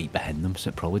grace right behind them, so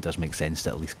it probably does make sense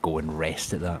to at least go and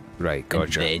rest at that. Right,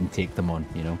 gotcha. And then take them on,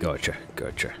 you know? Gotcha,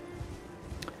 gotcha.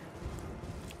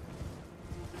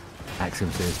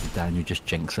 Axiom says that Daniel just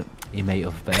jinx it. He might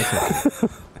have, but it's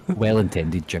okay. Well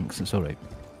intended jinx, it's alright.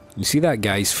 You see that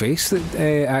guy's face that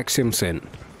Axiom sent?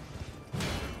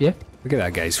 Yeah? Look at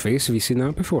that guy's face. Have you seen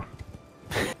that before?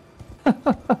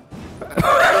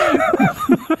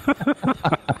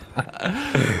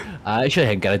 I actually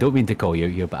think, and I don't mean to call you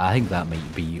out here, but I think that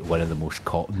might be one of the most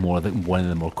one of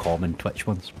the more common Twitch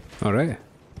ones. All right.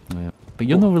 Yeah. But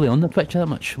you're not really on the Twitch that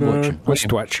much watching. What's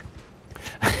Twitch?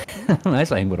 That's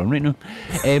the thing we're on right now.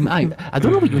 I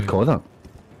don't know what you would call that.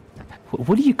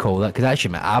 What do you call that? Because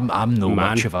actually, I'm no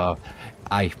much of a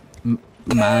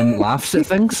man laughs at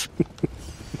things.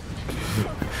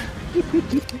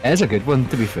 It is a good one,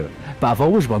 to be fair. But I've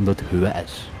always wondered who it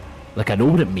is. Like, I know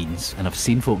what it means, and I've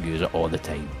seen folk use it all the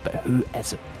time, but who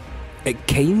is it? It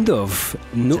kind of,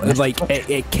 no, like,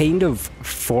 it kind of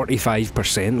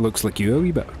 45% looks like you a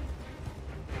wee bit.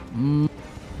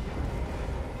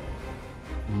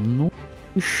 Not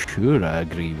sure I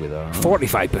agree with that.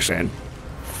 45%.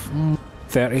 30%.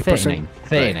 39.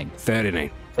 39. Right.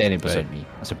 39. 30% Right. me,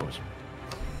 I suppose.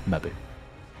 Maybe.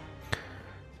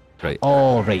 Right.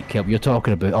 Oh, right, Kelp, you're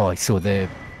talking about... Oh, so the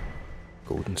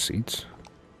Golden seeds.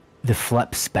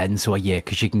 flip spin, so yeah,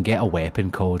 because you can get a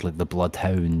weapon called, like, the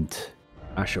Bloodhound...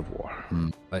 Ash of War.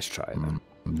 Let's try it then.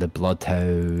 The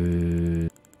Bloodhound...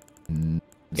 Gang.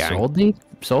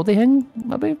 Swordie thing,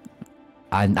 maybe?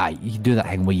 And you do that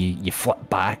thing where you flip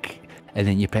back, and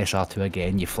then you press R2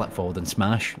 again, you flip forward and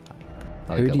smash.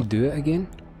 How do you do it again?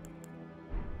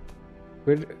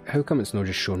 How come it's not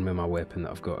just showing me my weapon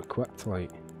that I've got equipped,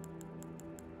 like?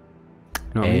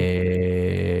 No,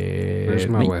 where's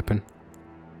my weapon?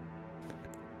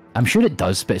 I'm sure it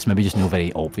does, but it's maybe just not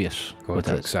very obvious.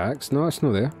 Godric's axe? No, it's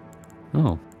not there.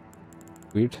 Oh.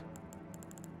 Weird.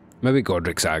 Maybe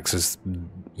Godric's axe is...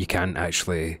 You can't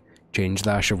actually change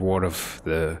the Ash of War of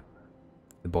the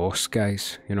boss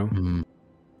guys, you know?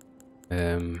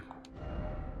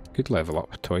 Could level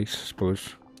up twice, I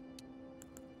suppose.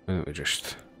 Why don't we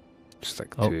just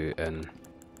stick to in...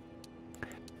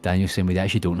 Daniel's saying we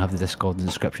actually don't have the Discord in the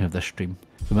description of this stream.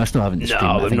 We must not have it in the stream. No,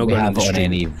 I we've think not we got it in have the it on stream.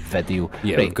 any video.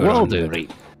 Yeah, right, we've got what it I'll on do, the-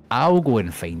 right, I'll go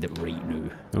and find it right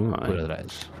now. Oh, aye. Where that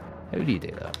is. How do you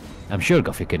do that? I'm sure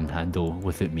Guffy can handle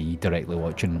without me directly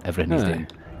watching everything he's Aye. doing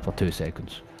for 2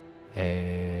 seconds.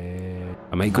 I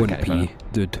might go and pee,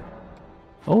 dude.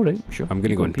 Oh, right, sure. I'm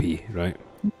gonna go and pee, right?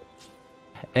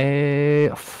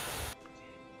 Yeah,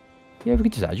 we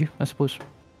could just add you, I suppose.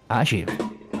 Actually,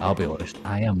 I'll be honest,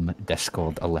 I am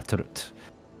Discord illiterate.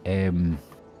 I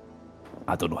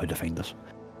don't know how to find this.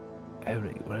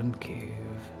 Alright, we're in cave.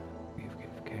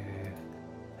 Cave.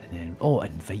 And then,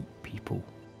 invite people.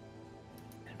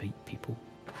 Invite people.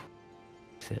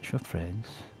 Search for friends.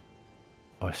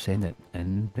 Or send it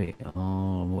in. Wait,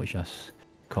 watch this.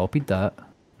 Copied that.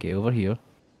 Get over here.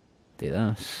 Do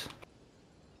this.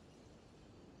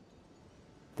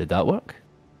 Did that work?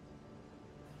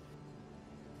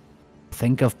 I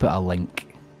think I've put a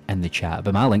link in the chat,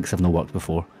 but my links have not worked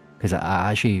before. Because I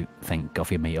actually think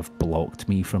Guffy might have blocked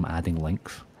me from adding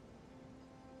links.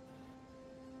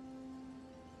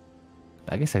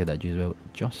 But I guess I could add you as well.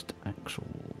 Just Axel.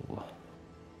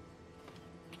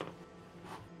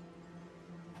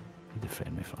 Need to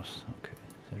friend me first. Okay,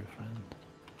 is there a friend?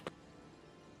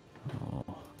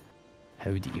 Oh.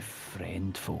 How do you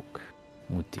friend folk?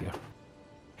 Oh dear.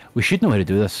 We should know how to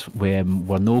do this. We're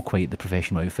not quite the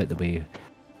professional outfit that we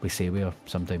say we are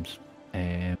sometimes.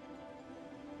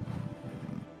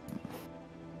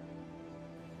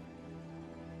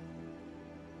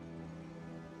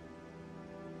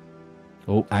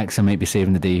 Oh, Axa might be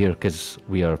saving the day here because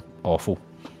we are awful.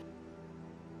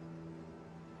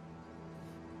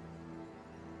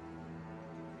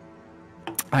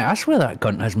 I swear that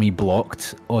cunt has me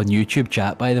blocked on YouTube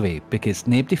chat, by the way, because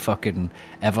nobody fucking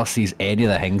ever sees any of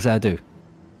the things I do.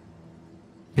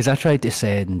 Because I tried to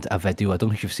send a video, I don't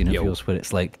know if you've seen it, yours, where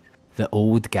it's like the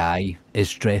old guy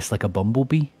is dressed like a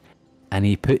bumblebee and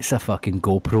he puts a fucking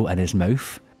GoPro in his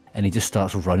mouth and he just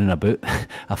starts running about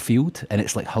a field and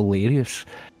it's like hilarious.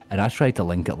 And I tried to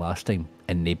link it last time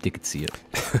and nobody could see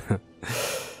it.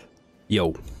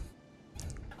 Yo.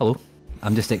 Hello.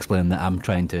 I'm just explaining that I'm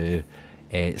trying to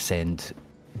send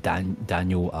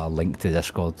Daniel a link to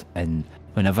Discord, and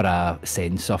whenever I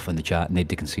send stuff in the chat,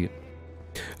 nobody can see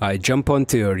it. Jump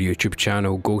onto our YouTube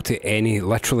channel, go to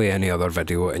literally any other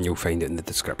video, and you'll find it in the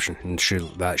description, and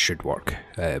that should work.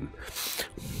 Right,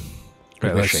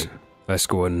 let's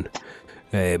go and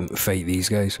fight these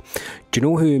guys. Do you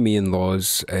know who me and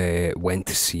Laws went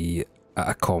to see at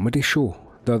a comedy show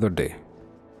the other day?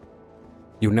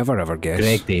 You'll never ever guess.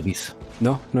 Greg Davies.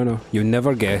 No. You'll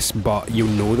never guess, but you'll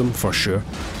know them for sure.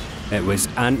 It was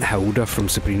Aunt Hilda from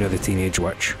Sabrina the Teenage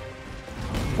Witch.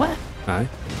 What? Aye.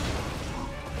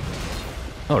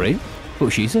 Alright.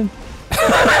 What's she saying?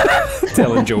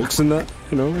 Telling jokes and that,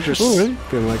 you know, just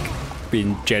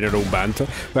being general banter.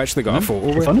 We actually got a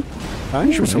photo with Funny?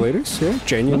 Aye, she was hilarious, yeah,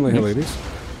 genuinely hilarious.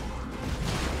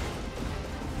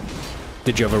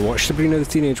 Did you ever watch Sabrina the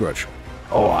Teenage Witch?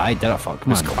 Oh, I did it, fuck,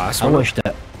 man. It's class, I wasn't it?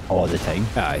 watched it all the time.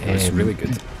 Aye, it was really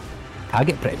good. I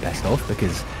get pretty pissed off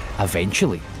because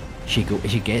eventually she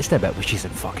gets to a bit where she's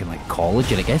in fucking like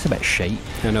college and it gets a bit shite.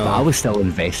 I know. But I was still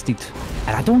invested.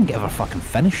 And I don't get ever fucking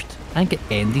finished. I didn't get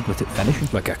ended with it finishing.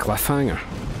 Like a cliffhanger.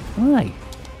 Aye.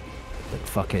 Like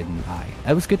fucking aye.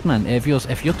 It was good, man. If you're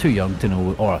too young to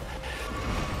know, or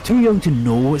too young to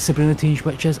know what Sabrina the Teenage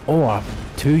Witch is, or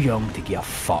too young to give a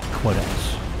fuck what it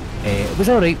is. It was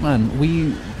alright, man.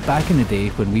 We, back in the day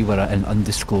when we were at an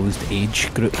undisclosed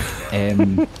age group,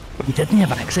 we didn't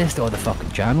have access to all the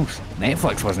fucking channels.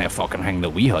 Netflix wasn't a fucking thing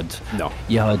that we had. No.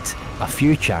 You had a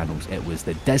few channels. It was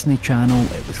the Disney Channel,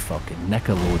 it was fucking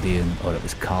Nickelodeon, or it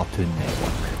was Cartoon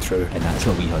Network. True. And that's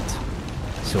what we had.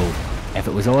 So, if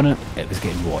it was on it, it was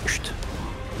getting watched.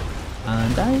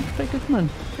 And aye, pretty good, man.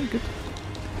 Pretty good.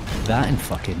 That and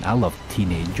fucking, I love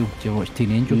Teen Angel. Do you ever watch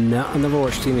Teen Angel? Nah, I never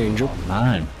watched Teen Angel.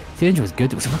 Man, Teen Angel was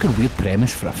good. It was a fucking weird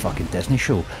premise for a fucking Disney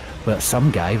show. Where some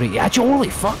guy, right, yeah,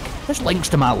 holy fuck, this links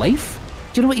to my life.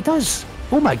 Do you know what he does?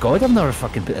 Oh my god, I've never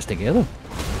fucking put this together.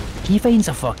 He finds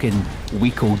a fucking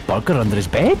week-old burger under his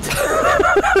bed.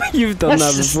 You've done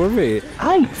that before, mate.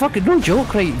 Aye, fucking no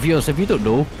joke, right, viewers, if you don't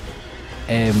know.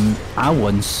 I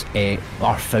once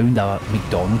or found a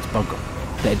McDonald's burger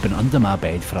that had been under my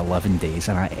bed for 11 days,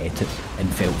 and I ate it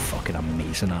and felt fucking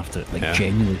amazing after it. Like,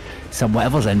 genuinely,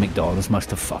 whatever's in McDonald's must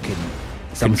have fucking,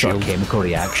 some sort of chemical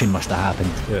reaction must have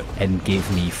happened and gave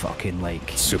me fucking, like,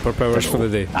 superpowers for the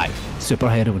day. Aye, super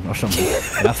heroin or something.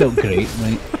 And I felt great,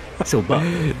 right? So, but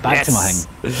back to my thing.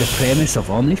 The premise of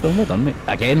on these, well, well done, mate.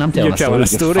 Again, I'm telling You're a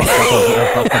story.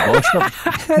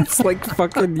 It's like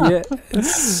fucking, yeah,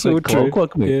 it's so like true.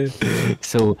 Clockwork, mate. Yeah.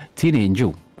 So, Teen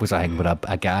Angel was a thing where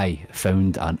a guy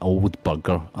found an old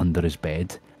burger under his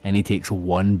bed, and he takes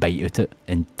one bite out it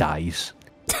and dies.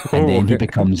 And then he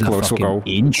becomes a fucking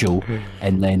angel,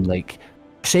 and then, like,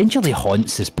 essentially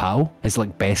haunts his pal, his,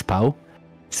 like, best pal.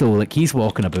 So, like, he's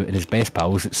walking about, and his best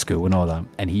pal's at school and all that,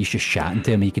 and he's just chatting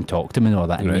to him, he can talk to him and all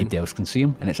that, and nobody else can see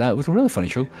him. And it was a really funny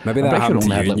show. Maybe that happened to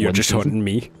you, and you're just haunting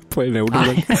me, playing Elden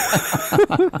Ring.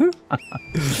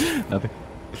 Maybe.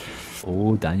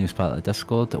 Oh, Daniel's part of the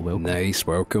Discord. Welcome. Nice,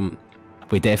 welcome.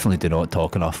 We definitely do not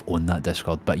talk enough on that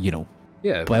Discord, but, you know,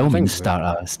 yeah, by all means,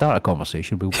 start a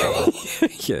conversation. We'll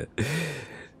yeah.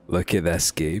 Look at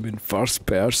this game in first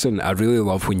person. I really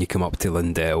love when you come up to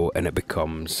Lindell and it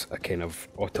becomes a kind of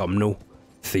autumnal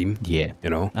theme. Yeah. You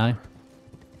know? Aye.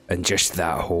 And just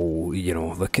that whole, you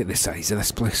know, look at the size of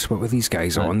this place. What were these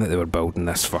guys on that they were building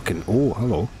this fucking... Oh,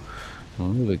 hello.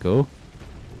 Oh, there we go.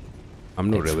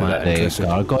 I'm not really that interested.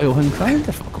 Gargoyle thing. Trying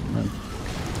to fuck him, man.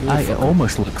 Aye, it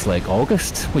almost looks like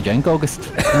August. What do you think,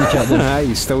 August? Aye,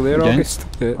 you still there, August?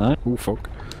 Yeah. Aye. Oh, fuck.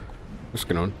 What's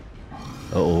going on?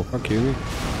 Uh-oh. Fuck you, mate.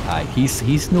 Aye,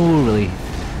 he's no really...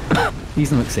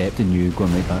 he's not accepting you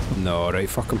going right past him. No, right,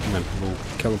 fuck him, man. We'll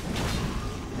kill him.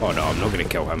 Oh no, I'm not going to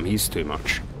kill him. He's too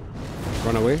much.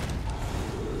 Run away.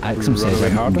 Axum says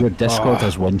your Discord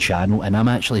has one channel, and I'm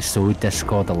actually so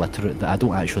Discord illiterate that I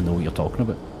don't actually know what you're talking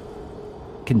about.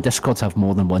 Can Discords have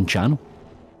more than one channel?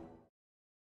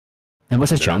 And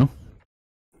what's a channel?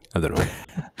 I don't know.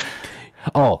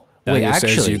 Oh, wait, Daniel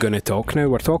actually... says you're going to talk now.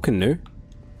 We're talking now.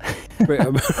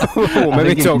 Well,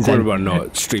 maybe talk when we're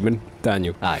not streaming,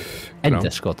 Daniel. Aye, in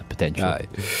Discord, potentially.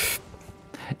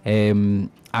 Aye.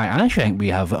 I actually think we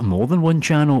have more than one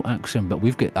channel, Axum, but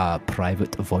we've got a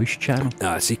private voice channel.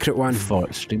 A secret one?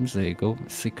 For streams, there you go.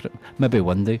 Secret. Maybe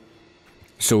one day.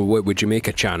 So what, would you make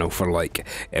a channel for like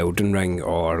Elden Ring,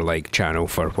 or like channel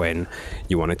for when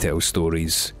you want to tell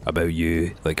stories about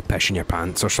you like pissing your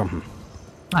pants or something?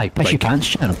 Aye, Pissy Pants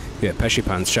channel. Yeah, Pissy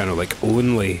Pants channel, like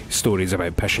only stories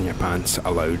about pissing your pants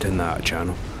allowed in that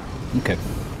channel. Okay.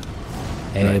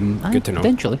 Good to know.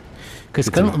 Potentially. Because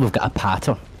currently we've got a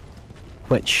patter,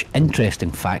 which,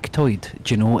 interesting factoid,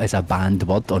 do you know is a banned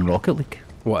word on Rocket League?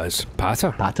 What is?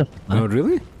 Patter? Patter. Oh,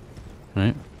 really?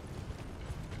 Right.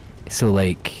 So,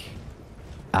 like,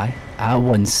 I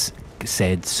once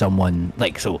said someone,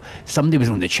 like, so somebody was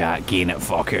on the chat getting it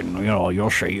fucking, you know,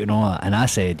 you're shite and all that, and I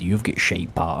said, you've got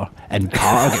shite, Patter, and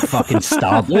Patter got fucking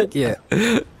started. Yeah.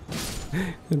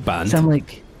 Banned. So I'm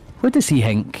like, what does he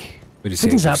think? What do you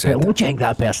think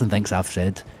that person thinks I've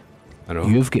said? I know.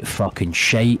 You've got fucking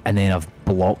shite, and then I've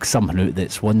blocked something out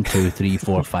that's 1, 2, 3,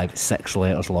 4, 5, 6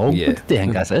 letters long. Yeah. What do you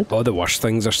think I said? All the worst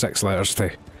things are 6 letters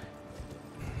too.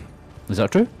 Is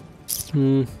that true?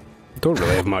 Don't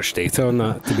really have much data on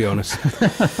that, to be honest.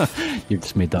 You've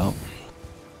just made that up.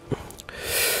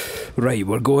 Right,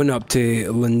 we're going up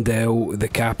to Lindell, the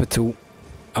capital.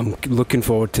 I'm looking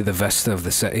forward to the vista of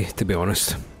the city, to be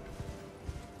honest.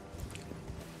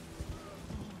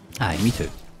 Aye, me too.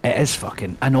 It is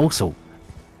fucking... And also,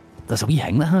 there's a wee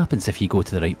thing that happens if you go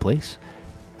to the right place.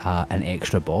 An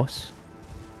extra boss.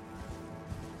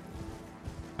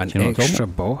 An extra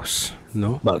boss?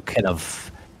 No. Well, kind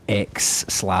of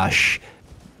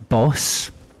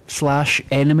X/boss/enemy/boss.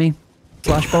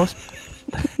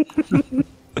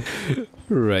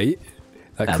 Right.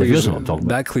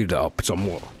 That cleared it up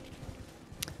somewhat.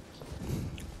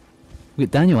 We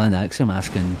got Daniel and Axiom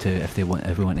asking if we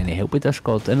want any help with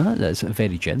Discord, and that's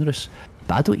very generous.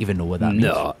 But I don't even know what that means.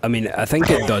 No, I mean, I think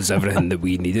it does everything that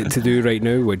we need it to do right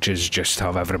now, which is just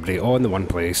have everybody on the one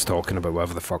place talking about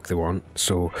whatever the fuck they want.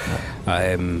 So,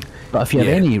 but if you have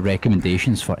any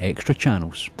recommendations for extra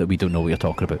channels that we don't know what you're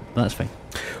talking about, that's fine.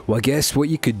 Well, I guess what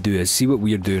you could do is see what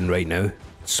we're doing right now.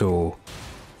 So,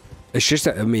 it's just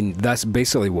that, I mean, that's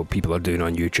basically what people are doing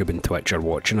on YouTube and Twitch are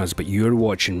watching us, but you're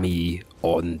watching me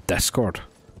on Discord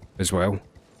as well.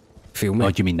 Feel me?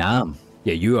 Oh, do you mean that?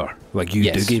 Yeah, you are. Like you,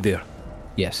 Yes. Dougie, there.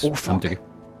 Yes. Oh, fuck. Can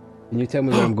you tell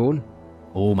me where I'm going?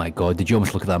 Oh my god, did you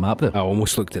almost look at that map there? I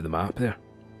almost looked at the map there.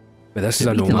 But this Did is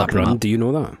a we can no-map look at the run. map? Do you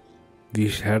know that? Have you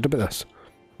heard about this?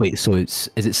 Wait, so is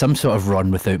it some sort of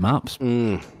run without maps?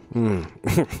 Mm.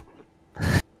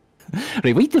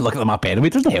 Right, we did look at the map anyway,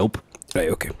 it doesn't help. Right,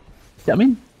 okay. You know what I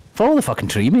mean? Follow the fucking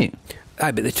tree, mate.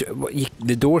 Aye, but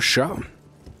the door's shut.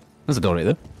 There's a door right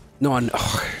there. No,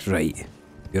 oh, right.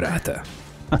 You're at it.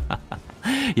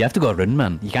 You have to go around,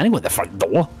 man. You can't go at the front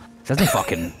door. This isn't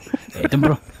fucking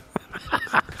Edinburgh.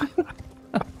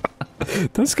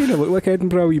 Does kind of look like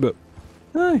Edinburgh a wee bit.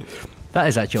 Aye. That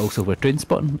is actually also where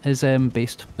Trainspotting is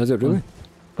based. Is it really?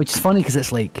 Which is funny because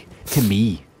it's like, to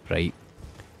me, right,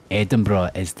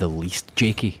 Edinburgh is the least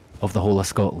jakey of the whole of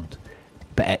Scotland.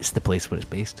 But it's the place where it's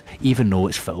based, even though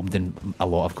it's filmed in a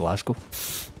lot of Glasgow.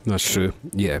 That's true.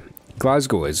 Yeah.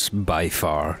 Glasgow is by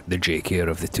far the jakier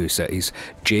of the two cities.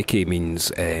 Jakey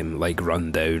means like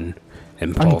run down,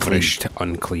 impoverished,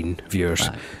 unclean viewers.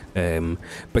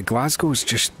 But Glasgow is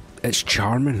just, it's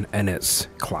charming in its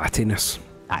clattiness.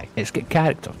 Aye, it's got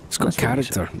character. It's got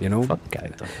character, you know? Fucking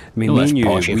character. I mean, no, me and you,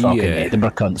 poshy we, fucking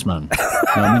Edinburgh cunts, man. You know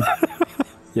what I mean?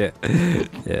 Yeah,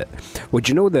 yeah. Well, do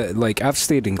you know that, like, I've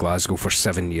stayed in Glasgow for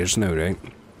 7 years now, right?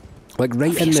 Like,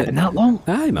 right in It's the... been that long?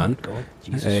 Aye, man. Oh, God,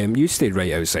 Jesus. You stayed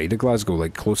right outside of Glasgow,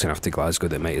 like, close enough to Glasgow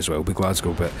that might as well be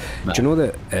Glasgow, but do you know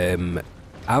that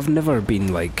I've never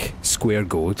been, like, square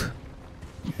goed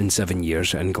in 7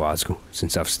 years in Glasgow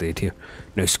since I've stayed here.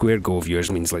 Now, square go of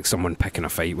yours means, like, someone picking a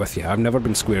fight with you. I've never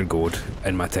been square goed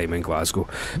in my time in Glasgow,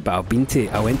 but I went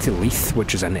to Leith,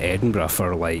 which is in Edinburgh,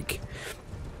 for, like...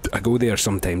 I go there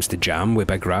sometimes to jam with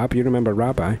Big Rab. You remember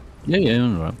Rab, aye?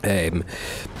 Yeah, right.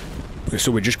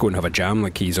 So we just go and have a jam,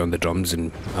 like he's on the drums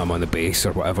and I'm on the bass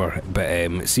or whatever.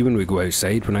 But see, when we go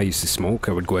outside, when I used to smoke,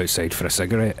 I would go outside for a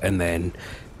cigarette, and then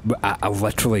I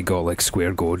literally got like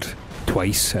square good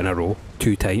twice in a row,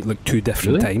 two different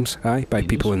Really? times, aye, by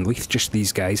people in Leith. Just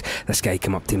these guys. This guy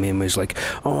came up to me and was like,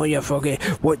 "Oh, you fucking,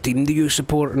 what team do you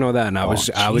support?" and all that. And I was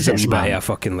a wee bit of a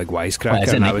fucking like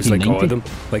wisecracker, and I was like, "Oh, them,"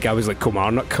 like I was like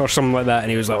Kilmarnock or something like that.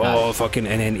 And he was like, "Oh, fucking,"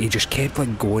 and then he just kept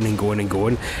like going and going and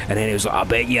going, and then he was like, "I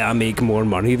bet you I make more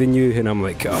money than you," and I'm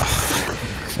like, "Oh,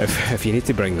 if you need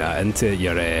to bring that into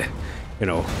your, you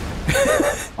know."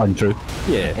 Untrue.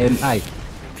 Yeah. Aye.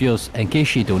 Viewers, in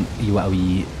case you want a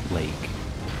wee, like,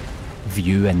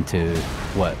 view into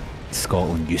what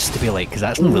Scotland used to be like, because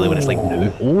that's not really what it's like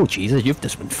now. Oh, Jesus, you've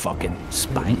just been fucking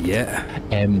spanked. Yeah.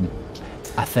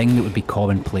 A thing that would be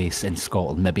commonplace in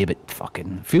Scotland, maybe a bit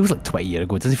fucking, feels like 20 years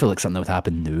ago, it doesn't feel like something that would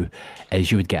happen now, is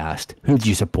you would get asked, who do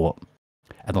you support?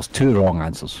 And there's two wrong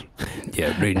answers.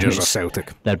 Yeah, Rangers or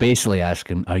Celtic. They're basically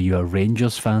asking, are you a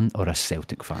Rangers fan or a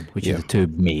Celtic fan? Which are the two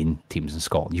main teams in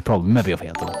Scotland. You probably, maybe have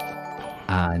heard of them.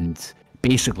 And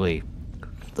basically,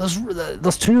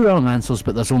 there's two wrong answers,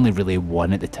 but there's only really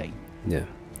one at the time. Yeah.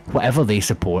 Whatever they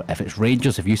support, if it's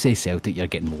Rangers, if you say Celtic, you're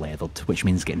getting leathered, which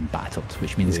means getting battered,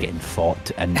 which means getting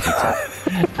fought and beaten.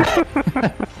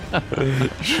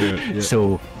 Sure, yeah.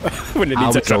 So, when it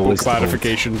needs a triple always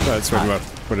clarification, that's when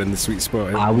we're in the sweet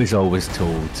spot. Eh? I was always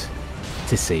told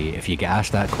to say, if you get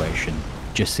asked that question,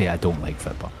 just say I don't like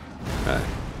football.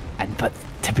 But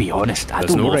to be honest, I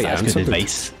don't know if that's good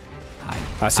advice.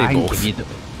 I say both.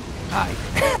 Aye.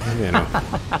 You know,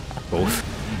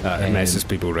 both. It messes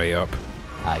people right up.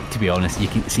 Aye, to be honest, you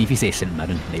can see if you say St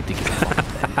Mirren, nobody gives a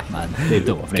fuck. Man, they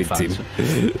don't have any fans.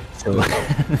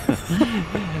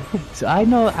 So I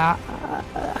know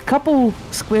a couple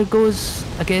square goes,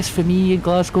 I guess, for me in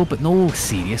Glasgow, but no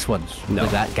serious ones. No.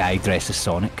 Like that guy dressed as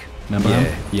Sonic. Remember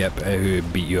him? Yep, who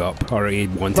beat you up, or he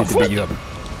wanted to beat you up.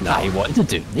 Nah, he wanted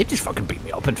to. They just fucking beat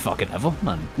me up and fucking ever,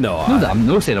 man. No, I'm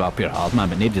not saying I'm up here hard, man,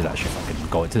 but nobody's actually fucking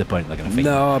got to the point they're gonna fight.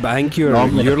 No, but I think you're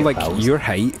like your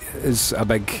height is a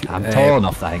big. I'm tall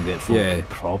enough to think that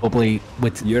probably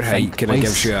would. Your height kind of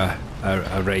gives you a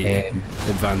right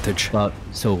advantage. But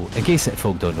so, in case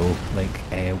folk don't know,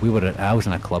 like I was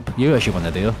in a club. You actually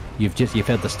weren't there. You've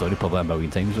heard the story probably a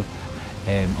million times. Or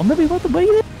maybe were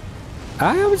you there?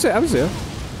 I was there.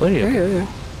 Were you? Yeah.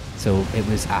 So it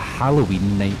was a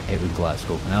Halloween night out in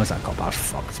Glasgow, and I was like, "Oh, that's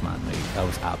fucked, man!" Like, I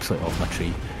was absolutely off my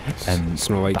tree. It's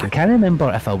not like But I it. can't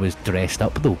remember if I was dressed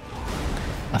up though.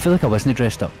 I feel like I wasn't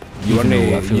dressed up. You even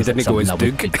weren't, though I feel you like didn't go as something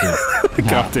I would Doug. be doing. Nah.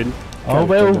 Captain. Oh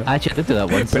well, actually I did do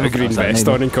that once. Put a green vest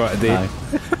on and caught a day.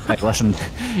 Aye, listen,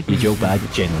 you joke, but I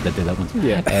genuinely did do that once.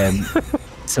 Yeah.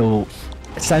 So,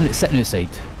 sitting outside,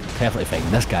 perfectly fine.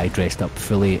 This guy dressed up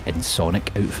fully in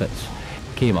Sonic outfits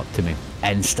came up to me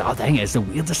and started. I think it's the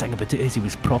weirdest thing about it is he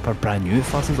was proper brand new at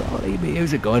first. I was like, "Alright mate,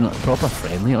 how's it going?" Like, proper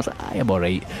friendly. I was like, "I'm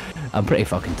alright. I'm pretty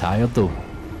fucking tired though."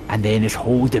 And then his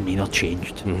whole demeanour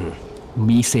changed.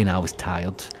 Me saying I was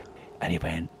tired, and he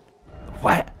went,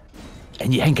 "What?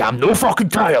 And you think I'm no fucking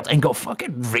tired?" And got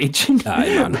fucking raging.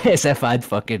 Aye, man. As if I'd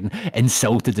fucking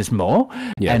insulted his ma.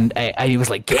 Yeah. And he was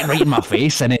like getting right in my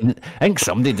face, and then I think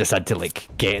somebody just had to like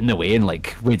get in the way, and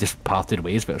like we just parted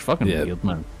ways. But it was fucking Yeah. weird,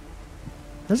 man.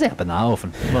 Doesn't happen that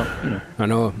often, but you know. I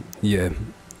know, yeah.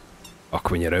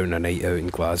 Fuck, when you're out on a night out in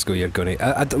Glasgow, you're gonna...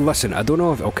 listen, I don't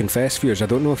know if... I'll confess, viewers, I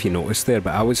don't know if you noticed there,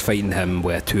 but I was fighting him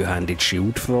with a two-handed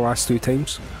shield for the last 2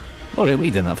 times. Oh, really? What are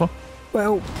you doing that for?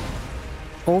 Well,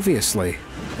 obviously,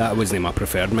 that wasn't my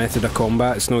preferred method of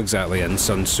combat. It's not exactly in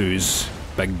Sun Tzu's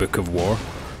Big Book of War.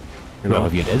 You know? Well,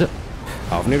 have you read it?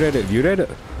 I haven't read it. Have you read it?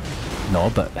 No,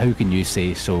 but how can you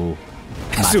say so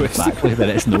So it's- matter-of-factly that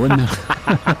it's known?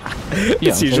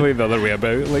 It's usually the other way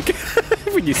about. Like,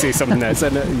 when you say something that's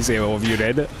in it, you say, "Oh, have you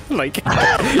read it?" Like,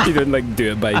 you don't like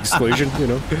do it by exclusion, you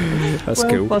know. That's Well,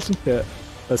 cool. listen. Yeah,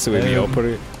 that's the way we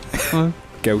operate.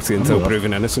 Guilty until well.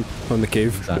 proven innocent on the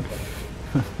cave. Exactly.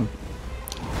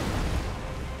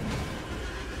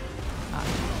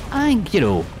 I think, you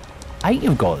know, I think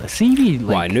you've got this. See, like,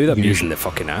 Well, I knew them use- using the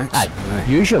fucking axe. Aye.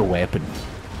 Use your weapon.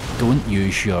 Don't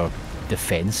use your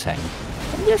defense thing.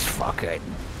 And just fucking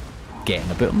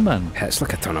getting about them, man. Hits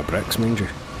like a ton of bricks, mind you.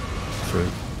 True.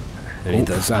 And he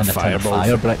does that and a ton of fireball.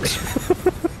 fire bricks.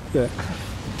 Yeah.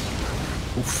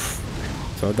 Oof.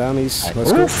 So, Danny's,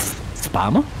 let's go. Oof.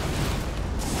 Spammer.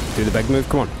 Do the big move.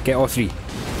 Come on, get all 3.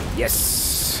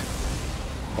 Yes.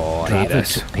 Oh, I hate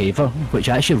this. Paver, which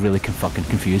actually really can fucking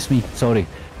confuse me. Sorry.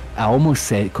 I almost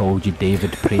said called you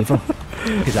David Praver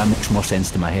because that makes more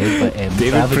sense to my head. But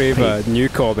David Praver, new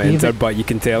commenter, but you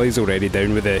can tell he's already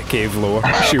down with the cave lower.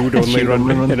 Shield only Shield run,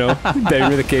 only run. you know. Down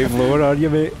with the cave lower, are you,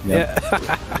 mate? Yep.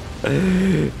 Yeah.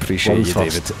 Appreciate World's you,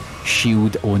 David. first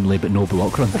shield only, but no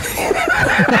block run.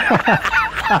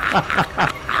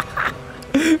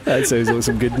 That sounds like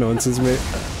some good nonsense, mate.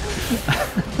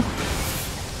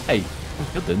 Hey,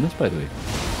 you're doing this, by the way.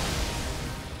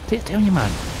 Telling you, man,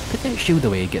 put that shield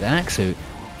away, get the axe out,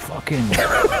 fucking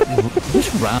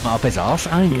just ram it up his arse.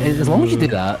 I think as long as you do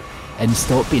that and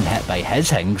stop being hit by his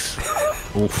things,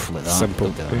 oof, like that. Simple.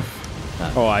 Don't do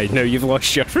that. Oh, I know you've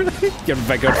lost your your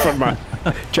vigour for my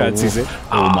chances. Eh?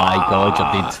 Oh my god,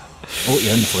 you're dead. Oh,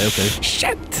 you're in the flare too.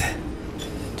 Shit!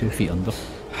 2 feet under.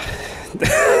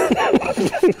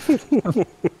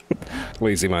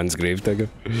 Lazy man's grave digger.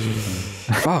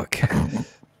 Fuck.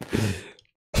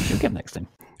 You'll get him next time.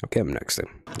 I'll get him next time.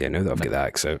 Yeah, now that I've got the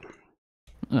axe out.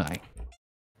 Aye.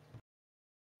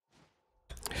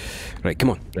 Right,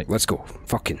 come on. Right. Let's go.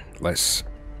 Fucking, let's...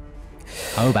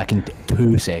 I'll be back in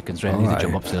 2 seconds, right? I need to Aye.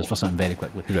 jump upstairs for something very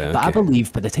quickly. Right, but I okay.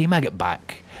 believe by the time I get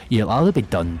back, you'll either be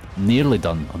done, nearly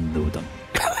done, or no done.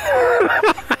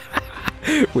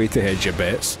 Way to hedge your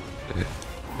bets.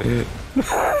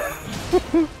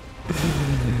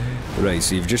 Right,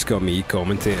 so you've just got me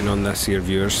commentating on this here,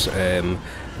 viewers.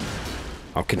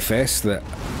 I'll confess that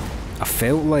I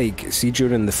felt like, see,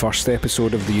 during the first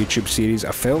episode of the YouTube series,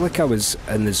 I felt like I was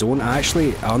in the zone. I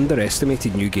actually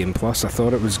underestimated New Game Plus. I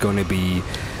thought it was going to be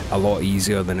a lot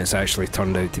easier than it's actually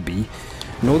turned out to be.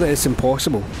 Know that it's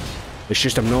impossible. It's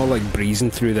just I'm not like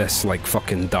breezing through this like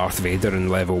fucking Darth Vader in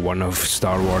level 1 of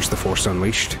Star Wars The Force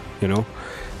Unleashed, you know?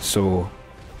 So,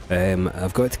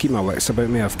 I've got to keep my wits about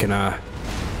me. I've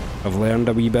learned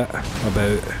a wee bit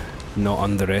about not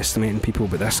underestimating people,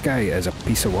 but this guy is a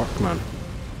piece of work, man.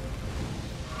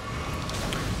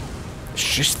 It's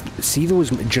just, see those,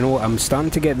 do you know, I'm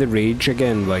starting to get the rage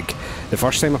again. Like, the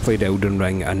first time I played Elden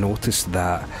Ring, I noticed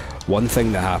that one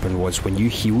thing that happened was when you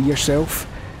heal yourself,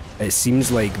 it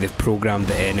seems like they've programmed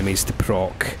the enemies to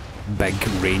proc big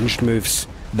ranged moves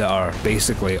that are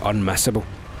basically unmissable.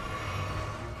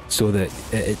 So that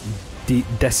it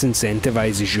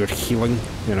disincentivizes your healing,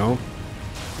 you know?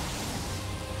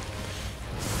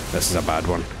 This is a bad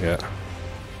one, yeah.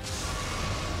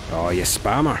 Oh, you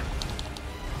spammer.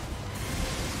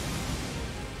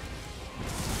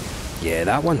 Yeah,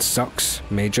 that one sucks.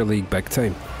 Major League big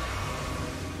time.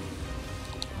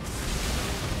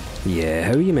 Yeah,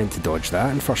 how are you meant to dodge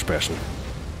that in first person?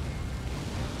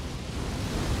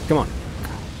 Come on.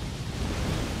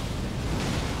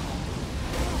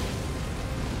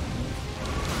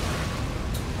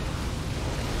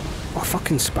 Oh,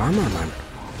 fucking spammer, man.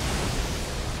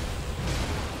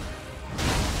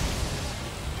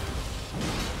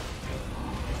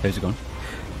 How's it going?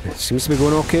 It seems to be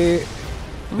going okay.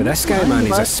 But this guy, man,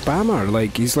 he's a spammer.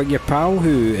 Like, he's like your pal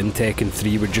who in Tekken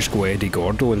 3 would just go Eddie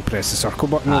Gordo and press the circle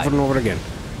button over and over again.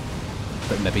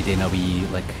 But maybe doing a wee,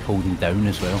 like, holding down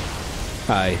as well.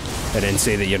 Aye. And then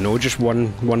say that you're no just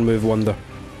one move wonder.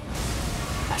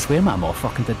 I swear my mom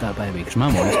fucking did that, by the way, because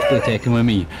my mom used to play Tekken with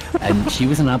me, and she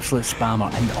was an absolute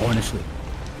spammer, and honestly,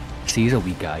 she's a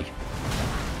wee guy.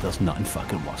 There's nothing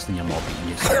fucking worse than your mom beating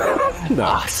you. No.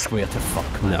 I swear to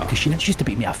fuck, man. Because she used to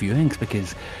beat me at a few things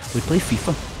because we play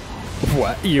FIFA.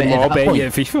 What? Your mom bet you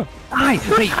at FIFA? Aye,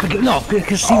 right, no,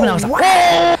 because see when I was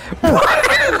like...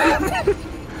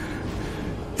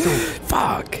 So,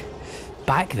 fuck.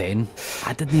 Back then,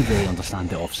 I didn't really understand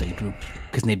the offside rule,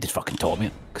 because nobody fucking taught me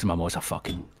it, because my mom was a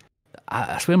fucking...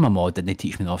 I swear my mom didn't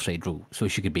teach me the offside rule, so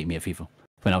she could beat me at FIFA.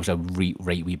 When I was a right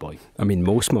wee boy. I mean,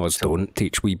 most mods don't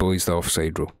teach wee boys the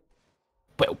offside rule.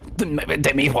 Well,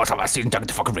 didn't me what's I season down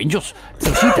to fucking Rangers.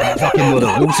 So she didn't fucking know the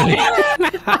rules.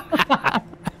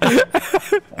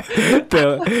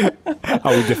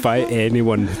 I would defy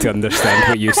anyone to understand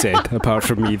what you said, apart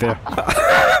from me there.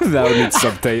 That'll need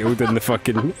subtitled in the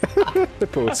fucking the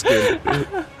post game.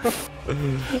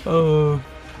 Oh.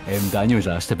 Daniel was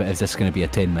asked about is this going to be a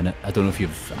 10-minute. I don't know if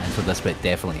you've answered this, but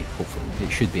definitely, hopefully,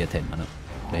 it should be a 10-minute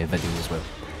video as well.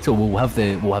 So we'll have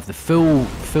the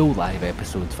full live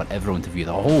episode for everyone to view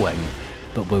the whole thing,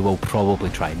 but we will probably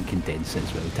try and condense it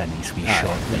as well to a nice wee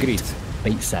short, agreed,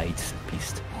 bite-sized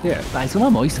piece. Yeah. But so my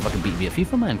mum used to fucking beat me at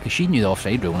FIFA, man, because she knew the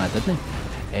offside rule and I didn't.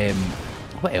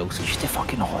 What else? She used to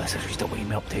fucking she used to wake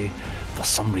me up to. For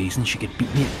some reason, she could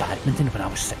beat me at badminton when I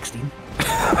was 16.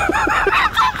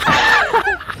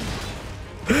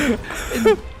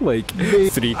 Like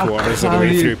 3/4 of the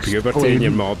way through puberty and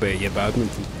your mom bet you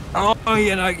badminton. Oh,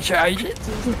 you're not shy.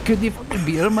 Couldn't fucking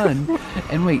beat her, man.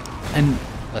 And wait, and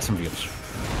listen, viewers,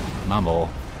 my mom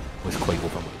was quite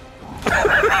overweight.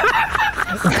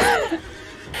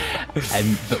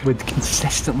 But would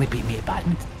consistently beat me at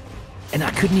badminton. And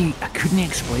I couldn't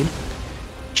explain it.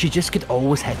 She just could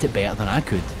always hit it better than I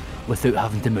could without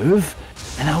having to move.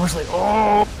 And I was like,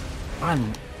 oh,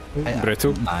 man.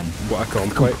 Brutal. Man. What a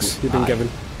complex you've been given.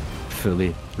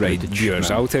 Fully. Right,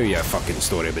 viewers, I'll tell you a fucking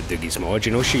story about Dougie's mod.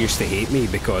 You know, she used to hate me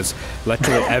because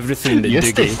literally everything that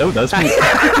Dougie... still does me.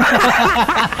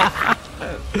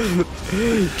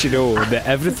 Do you know that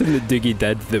everything that Dougie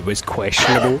did that was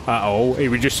questionable at all, he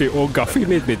would just say, oh, Guffy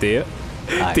made me do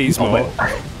it. Days mod.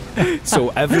 So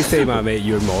every time I met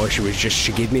your mom,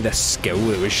 she gave me this skill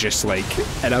that was just like,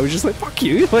 and I was just like, fuck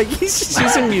you, like he's just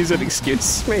using me as an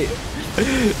excuse, mate.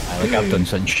 I've done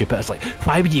something stupid. It's like,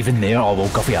 why would you even there? Oh well,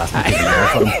 Guffy asked me to be there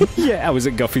for him. Yeah, I was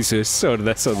at Guffy's house or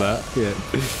this or that. Yeah.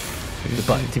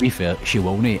 But to be fair, she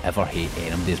won't ever hate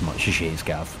anybody as much as she hates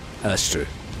Gav. That's true.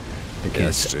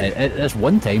 Because there's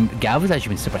one time, Gav has actually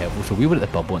been super helpful. So we were at the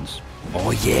pub once.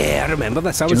 Oh yeah, I remember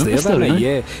this. I was there that night.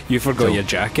 Yeah, you forgot your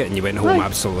jacket and you went home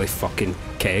absolutely fucking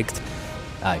kegged.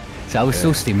 Aye. So I was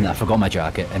so steaming that I forgot my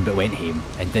jacket but went home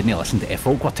and didn't listen to it. If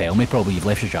folk were telling me probably you've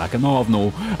left your jacket, no I've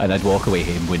no, and I'd walk away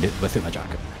home without my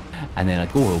jacket. And then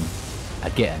I'd go home,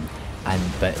 I'd get in,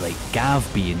 but like Gav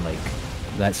being like,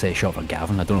 that's a short for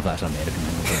Gavin, I don't know if that's an American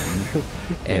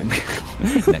thing.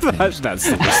 That's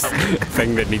the best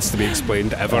thing that needs to be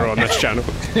explained ever on this channel.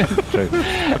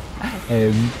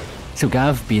 So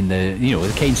Gav being the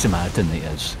kind Samaritan that he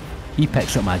is, he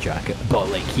picks up my jacket, but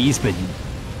like he's been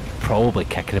probably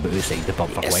kicking about outside the pub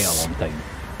for quite a long time.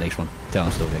 Nice one. Tell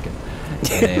the story again.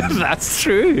 That's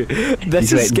true.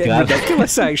 This is getting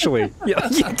ridiculous, actually.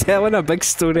 You're telling a big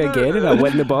story again and I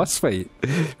win the boss fight.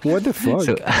 What the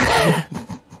fuck?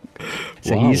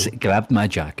 So he's grabbed my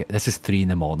jacket. This is 3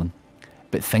 a.m,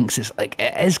 but thinks it's like,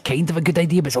 it is kind of a good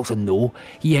idea, but it's also no.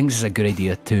 He thinks it's a good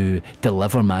idea to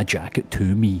deliver my jacket to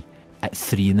me at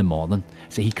 3 a.m.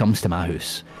 So he comes to my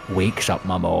house, wakes up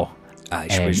my ma. Aye,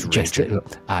 she was raging.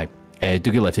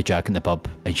 Dougie left the jacket in the pub,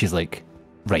 and she's like,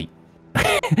 right.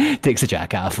 Takes the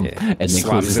jacket off him, and then slams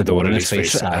closes the door in his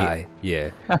face. Aye.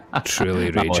 Yeah,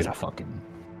 truly raging. That was a fucking...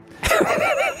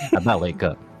 I'm not like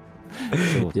that.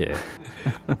 So. Yeah.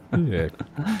 Yeah.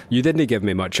 You didn't give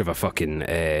me much of a fucking...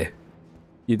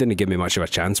 you didn't give me much of a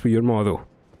chance with your model.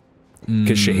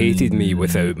 Because she hated me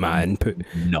without my input.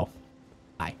 No.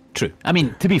 Aye, true. I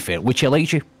mean, to be fair, would she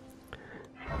like you?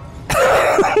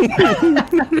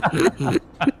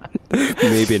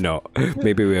 Maybe not.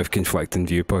 Maybe we have conflicting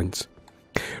viewpoints.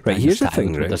 Right, here's the thing,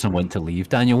 Daniel right? doesn't want to leave.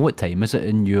 Daniel, what time is it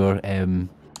in your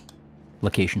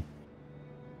location?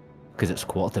 Because it's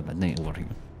 1:45 over here.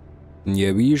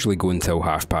 Yeah, we usually go until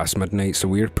midnight, so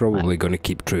we're probably going to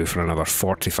keep true for another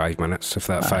 45 minutes, if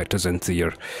that factors into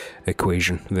your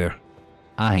equation there.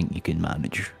 I think you can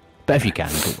manage. But if you can,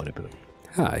 don't worry about it.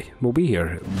 Aye, we'll be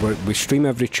here. We stream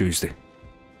every Tuesday.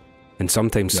 And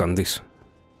sometimes Sundays.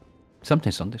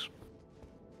 Sometimes Sundays.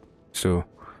 So...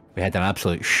 We had an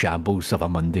absolute shambles of a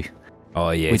Monday.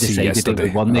 Oh yeah, We decided that we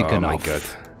weren't oh my enough. god.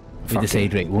 We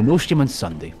decided, right, we'll no stream on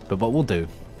Sunday, but what we'll do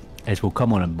is we'll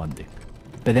come on Monday.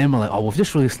 But then we're like, oh, we've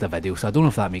just released the video, so I don't know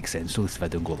if that makes sense. Release the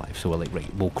video and go live. So we're like,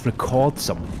 right, we'll record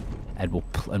some, and we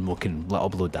can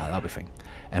upload that. That'll be fine.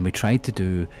 And we tried to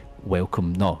do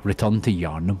Return to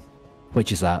Yarnum,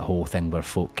 which is that whole thing where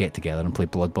folk get together and play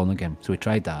Bloodborne again. So we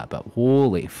tried that, but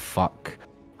holy fuck,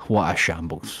 what a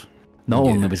shambles! Not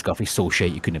only was Guffy so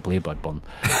shite you couldn't play Bloodborne,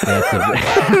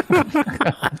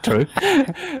 true.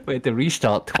 We had to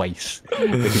restart twice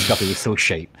because Guffy was so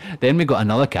shite. Then we got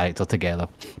another character together,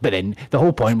 but then the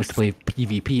whole point was to play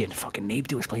PvP, and fucking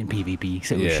nobody was playing PvP,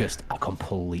 so it was just a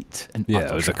complete and Yeah, utter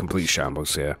it was a shambles. complete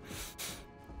shambles, yeah.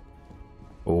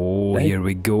 Oh, here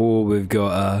we go. We've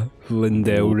got a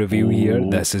Lindell reveal here.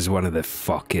 This is one of the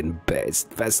fucking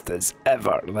best vistas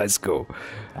ever. Let's go.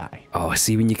 Aye. Oh,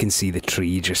 see when you can see the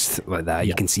tree just like that.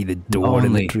 You can see the door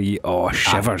in the tree. Oh,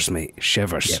 shivers, mate.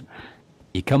 Shivers. Yep.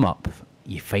 You come up,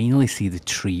 you finally see the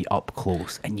tree up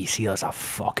close, and you see there's a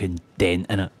fucking dent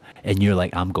in it, and you're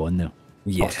like, I'm going there.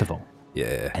 Yeah. First of all.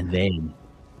 Yeah. And then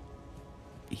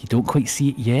you don't quite see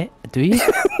it yet, do you?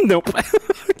 Nope.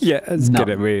 Yeah, it's No.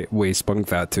 getting way spunked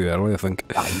that too early, I think.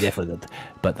 I definitely did.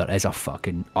 But there is a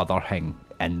fucking other thing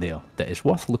in there that is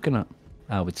worth looking at,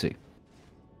 I would say.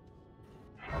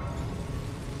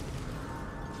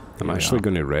 I'm actually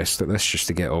going to rest at this just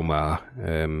to get all my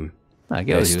I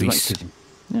get it. besties.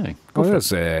 Yeah, Oh, go for it.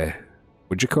 there's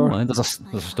would you call it? There's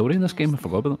a story in this game, I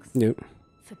forgot about it. Yep.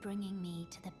 For bringing me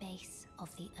to the base of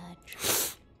the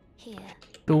Erdtree. Here,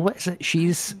 So what is it?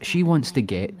 She wants to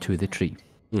get to the tree.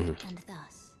 and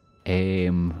thus,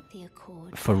 the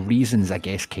accord For reasons I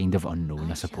guess kind of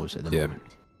unknown, I suppose, at the Yeah. moment.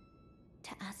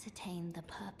 to ascertain the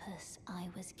purpose I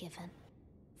was given.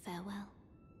 Farewell.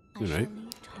 I All shall right.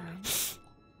 leave Torrent,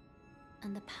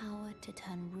 and the power to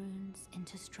turn runes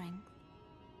into strength.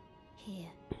 Here,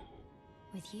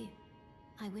 with you.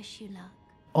 I wish you luck.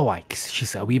 Oh,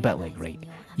 she's a wee bit like, right,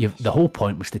 the whole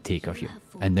point was to take her here.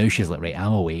 And now she's like, right,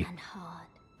 I'm away. And hard.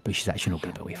 But she's actually not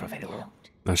going to be away for very long.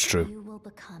 That's true. You will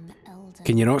become Elden.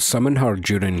 Can you not summon her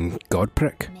during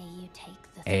Godprick? May you take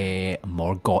the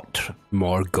Morgott.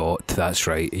 Morgott, that's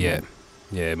right, yeah.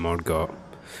 Yeah, Morgott.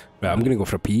 Right, I'm going to go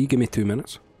for a pee. Give me 2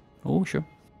 minutes. Oh, sure.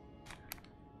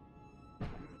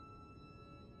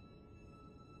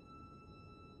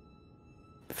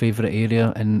 Favourite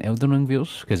area in Elden Ring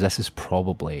viewers? Because this is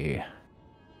probably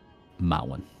my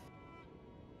one.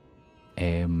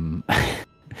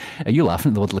 Are you laughing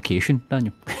at the word location,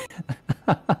 Daniel?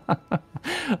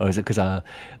 Or is it because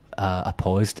I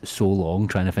paused so long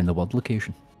trying to find the word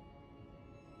location?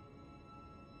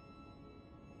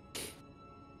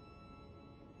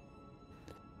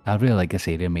 I really like this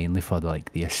area mainly for the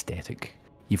aesthetic.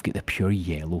 You've got the pure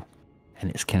yellow,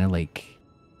 and it's kind of like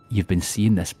you've been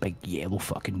seeing this big yellow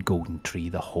fucking golden tree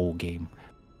the whole game,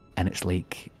 and it's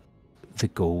like the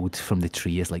gold from the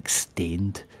tree is like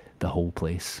stained the whole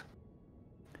place.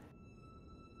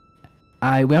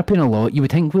 We're paying a lot. You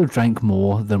would think we've drank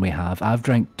more than we have. I've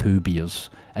drank 2 beers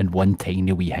and 1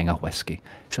 tiny wee hing of whiskey.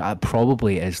 So it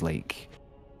probably is like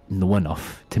no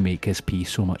enough to make us pee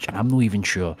so much. And I'm not even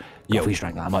sure if he's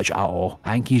drank that much at all.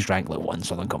 I think he's drank like 1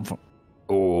 Southern Comfort.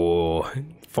 Oh,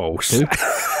 false. 2?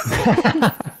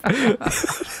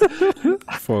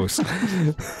 False.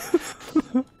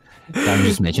 I'm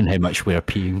just mentioning how much we're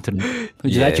peeing tonight.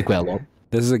 Which is actually quite a lot.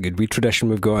 This is a good wee tradition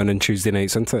we've got on Tuesday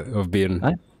nights, isn't it? Of being,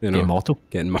 Aye, you know, immortal.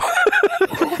 getting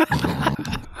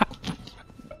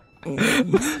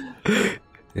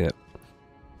Yeah.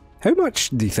 How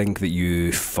much do you think that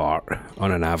you fart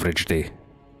on an average day?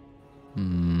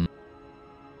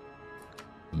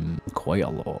 Quite a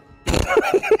lot.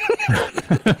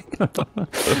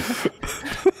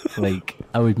 Like,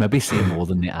 I would maybe say more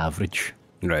than the average.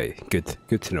 Right, good.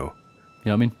 Good to know.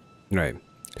 You know what I mean? Right.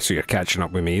 So you're catching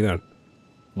up with me then?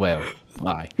 Well,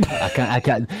 aye. I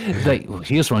can't. Right, well,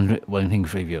 here's one thing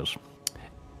for viewers.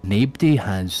 Nobody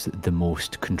has the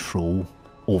most control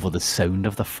over the sound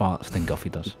of the farts than Guffy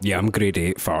does. Yeah, I'm grade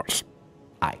 8 farts.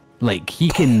 Aye. Like, he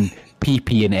can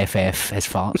PP and FF his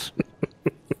farts.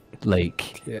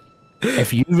 Like, Yeah.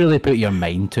 if you really put your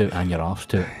mind to it and your arse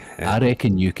to it, I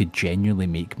reckon you could genuinely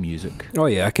make music. Oh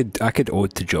yeah, I could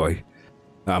ode to joy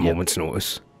at a moment's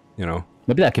notice. You know,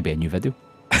 maybe that could be a new video.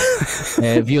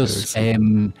 Viewers,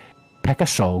 pick a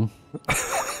song,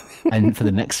 and for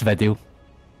the next video,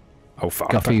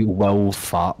 Guffy will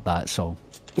fart that song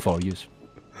for you.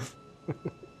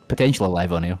 Potentially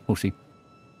live on air. We'll see.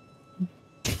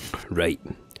 Right,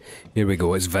 here we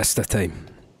go. It's Vista time.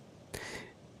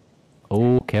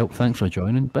 Oh, Kelp, thanks for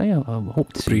joining. Bye. I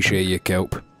hope to see Appreciate you,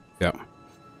 Kelp. Yeah.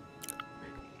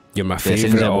 You're my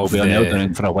favourite of the... Elden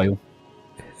Ring for a while.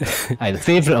 Aye, the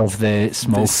favourite of the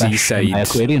small fish in my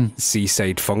aquarium.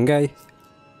 Seaside fungi?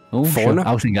 Oh, fauna?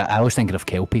 Sure. I was thinking of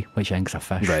Kelpie, which I think is a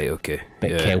fish. Right, okay.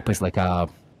 But Kelp is like a...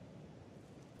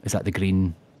 Is that the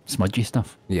green smudgy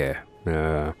stuff? Yeah.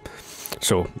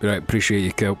 So, right, appreciate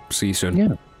you, Kelp. See you soon.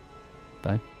 Yeah.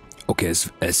 Bye. Okay,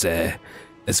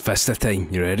 it's Vista time.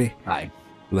 You ready? Aye.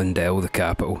 Lindell, the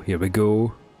capital. Here we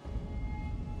go.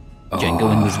 Jingle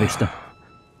Windows Vista.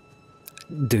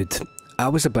 Dude, I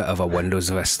was a bit of a Windows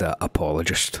Vista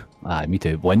apologist. Aye, me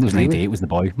too. Windows 98 was the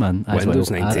boy, man.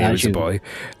 Windows 98 was the boy.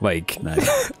 Like,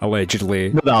 allegedly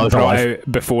brought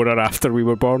out before or after we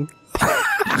were born.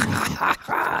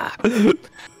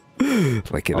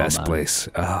 Look at this place.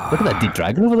 Look at that deep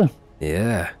dragon over there.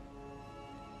 Yeah.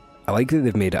 I like that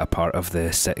they've made it a part of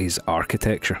the city's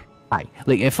architecture. Aye.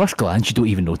 Like, at first glance, you don't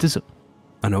even notice it.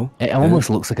 I know. It almost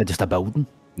looks like just a building.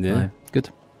 Yeah. Aye. Good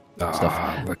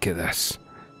stuff. Look at this.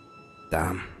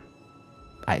 Damn.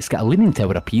 Aye, it's got a leaning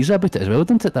tower of Pisa about it as well,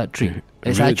 doesn't it, that tree?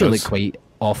 It's really actually does. quite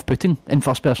off-putting in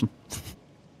first person.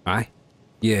 Aye.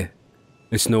 Yeah.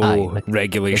 It's no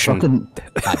regulation.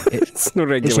 It's no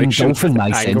regulation. It's engulfing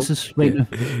my senses right now.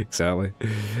 Exactly.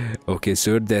 Okay,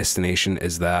 so our destination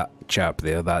is that chap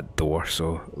there, that door.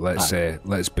 So let's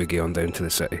boogie on down to the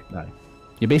city. Aye.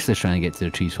 You're basically trying to get to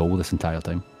the tree's hole this entire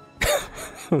time.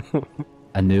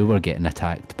 And now we're getting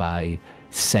attacked by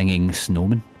singing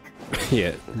snowmen.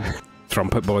 Yeah.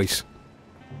 Trumpet boys.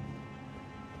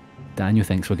 Daniel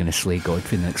thinks we're going to slay God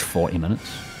for the next 40 minutes.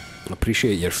 I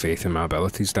appreciate your faith in my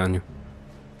abilities, Daniel.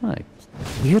 Aye.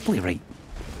 Weirdly, right.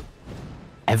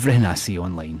 Everything I see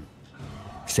online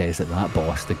says that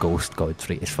boss, the Ghost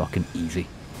Godfrey, is fucking easy.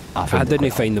 I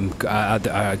didn't find them.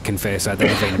 I confess, I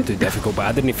didn't find them too difficult, but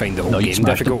I didn't find the whole game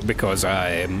difficult because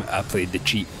I played the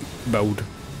cheat build.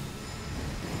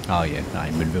 Oh yeah,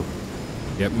 aye, Moonville.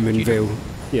 Yep, Moonville.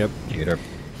 Yep. Cheater.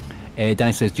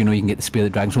 Danny says, do you know you can get the Spear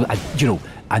of the Dragon?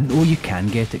 I know you can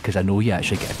get it because I know you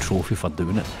actually get a trophy for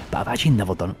doing it, but I've actually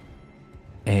never done it.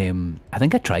 I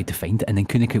think I tried to find it and then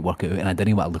couldn't quite work it out, and I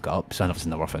didn't want to look it up, so I've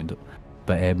never found it.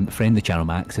 But friend of the channel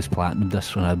Max has platinumed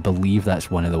this, and I believe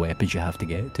that's one of the weapons you have to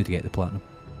get the platinum.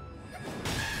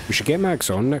 We should get Max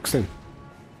on next time.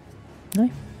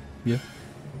 Aye. Yeah.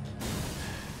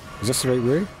 Is this the right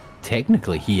way?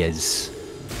 Technically, he is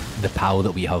the pal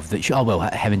that we have. Oh well,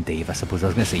 him and Dave, I suppose. I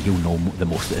was going to say you'll know the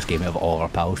most of this game out of all our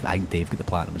pals, but I think Dave got the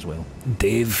platinum as well.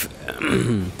 Dave's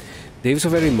a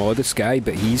very modest guy,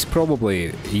 but he's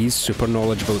super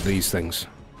knowledgeable at these things.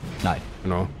 Aye. You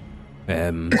know?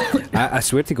 I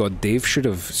swear to God, Dave should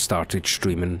have started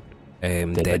streaming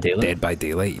Dead by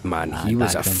Daylight. Man, he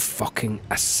was a fucking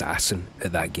assassin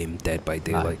at that game, Dead by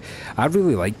Daylight. I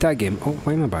really liked that game. Oh,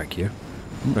 why am I back here?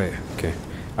 Right, okay.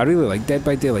 I really liked Dead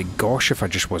by Daylight. Gosh, if I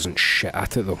just wasn't shit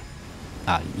at it though.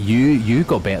 You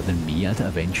got better than me at it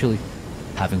eventually,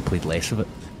 having played less of it.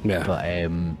 Yeah. But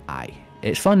aye,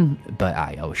 it's fun. But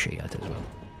aye, I was shit at it as well.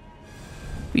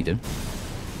 What are you doing?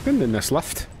 Been in this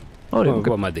lift. Oh,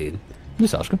 what am I doing?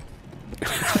 Just asking.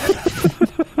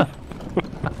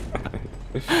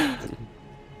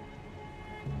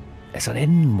 Is there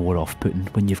any more off-putting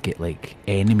when you've got like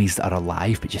enemies that are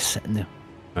alive but just sitting there?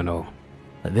 I know.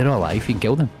 Like they're alive, you can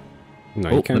kill them. No,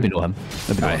 you can't. Maybe not him.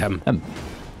 Maybe not him.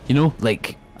 You know,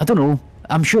 like, I don't know.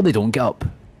 I'm sure they don't get up,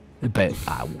 but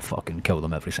I will fucking kill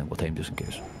them every single time just in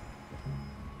case.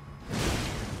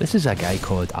 This is a guy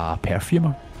called a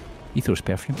perfumer. He throws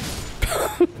perfume.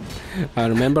 I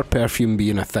remember perfume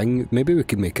being a thing. Maybe we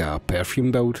could make a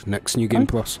perfume build next New Game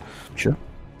Plus. Sure.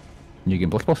 New Game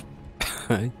Plus.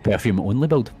 Aye. Perfume only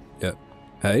build. Yep.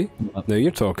 Hey, now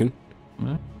you're talking.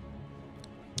 Yeah.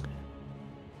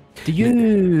 Do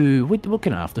you... What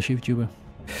kind of aftershave do you wear?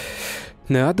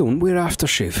 No, I don't wear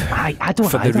aftershave. I don't.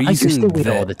 For the reason I used to wear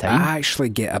that it all the time. I actually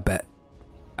get a bit...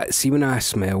 See, when I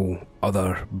smell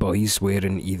other boys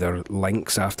wearing either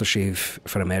Lynx aftershave,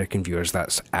 for American viewers,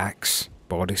 that's Axe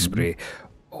body spray,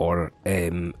 or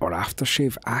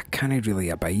aftershave, I can't really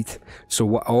abide.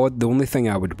 So the only thing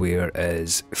I would wear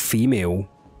is female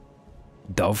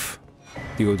Dove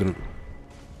deodorant.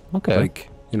 Okay. Like,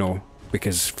 you know,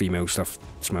 because female stuff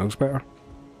smells better.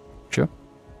 Sure.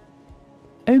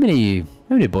 How many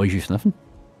boys you sniffing?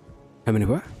 How many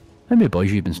what? How many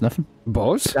boys you been sniffing?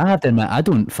 Boys? I have to admit, I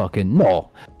don't fucking no.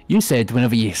 You said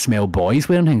whenever you smell boys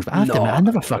wearing things, but I have to admit, I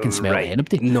never fucking smell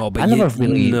anybody. No, but I never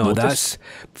really noticed. That's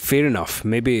fair enough.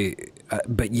 Maybe,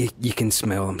 but you can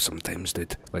smell them sometimes,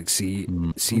 dude. Like, see,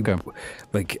 okay.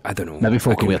 like, I don't know. Maybe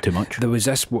folk wear too much. There was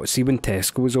this, see when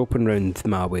Tesco was open round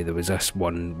my way, there was this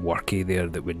one workie there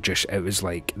that would just, it was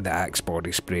like the Axe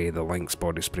body spray, the Lynx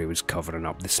body spray was covering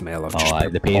up the smell of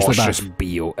just the paisley bath.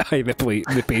 BO.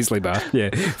 the paisley bath, yeah,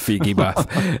 Figgy bath,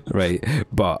 right.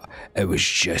 But it was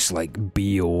just like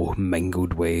BO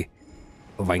mingled with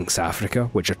Lynx Africa,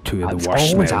 which are two of the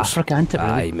worst smells. Africa, isn't it,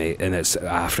 really? Aye, mate, and it's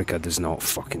Africa does not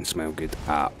fucking smell good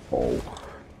at all.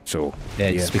 So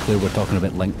yeah, just to be clear, we're talking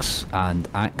about Lynx and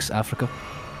Axe Africa.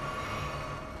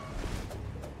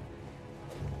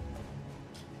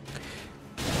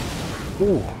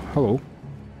 Oh, hello.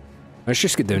 Let's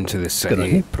just get down to the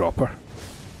city proper.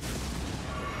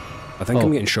 I think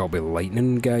I'm getting shot by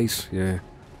lightning, guys. Yeah.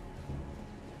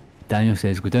 Daniel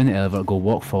says, go down the elevator, go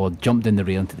walk forward, jump down the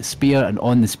rail into the spear, and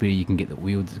on the spear you can get the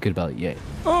wheel. It's good about it, yeah.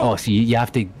 Oh, so you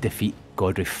have to defeat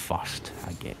Godfrey first.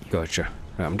 I get you. Gotcha.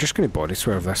 Right, I'm just going to body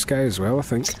swerve this guy as well, I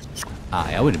think.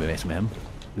 Aye, I wouldn't be messing with him.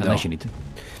 Unless you need to.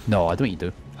 No, I don't think you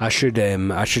do. I should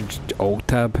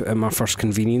alt-tab at my first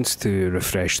convenience to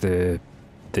refresh the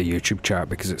YouTube chat,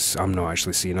 because I'm not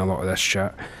actually seeing a lot of this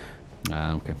chat.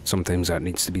 Ah, okay. Sometimes that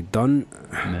needs to be done.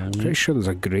 I'm pretty sure there's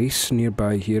a Grace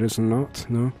nearby here, is there not?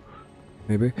 No?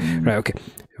 Maybe? Right, okay.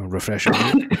 I'll refresh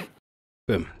it.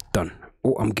 Boom. Done.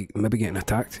 Oh, I'm maybe getting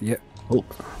attacked. Yep. Oh.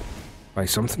 By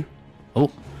something.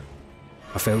 Oh.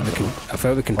 I felt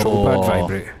the control pad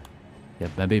vibrate. Yeah,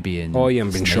 maybe being... Oh, yeah,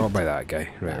 I'm being shot by that guy.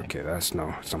 Right, okay, that's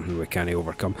not something we can't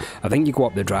overcome. I think you go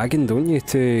up the dragon, don't you,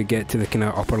 to get to the kind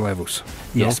of upper levels?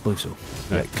 Yes, I believe so.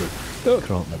 Right, good.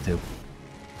 Crawl up that tail.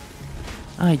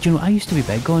 Aye, do you know, I used to be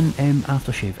big on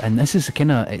aftershave, and this is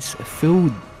kind of, it's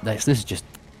full, this is just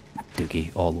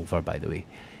Dougie all over, by the way.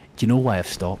 Do you know why I've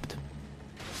stopped?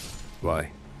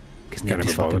 Why? Because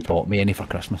nobody's fucking bought me any for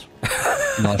Christmas.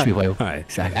 In the last wee while. Aye.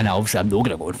 So, and obviously I'm not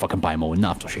going to go and fucking buy my own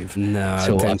aftershave. Nah,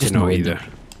 so I tend to not either.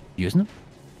 Using it?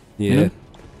 Yeah. You know?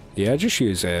 Yeah, I just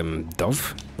use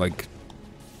Dove, like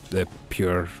the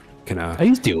pure kind of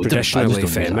traditionally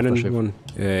feminine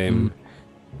one.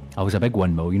 I was a big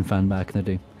 1 Million fan back in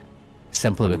the day.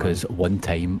 Simply because one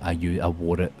time I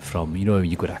wore it from, you know,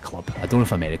 you go to a club. I don't know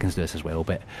if Americans do this as well,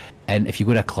 but if you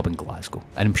go to a club in Glasgow,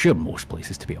 and I'm sure most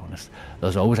places, to be honest,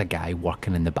 there's always a guy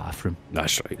working in the bathroom.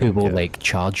 That's right. Who will like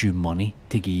charge you money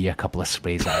to give you a couple of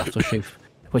sprays of aftershave,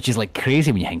 which is like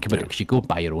crazy when you think about it, because you go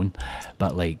buy your own.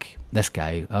 But like this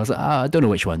guy, I was like, I don't know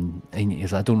which one. And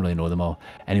he's like, I don't really know them all.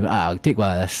 And he went, I'll take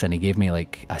one of this, and he gave me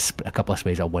like a couple of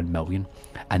sprays of 1 Million.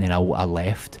 And then I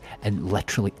left, and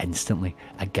literally instantly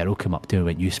a girl came up to me and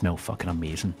went, "You smell fucking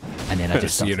amazing." And then I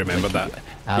just so you remember that?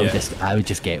 I would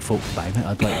just get folk to buy me.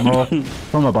 I'd be like, "Oh,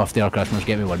 for my birthday or Christmas,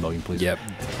 get me 1 Million, please." Yep.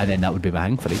 And then that would be my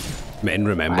hang for it. Men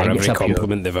remember every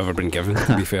compliment they've ever been given,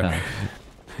 to be fair.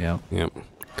 Yeah. Yep.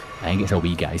 I think it's a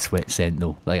wee guy sweat scent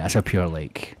though. Like that's a pure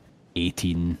like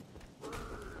 18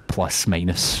 plus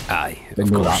minus. Aye,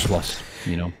 of course. That plus,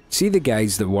 you know. See the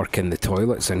guys that work in the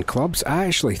toilets in clubs, I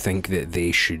actually think that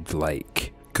they should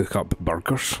like cook up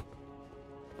burgers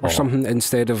or something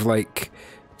instead of like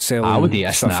selling. I would eat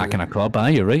a snack in a club. Aye,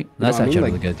 you're right. That's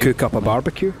actually really good. Cook up a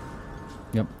barbecue.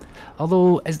 Yep.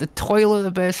 Although, is the toilet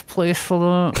the best place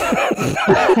for that?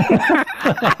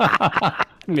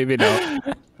 Maybe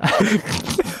not.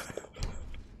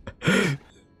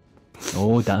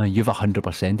 Oh, damn, you've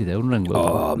 100%ed Elden Ring.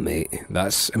 Oh, mate,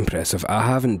 that's impressive. I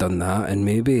haven't done that, and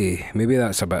maybe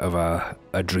that's a bit of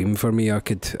a dream for me. I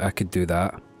could do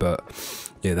that, but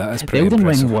yeah, that is pretty Elden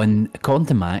impressive. Ring one, according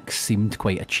to Max, seemed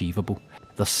quite achievable.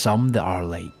 There's some that are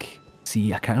like,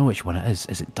 see, I can't know which one it is.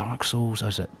 Is it Dark Souls or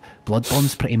is it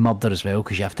Bloodborne's pretty murder as well,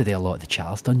 because you have to do a lot of the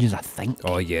Chalice dungeons, I think.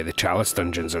 Oh yeah, the Chalice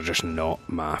dungeons are just not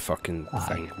my fucking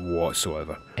thing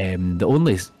whatsoever. The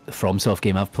only FromSoft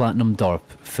game I've platinumed or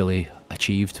fully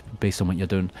achieved based on what you're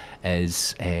doing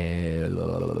is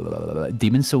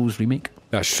Demon Souls remake.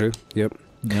 That's true. Yep.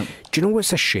 Do you know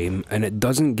what's a shame? And it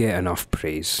doesn't get enough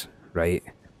praise, right?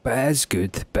 But it is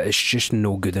good, but it's just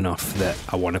no good enough that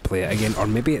I want to play it again. Or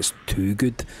maybe it's too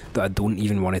good that I don't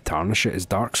even want to tarnish it. Is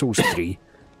Dark Souls 3.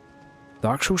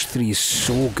 Dark Souls 3 is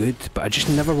so good, but I just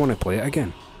never want to play it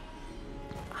again.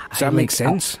 Does that make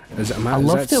sense? Is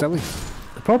that silly?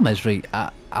 The problem is, right,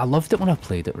 I loved it when I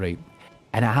played it, right?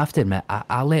 And I have to admit,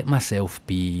 I let myself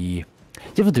be... Do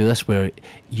you ever do this where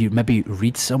you maybe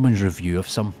read someone's review of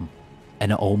something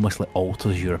and it almost like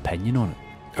alters your opinion on it?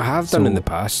 I have done in the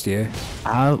past, yeah.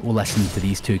 I will listen to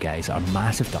these two guys that are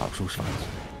massive Dark Souls fans,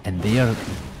 and their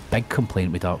big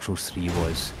complaint with Dark Souls 3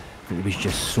 was that there was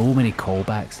just so many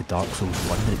callbacks to Dark Souls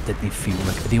 1 that it didn't feel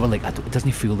like, they were like, it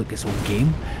doesn't feel like its own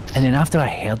game. And then after I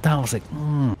heard that, I was like,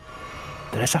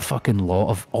 there is a fucking lot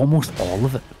of almost all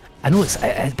of it. I know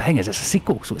the thing is, it's a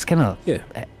sequel, so it's kind of,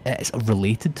 it's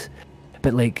related.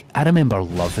 But like, I remember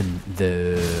loving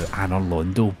the Anor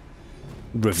Londo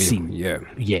review scene.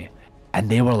 Yeah. And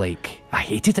they were like, I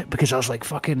hated it because I was like,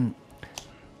 fucking,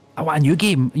 I want a new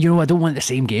game. You know, I don't want the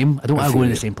same game. I don't want to go in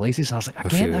the same places. And I was like, I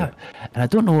get that. And I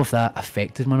don't know if that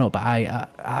affected me or not, but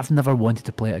I've never wanted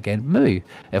to play it again. Maybe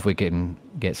if we can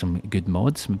get some good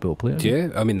mods, maybe we'll play it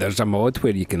again. Yeah, I mean, there's a mod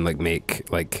where you can like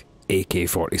make like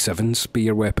AK-47s be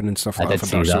your weapon and stuff like that. I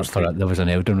did see that. There was an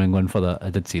Elden Ring one for that. I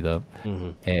did see that.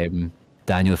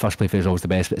 Daniel, the first playthrough was always the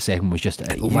best, but the second was just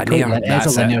linear. It's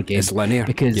a linear game. It's linear.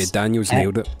 Because Daniel's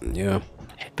nailed it. Yeah.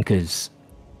 Because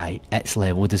its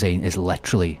level design is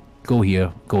literally go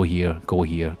here, go here, go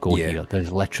here, go here.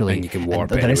 There's literally, and you can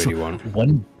warp anywhere you want.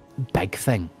 One big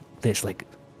thing that's like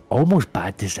almost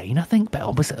bad design, I think, but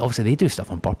obviously they do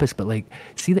stuff on purpose. But like,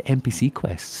 see the NPC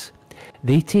quests,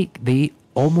 they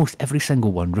almost every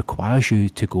single one requires you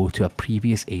to go to a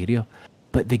previous area,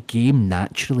 but the game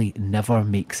naturally never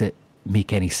makes it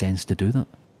make any sense to do that.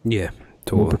 Yeah,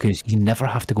 totally. Well, because you never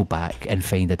have to go back and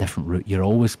find a different route. You're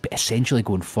always essentially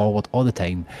going forward all the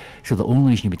time. So the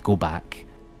only reason you would go back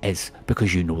is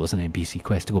because you know there's an NPC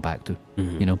quest to go back to.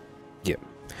 You know. Yeah,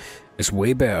 it's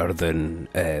way better than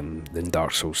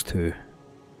Dark Souls 2.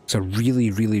 It's a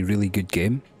really, really, really good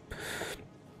game.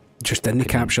 Just didn't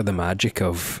capture the magic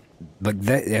of like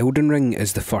the Elden Ring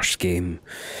is the first game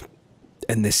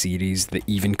in the series that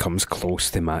even comes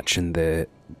close to matching the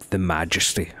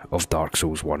majesty of Dark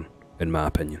Souls 1, in my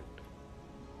opinion.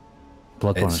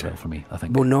 Bloodborne as well for me, I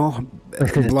think. Well, no,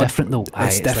 it's different though.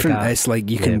 It's different. It's like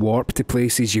you can warp to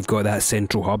places. You've got that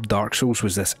central hub. Dark Souls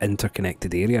was this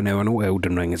interconnected area. Now I know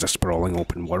Elden Ring is a sprawling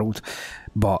open world,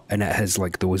 and it has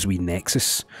like those wee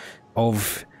nexus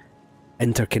of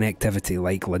interconnectivity,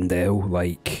 like Lindell,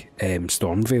 like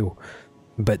Stormvale.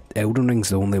 But Elden Ring's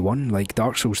the only one. Like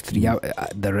Dark Souls 3,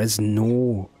 there is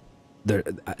no.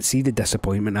 See the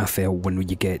disappointment I felt when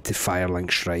you get to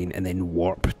Firelink Shrine and then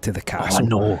warp to the castle. Oh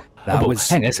no, that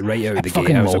was right out of the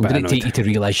gate. How long did it take you to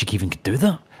realise you even could do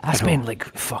that? I spent like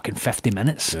fucking 50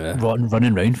 minutes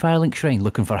running around Firelink Shrine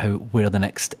looking for where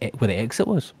the exit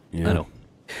was. I know.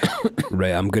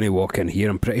 Right, I'm going to walk in here.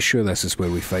 I'm pretty sure this is where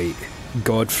we fight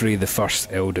Godfrey, the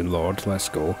first Elden Lord. Let's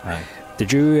go. Aye.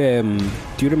 Did you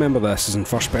do you remember this is in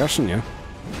first person? Yeah.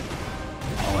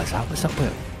 Oh, is that what's up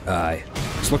with it? Aye.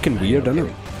 It's looking weird, isn't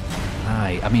it?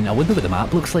 Aye. I mean, I wonder what the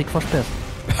map looks like first person.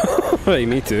 Right,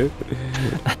 me too.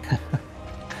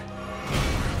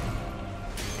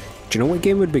 Do you know what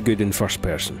game would be good in first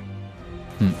person?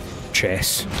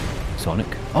 Chess. Sonic.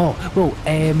 Oh, well,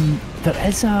 there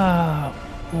is a...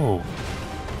 Oh.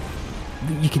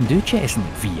 You can do chess in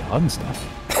VR and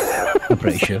stuff. I'm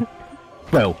pretty sure.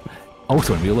 Well,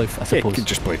 also in real life, I suppose. You could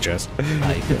just play chess.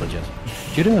 Aye, you could play chess.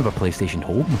 Do you remember PlayStation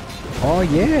Home? Oh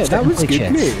yeah, that was good,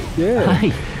 chess. mate. Yeah.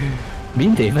 Aye. Me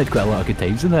and Dave had quite a lot of good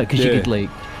times in that, because you could like...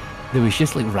 There was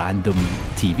just like random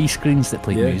TV screens that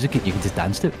played music and you could just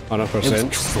dance to it. 100%. It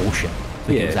was so shit.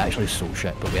 Like, it was actually so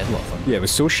shit, but we had a lot of fun. Yeah, it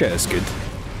was so shit, it's good.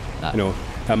 You know,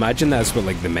 imagine that's what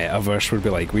like the metaverse would be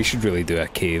like. We should really do a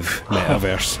cave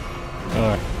metaverse.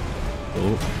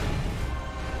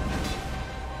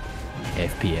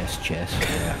 FPS chess.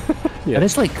 There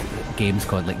is like games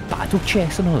called like battle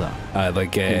chess and all that.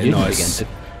 Like no, it's,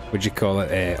 what'd you call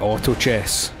it? Auto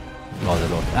chess. No, I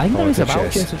think there is a battle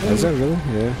chess as well. Is it really?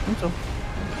 Yeah. I think so.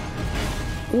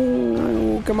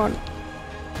 Oh, come on.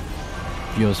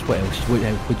 Yours, what else?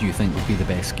 What do you think would be the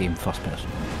best game first person?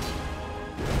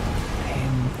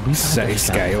 City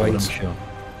Skylines. I'm sure.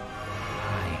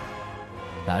 Aye.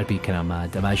 That'd be kind of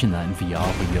mad. Imagine that in VR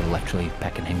where you're literally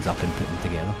picking things up and putting them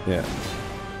together. Yeah.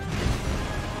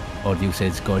 Audio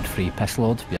says Godfrey Piss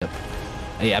Lord. Yep.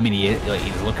 I mean,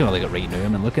 he's looking like it right now. I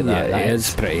mean, look at that. Yeah, it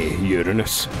is pretty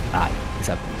Uranus. Aye, it's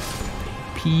a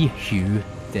P hue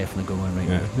definitely going right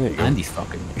now. There you go. And he's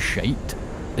fucking shite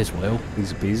as well.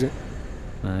 He's a beezy.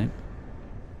 Right.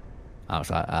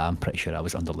 I'm pretty sure I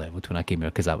was under-leveled when I came here,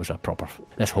 because that was a proper...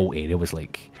 This whole area was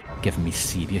like giving me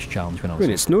serious challenge when I was... I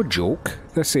mean, it's no joke,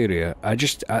 this area. I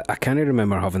can't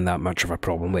remember having that much of a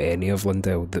problem with any of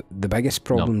Lindell. The biggest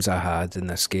problems I had in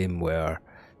this game were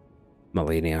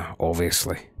Malenia,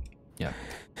 obviously. Yeah.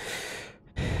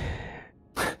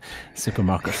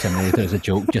 Supermarket Simulator is a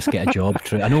joke. Just get a job.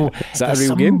 True. I know. Is that a there's real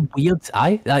some game? Weird.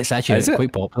 Aye, that's actually Is it?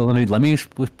 quite popular now. Lemmy's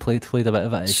we've played a bit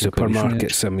of it. It's quite recently,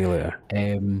 Supermarket Simulator.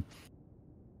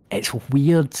 It's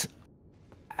weird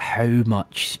how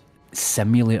much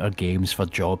simulator games for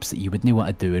jobs that you wouldn't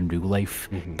want to do in real life,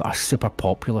 but are super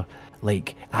popular.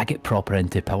 Like, I get proper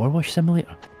into Power Wash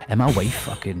Simulator, and my wife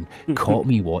fucking caught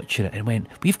me watching it and went,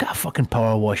 "We've got a fucking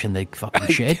power wash in the fucking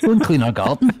shed. Go and clean our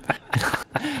garden."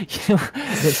 You know,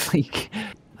 it's like,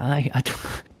 I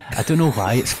don't know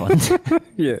why it's fun.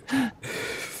 Yeah.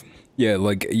 Yeah,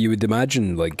 like you would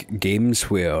imagine like games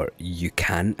where you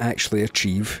can't actually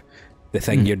achieve the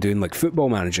thing you're doing, like Football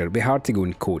Manager. It'd be hard to go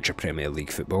and coach a Premier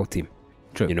League football team.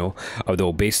 True. You know?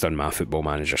 Although based on my Football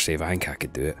Manager save, I think I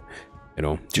could do it. You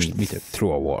know, just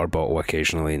throw a water bottle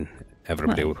occasionally and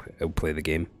everybody will play the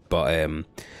game. But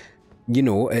you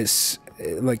know, it's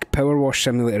like Power Wash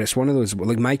Simulator. It's one of those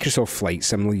like Microsoft Flight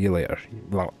Simulator.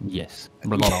 Yes.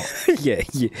 Yeah,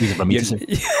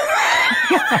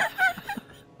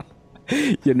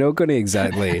 you're not going to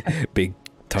exactly be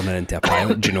turning into a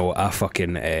pilot. Do you know, I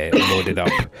fucking loaded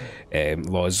up.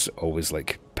 Loz always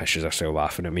like pisses herself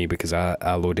laughing at me because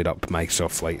I loaded up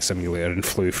Microsoft Flight Simulator and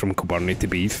flew from Kilburn to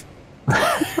Beath.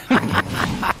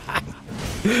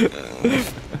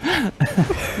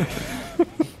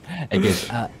 Again,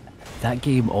 that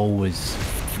game always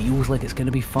feels like it's going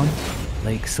to be fun.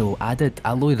 Like, so I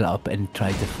loaded it up and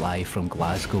tried to fly from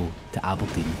Glasgow to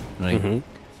Aberdeen, right?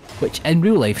 Which in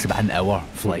real life is about an hour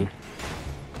flight.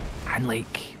 And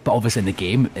like, but obviously in the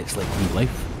game, it's like real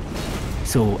life.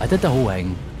 So I did the whole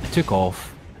thing, I took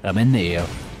off, I'm in the air,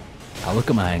 I look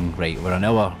at my thing, right, we're an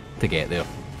hour to get there.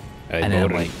 And then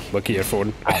I'm like, look at your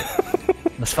phone.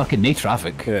 There's fucking no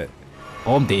traffic. Yeah.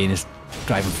 All I'm doing is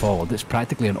driving forward. It's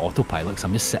practically an autopilot, so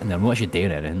I'm just sitting there, I'm not actually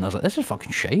doing anything. And I was like, this is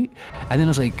fucking shite. And then I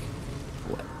was like,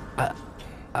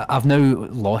 I've now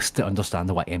lost to understand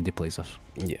what empty plays us.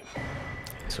 Yeah.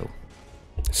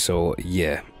 So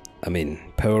yeah, I mean,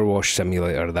 Power Wash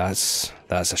Simulator, that's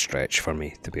a stretch for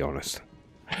me, to be honest.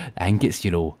 I think it's,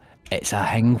 you know, it's a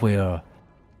thing where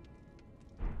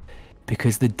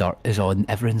because the dirt is on,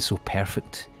 everything's so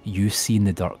perfect, you seeing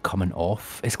the dirt coming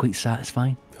off is quite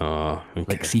satisfying. Oh, okay.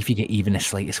 Like, see if you get even the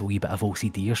slightest wee bit of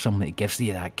OCD or something, it gives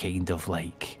you that kind of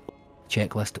like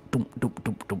checklist.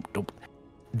 Dump.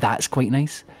 That's quite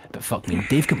nice. But fuck me,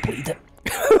 Dave completed it.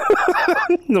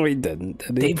 No, he didn't.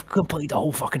 Did he? Dave completed the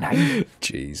whole fucking thing.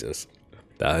 Jesus,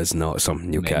 that is not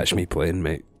something you'll catch me playing,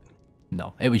 mate.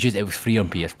 No, it was free on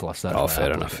PS Plus. That's oh,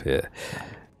 fair enough. Yeah.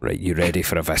 Right, you ready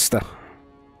for a Vista?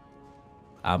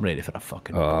 I'm ready for a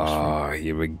fucking. Oh,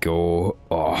 here we go.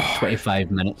 Oh,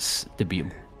 25 minutes to beat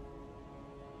him.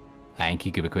 I think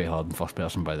he could be quite hard in first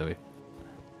person, by the way.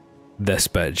 This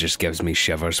bit just gives me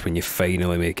shivers when you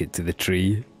finally make it to the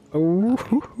tree. Oh,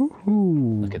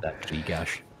 look at that tree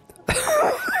gash.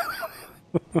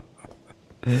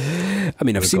 I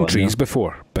mean, I've seen trees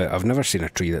before, but I've never seen a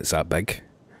tree that's that big.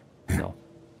 No.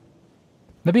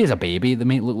 Maybe as a baby they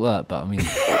might look like that, but I mean,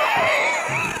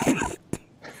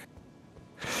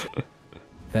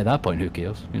 at that point, who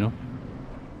cares, you know?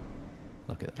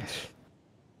 Look at this.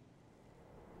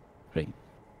 Right.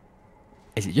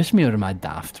 Is it just me or am I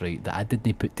daft, right, that I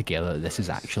didn't put together that this is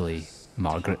actually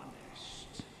Margaret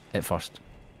at first?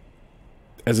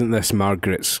 Isn't this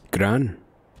Margaret's gran?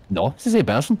 No, it's the same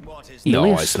person. No,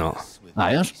 Alias. it's not.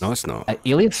 No, it's not.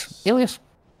 Alias.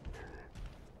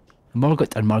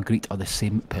 Margaret and Marguerite are the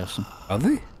same person. Are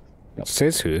they? Yep.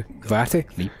 Says who? Vati?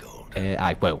 Me.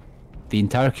 Well, the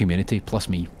entire community plus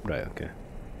me. Right, okay.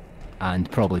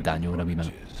 And probably Daniel in a wee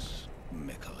minute.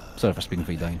 Sorry for speaking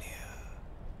for you, Daniel.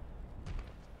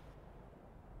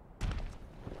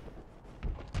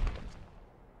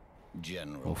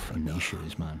 Oh, for knee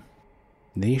shoes, man.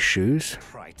 Knee shoes?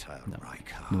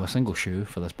 No, a single shoe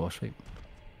for this boss fight.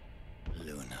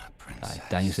 Aye,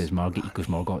 Daniel says Margit equals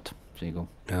Morgoth. There you go.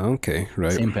 Oh, okay,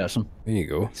 right. Same person. There you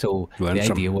go. So Learn the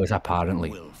some. idea was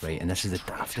apparently, right, and this is the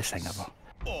daftest thing ever.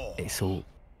 So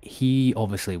he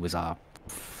obviously was I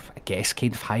guess,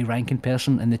 kind of high-ranking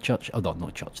person in the church. Oh,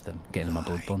 not church, then getting in my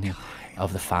bloodborne here.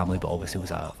 Of the family, but obviously was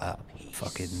a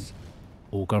fucking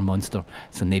ogre monster,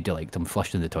 so nobody liked him,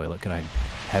 flushed in the toilet crying.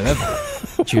 However,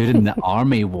 during the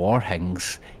army war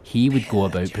things, he would go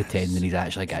about pretending he's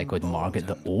actually a guy called Margaret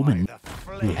the Omen,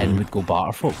 and would go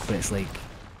barter folk, but it's like,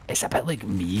 it's a bit like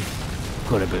me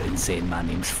going about and saying my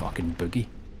name's fucking Boogie.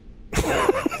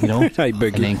 You know? Hi,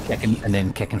 Boogie. And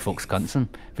then kicking folks' cunts in,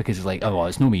 because it's like, oh, well,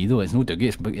 it's no me though, it's no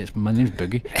Dougie, it's my name's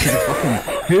Boogie.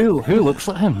 Fucking, who looks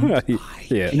like him?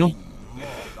 Yeah. You know?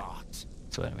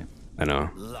 So anyway. I know.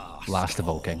 Last of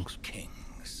all kings.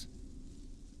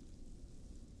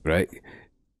 Right.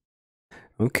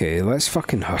 Okay, let's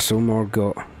fucking hustle,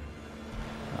 Morgott.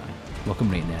 Look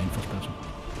him right in the eye in first person.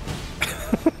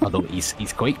 Although he's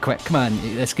quite quick, man.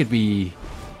 This could be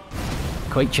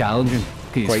quite challenging.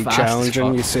 Quite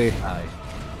challenging, you say? Aye.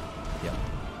 Yeah.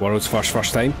 World's first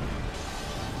time?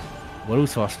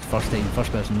 World's first time,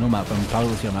 first person, no map run,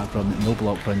 parallel your map run, no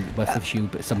block run, with the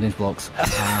shield, but sometimes blocks.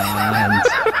 And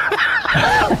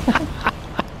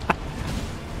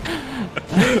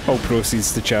all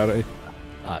proceeds to charity.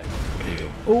 aye, there you go.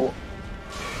 Oh!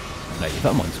 Right, you've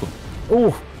hit him on this one.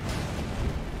 Oh!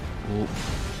 Oh.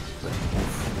 Right,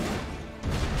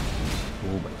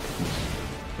 oh my goodness.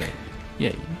 Right.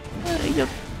 Yeah.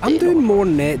 I'm doing more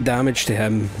net damage to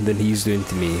him than he's doing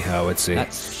to me, I would say.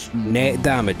 That's net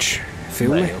damage.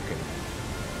 Feel right, me? okay.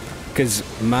 Because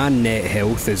my net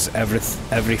health is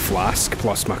every flask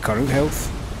plus my current health.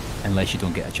 Unless you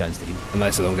don't get a chance to heal.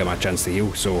 Unless I don't get my chance to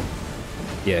heal, so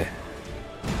yeah.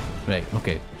 Right,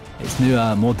 okay. It's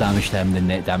now more damage to him than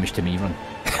net damage to me run.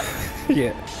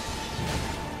 Yeah.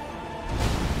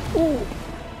 Oh.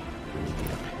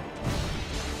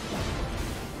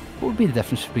 What would be the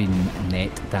difference between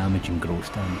net damage and gross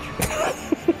damage?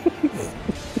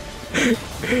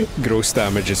 Gross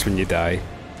damage is when you die.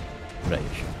 Right,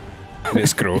 sure. And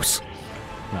it's gross.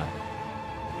 Right.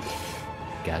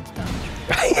 Gad damage.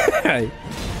 Aye.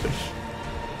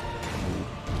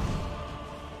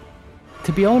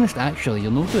 To be honest, actually,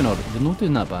 you're not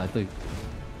doing that badly.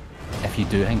 If you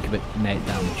do think about net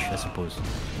damage, I suppose.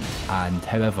 And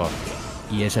however,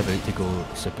 he is about to go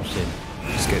Super Saiyan.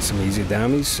 Just get some easy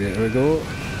damage. There we go.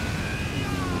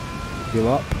 Heal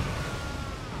up.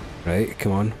 Right,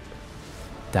 come on.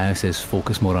 Daniel says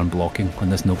focus more on blocking when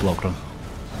there's no block run.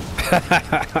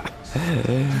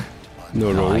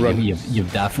 No roll run.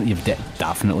 You've definitely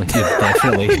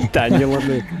Daniel on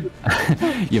me.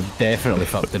 you've definitely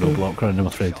fucked the no block run, I'm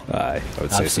afraid. Aye, I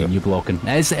would say I've so. seen you blocking.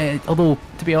 It's, although,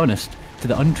 to be honest, to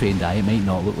the untrained eye, it might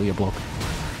not look like you're blocking.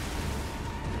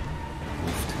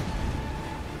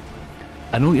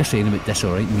 I know what you're saying about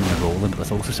disorienting when you're rolling, but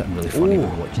there's also something really funny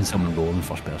about watching someone roll in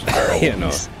first person. Yeah,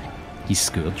 no. He's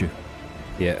scared you.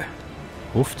 Yeah.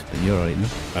 Oofed, but you're alright now.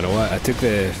 I know I took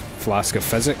the flask of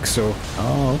physics, so...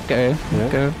 Oh, okay, Yeah.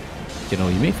 okay. You know,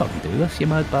 you may fucking do this, you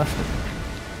mad bastard.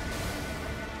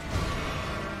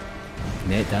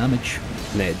 Net damage.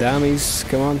 Net damage,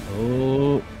 come on.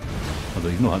 Oh. Although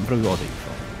he's not hitting for a god,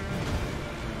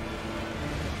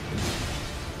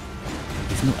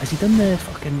 has he done the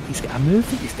fucking... He's got a move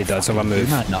that He does have a move.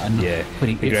 Yeah. When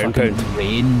he The ground fucking pound.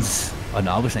 rains... Oh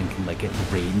no, I was thinking like it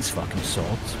rains fucking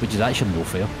swords, which is actually no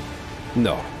fair,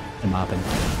 No. in my opinion.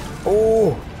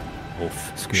 Oh!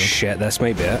 Oof, skewered. Shit, this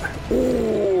might be it.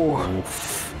 Oh!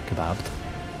 Oof, kebabbed.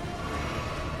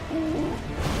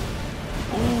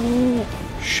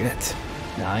 Shit.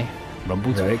 Aye,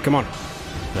 rumbled. Right, come on.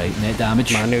 Right, net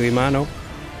damage. Mano.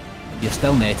 You're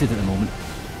still netted at the moment.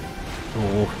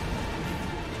 Oh.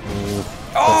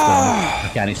 Oh! I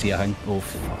can't see a thing. Oh,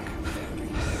 fuck.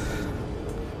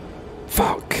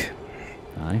 Fuck.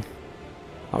 Aye.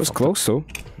 That was close, though.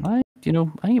 Aye, you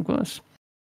know, I think you've got this.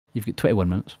 You've got 21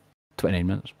 minutes. 29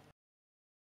 minutes.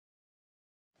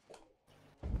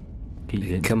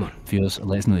 Come on. Viewers,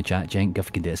 let us know in the chat. Giant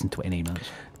Guff can do this in 29 minutes.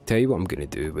 Tell you what I'm going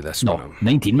to do with this No, one.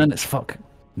 19 minutes, fuck.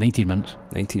 19 minutes.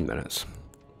 19 minutes.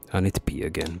 I need to pee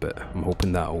again, but I'm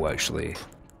hoping that'll actually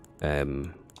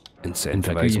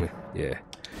incentivize you. me. Yeah.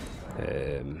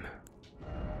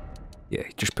 Yeah,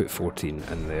 just put 14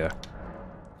 in there.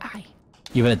 Aye.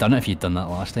 You would have done it if you'd done that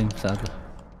last time, sadly.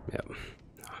 Yep.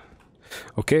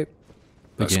 Okay.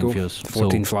 Let's go.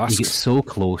 14 flasks. He gets so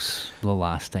close the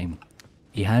last time.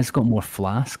 He has got more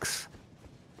flasks,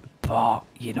 but,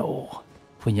 you know,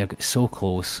 when you're so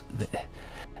close,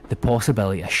 the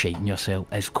possibility of shiting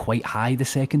yourself is quite high the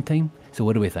second time. So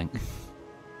what do we think?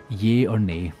 Yay or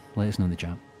nay? Let us know in the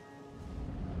chat.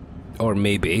 Or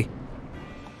maybe.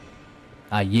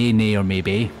 Yay, nay, or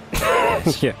maybe.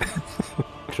 Yes. Yeah.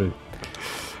 True.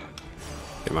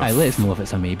 Get my Aye, let us know if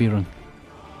it's a maybe run.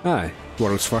 Aye.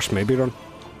 World's first maybe run.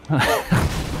 Oh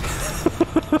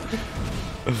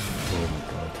my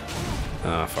god.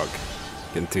 Ah, fuck.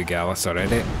 Getting 2 Gallus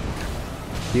already.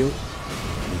 Heal.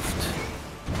 Oofed.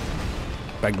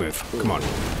 Big move. Come on.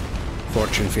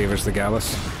 Fortune favours the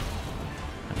Gallus.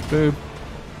 Boom.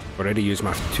 Already used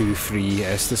my 2 free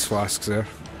Estus flasks there.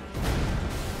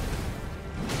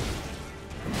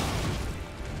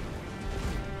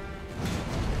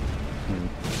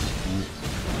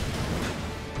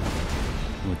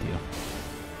 Oh dear.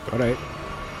 Alright.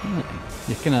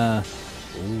 You're kinda...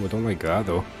 Oh, I don't like that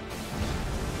though.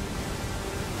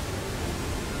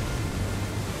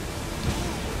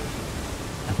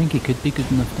 I think he could be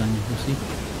good enough, Daniel. We'll see.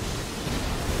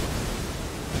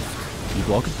 You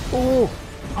blocking? Oh!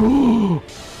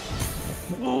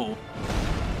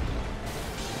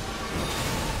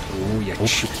 Oh, you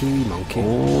cheeky monkey.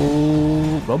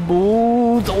 Oh,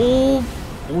 rumbled. Oh,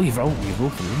 you've rolled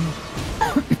through.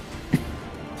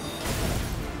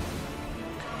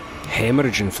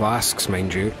 Hemorrhaging flasks,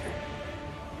 mind you.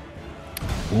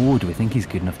 Oh, do we think he's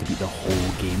good enough to beat the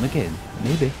whole game again?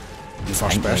 Maybe. In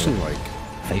first person, like.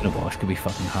 Final boss could be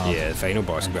fucking hard. Yeah, the final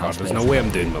boss could be hard. first There's no way I'm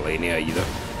doing Millennia either.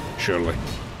 Surely.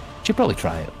 Should probably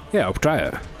try it. Yeah, I'll try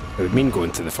it. It would mean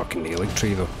going to the fucking nailing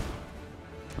tree though.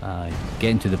 Aye.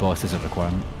 Getting to the boss is a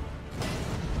requirement.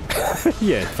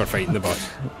 Yeah, for fighting the boss.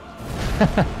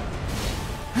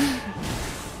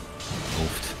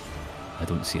 Oofed. I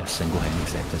don't see a single hen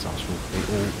except his arsehole.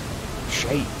 Oh,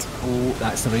 shite. Oh,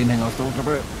 that's the rain thing I was talking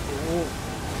about.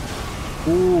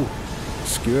 Oh,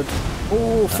 skewered.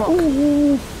 Oh, fuck.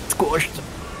 Oh, squashed.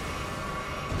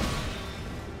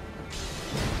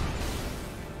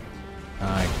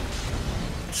 Aye.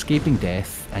 Escaping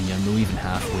death, and you're not even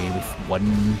halfway with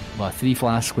 3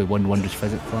 flasks with 1 wondrous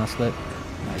physic flask left.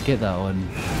 Right, get that on.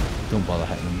 Don't bother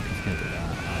hitting him. He's gonna do that.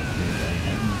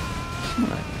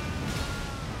 Alright.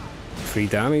 3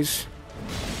 damage.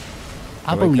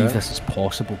 I believe this is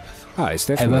possible. Ah, it's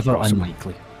definitely However possible.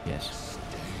 unlikely. Yes.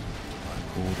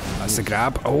 That's the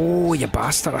grab. Oh, you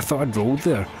bastard. I thought I'd rolled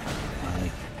there.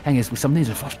 Thing is, with some of these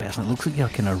in first person, it looks like you're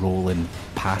kind of rolling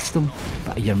past them,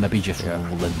 but you're maybe just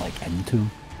rolling like into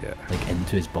him, like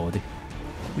into his body.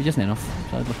 Which isn't enough,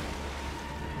 sadly.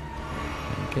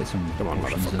 Get some Come on,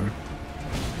 potions in. motherfucker.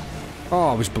 Oh,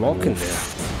 I was blocking there.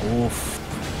 Oof.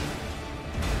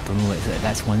 Don't know,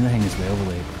 that's one thing as well,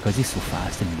 like, because he's so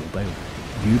fast and mobile,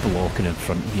 you blocking in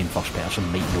front of you in first person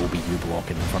might not be you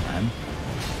blocking in front of him.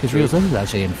 Because this is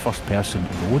actually in first person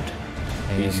mode.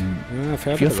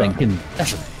 If you're thinking,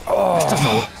 this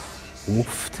doesn't look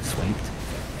oofed, swiped.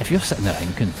 If you're sitting there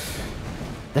thinking,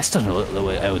 this doesn't look the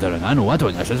way Elden Ring, I don't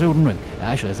think this is Elden Ring. It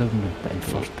actually is Elden Ring, but in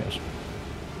first person.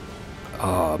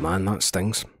 Oh man, that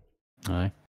stings.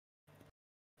 Aye.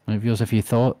 And if you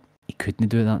thought he couldn't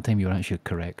do it that time, you were actually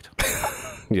correct.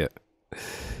 Yeah.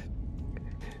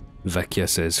 Vikia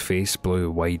says face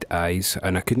blue, wide eyes,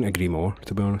 and I couldn't agree more,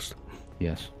 to be honest.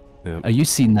 Yes. Yeah. Are you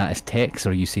seeing that as text,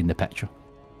 or are you seeing the picture?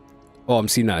 Oh, I'm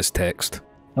seeing that as text.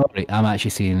 Oh, right. I'm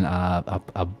actually seeing a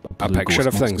picture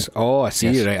of things. Oh, I see.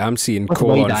 Yes. Right, I'm seeing With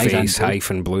colon wide eyes face and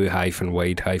hyphen blue hyphen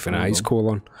wide hyphen eyes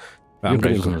colon. Your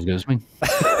browser's not as good as mine.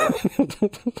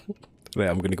 Right,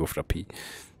 I'm going to go for a P.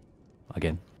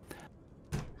 Again.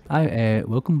 Hi,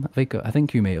 welcome. I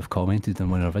think you may have commented on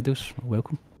one of our videos.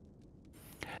 Welcome.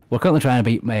 We're currently trying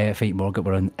to fight Morgat.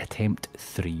 We're on attempt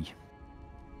 3.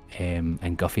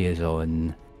 And Guffy is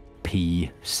on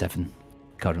P7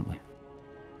 currently.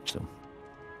 So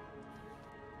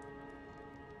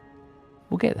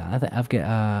we'll get that. I've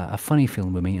got a funny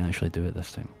feeling we might actually do it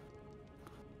this time.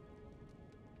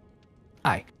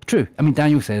 Aye, true. I mean,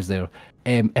 Daniel says there,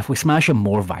 if we smash him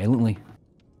more violently,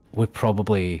 we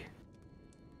probably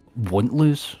won't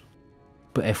lose.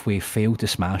 But if we fail to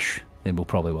smash, then we'll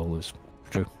probably will lose.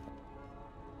 True.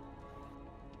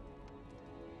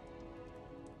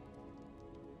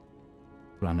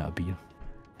 Ran out of beer.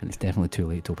 And it's definitely too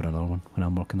late to open another one when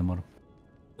I'm working tomorrow.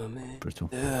 Brutal.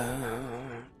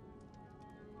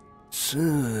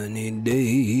 Sunny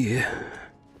day.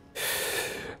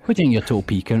 What do you think your total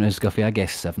P count is, Guffy? I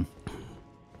guess 7.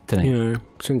 Tonight. Yeah,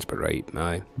 sounds about right.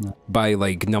 Aye. No. By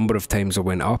like number of times I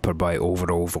went up, or by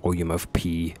overall volume of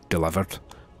P delivered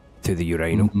to the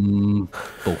urinal?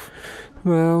 Both.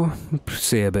 Well,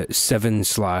 say about 7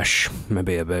 /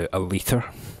 maybe about a litre.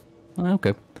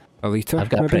 Okay. A litre? I've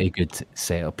got a pretty good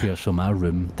setup here. So my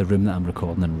room, the room that I'm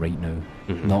recording in right now,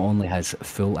 not only has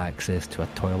full access to a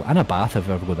toilet and a bath if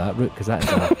I ever go that route, because that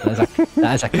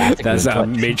is a category. That's a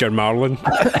major Marlin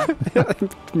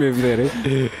move there,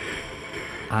 eh?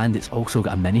 And it's also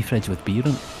got a mini fridge with beer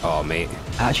in it. Oh, mate.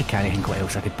 I actually can't think what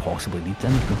else I could possibly need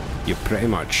in it. You're pretty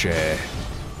much, yeah,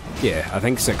 I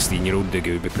think 16-year-old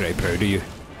Dougie would be pretty proud of you.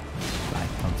 Aye,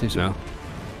 I'll say so. No?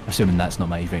 Assuming that's not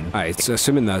my age right now. Aye, it's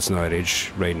assuming that's not our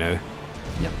age right now.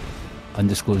 Yep.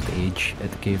 Undisclosed age at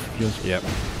the cave of yours. Yep.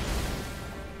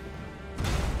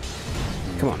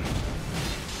 Come on.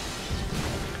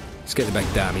 Let's get the big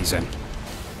dammies in.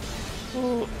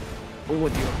 Oh,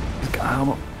 what do you... He's got a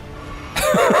hammer.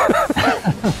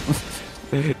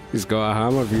 He's got a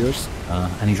hammer, viewers.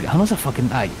 And he's got... Hammer's a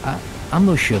fucking... I'm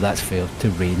not sure that's fair to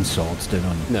rain swords down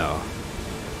on you. No.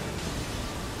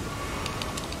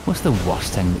 What's the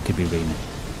worst thing that could be raining?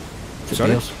 Is it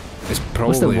Sorry? bears? It's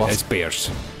probably... worst? It's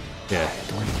bears. Yeah.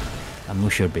 I'm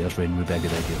not sure bears rain would be a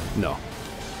good idea. No.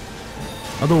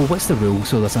 Although, what's the rule?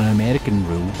 So there's an American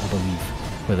rule, I believe,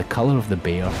 where the colour of the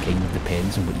bear kind of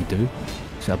depends on what you do.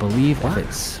 So I believe if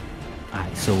it's...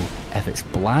 so if it's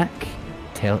black,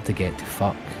 tell it to get to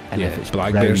fuck. And if it's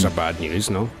black brown, bears are bad news,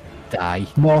 no? die.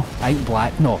 No, I think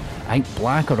black, no. I think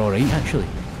black are alright, actually.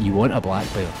 You want a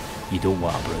black bear. You don't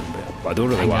want a brown bear. I don't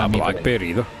really want a black bear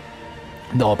either.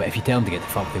 No, but if you tell them to get to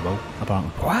fuck, they will,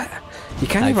 apparently. What? You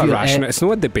can't even ration it. It's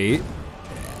not a debate.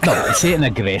 No, but say it in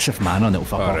an aggressive manner and it'll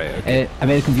fuck off. Right, okay.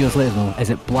 American viewers, let us know. Is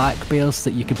it black bears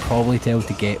that you could probably tell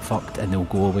to get fucked and they'll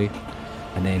go away?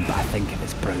 And then, but I think if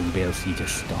it's brown bears, you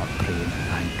just start praying.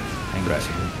 I think that's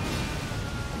it.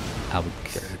 I would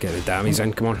get the dammies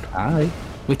in, come on. Aye.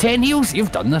 With 10 heals,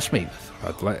 you've done this, mate.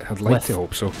 I'd like to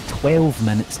hope so. 12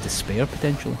 minutes to spare,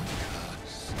 potentially.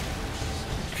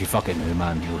 If you fucking know,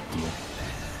 man, you're a deal.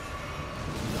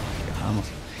 Hammer.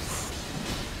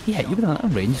 Yeah, you've done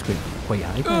that range is quite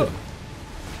high. Oh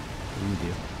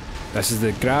dear. This is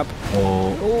the grab.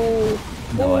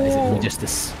 No, is it just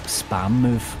this spam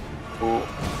move? Oh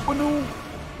no.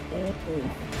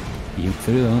 You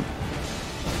through that.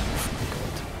 Oh my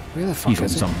god. Where the fuck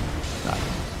is it?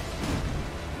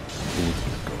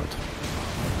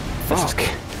 Oh god.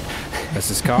 This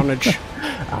is carnage.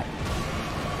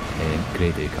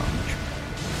 Grey Day carnage.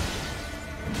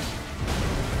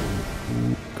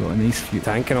 Got a nice few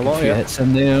tanking a lot, yeah. Hits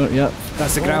in there, yep.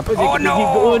 That's the grab. Oh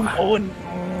no!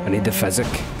 I need the physic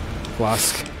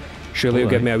flask. Surely you'll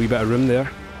give me a wee bit of room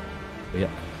there. Yeah.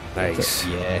 Nice.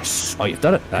 Yes. Oh, you've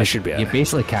done it. That should be it. You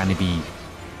basically can't be...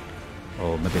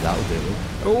 Oh, maybe that'll do it.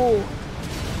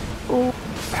 Oh!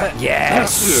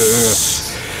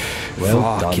 Yes!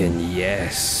 Well fucking done.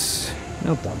 Yes.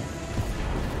 Well done.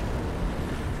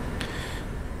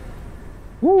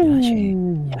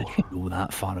 You actually go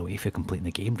that far away for completing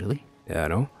the game, really. Yeah, I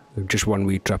know. Just one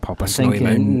wee trip up a snowy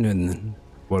mountain and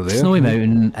we're there. Snowy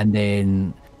mountain and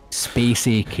then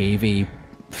spacey, cavey,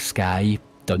 sky,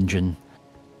 dungeon,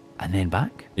 and then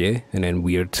back. Yeah, and then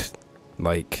weird,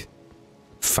 like,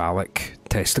 phallic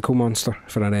testicle monster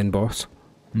for an end boss.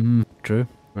 True.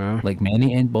 Yeah. Like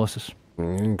many end bosses.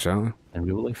 Exactly. In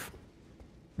real life.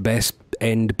 Best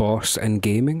end boss in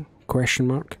gaming? Question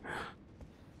mark.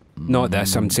 Not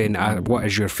this, I'm saying, what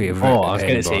is your favourite? Oh, I was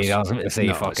going to say,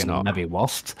 no, fucking maybe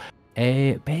worst.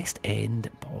 Best end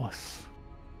boss.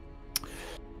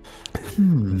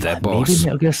 The boss. Maybe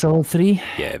Metal Gear Solid 3?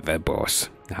 Yeah, the boss.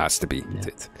 It has to be. Yeah.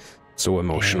 So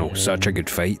emotional. Such a good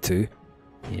fight, too.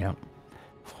 Yeah.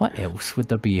 What else would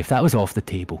there be if that was off the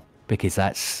table? Because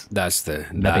that is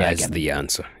the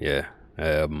answer, yeah.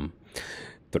 Don't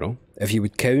know. If you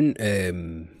would count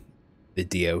the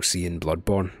DLC in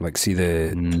Bloodborne, like see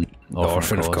the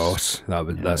Orphan of Kos,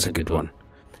 that's a good one.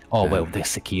 Oh well, the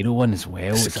Sekiro one as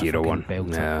well. Sekiro one,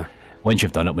 belter. yeah. Once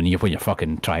you've done it, when you're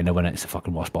fucking trying to win it, it's the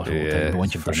fucking worst boss of all time. But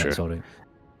once you've done it, it's alright.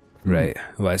 Right,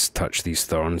 let's touch these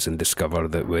thorns and discover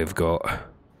that we've got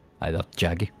either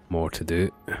Jaggy more to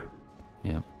do.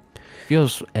 Yeah.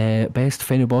 Yours best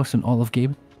final boss in all of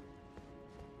gaming?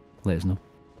 Let us know.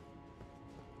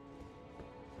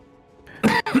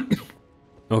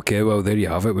 Okay, well there you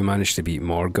have it. We managed to beat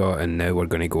Morgoth, and now we're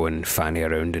going to go and fanny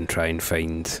around and try and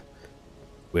find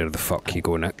where the fuck you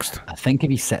go next. I think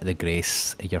if you sit the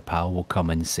grace, your pal will come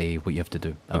and say what you have to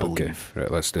do. I believe. Right,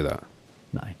 let's do that.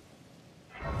 Aye.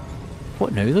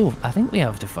 What now though? I think we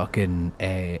have to fucking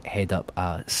head up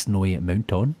a snowy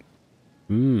mountain.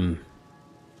 And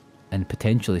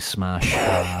potentially smash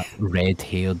a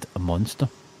red-haired monster.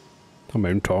 A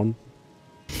mountain.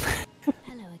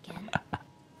 Hello again,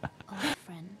 old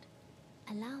friend.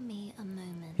 Allow me a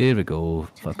moment. Here we go.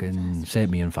 Fucking set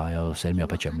me on fire. Send me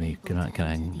up a chimney. Can I?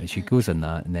 And she goes in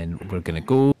that, and then we're gonna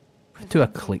go to a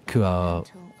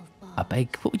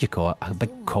big. What would you call it? A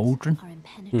big cauldron,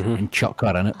 and chuck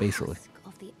her in it, basically.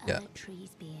 Yeah.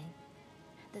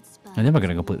 And then we're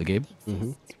gonna complete the game.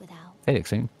 Very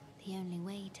exciting. The only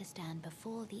way to stand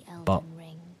before the But Elden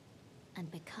Ring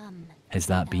and become has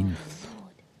that been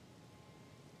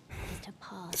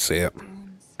say it.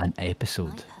 An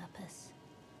episode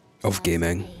of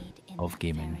gaming? Of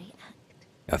gaming.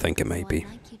 I think it might be.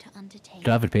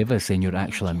 David Pava is saying you're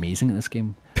actually amazing at this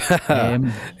game.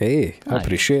 Hey, I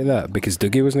appreciate that, because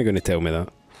Dougie wasn't going to tell me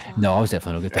that. No, I was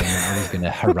definitely not going to tell him. I was going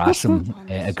to harass him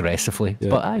aggressively. Yeah.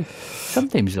 But aye,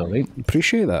 sometimes alright.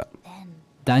 Appreciate that.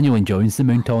 Daniel enjoys the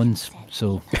Mountons,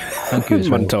 so thank you as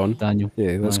well, Daniel.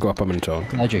 Yeah, let's go up a Mounton.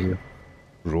 Glad you're here.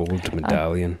 Rolled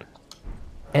medallion.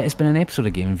 It has been an episode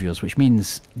of Gaming Viewers, which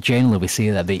means generally we say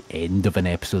that at the end of an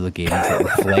episode of gaming, it's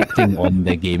like reflecting on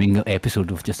the gaming episode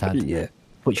we've just had. Yeah.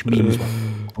 Which means we're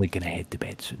probably going to head to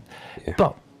bed soon. Yeah.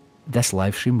 But this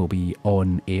live stream will be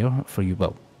on air for you.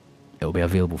 Well, it'll be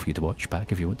available for you to watch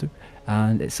back if you want to.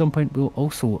 And at some point, we'll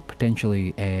also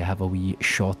potentially have a wee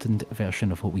shortened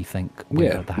version of what we think.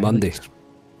 Yeah, the Monday. highlights.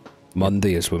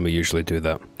 Monday is when we usually do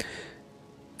that.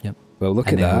 Yep. Well, look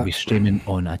And at then we'll that. be streaming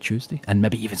on a Tuesday, and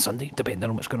maybe even Sunday, depending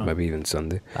on what's going on. Maybe even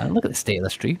Sunday. And look at the state of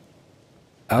this tree.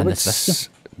 I And would this Vista.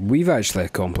 we've actually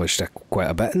accomplished quite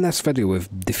a bit in this video. We've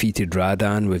defeated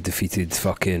Radan, we've defeated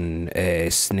fucking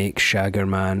Snake Shagger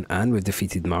Man, and we've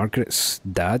defeated Margaret's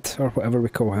dad, or whatever we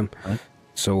call him. Right.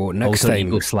 So next Alter time...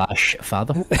 ego slash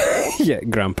father. yeah,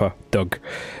 Grandpa, Doug.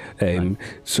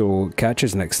 So catch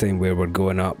us next time where we're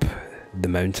going up the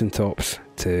mountaintops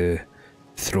to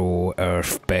throw our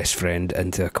best friend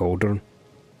into a cauldron.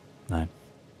 No.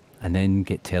 And then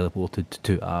get teleported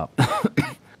to a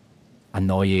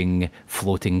annoying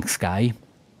floating sky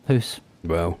house.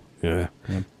 Well, yeah,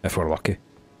 if we're lucky.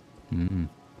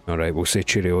 Alright, we'll say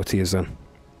cheerio to you then.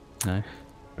 No.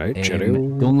 Right, cheerio.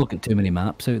 Don't look at too many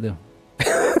maps out there.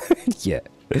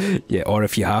 Yeah, or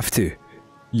if you have to,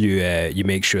 you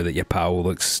make sure that your pal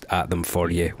looks at them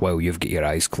for you while you've got your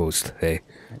eyes closed. Hey.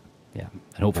 Yeah.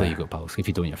 And hopefully you got pals. If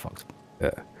you don't, you're fucked.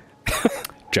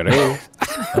 Cheerio.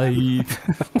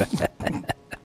 Bye.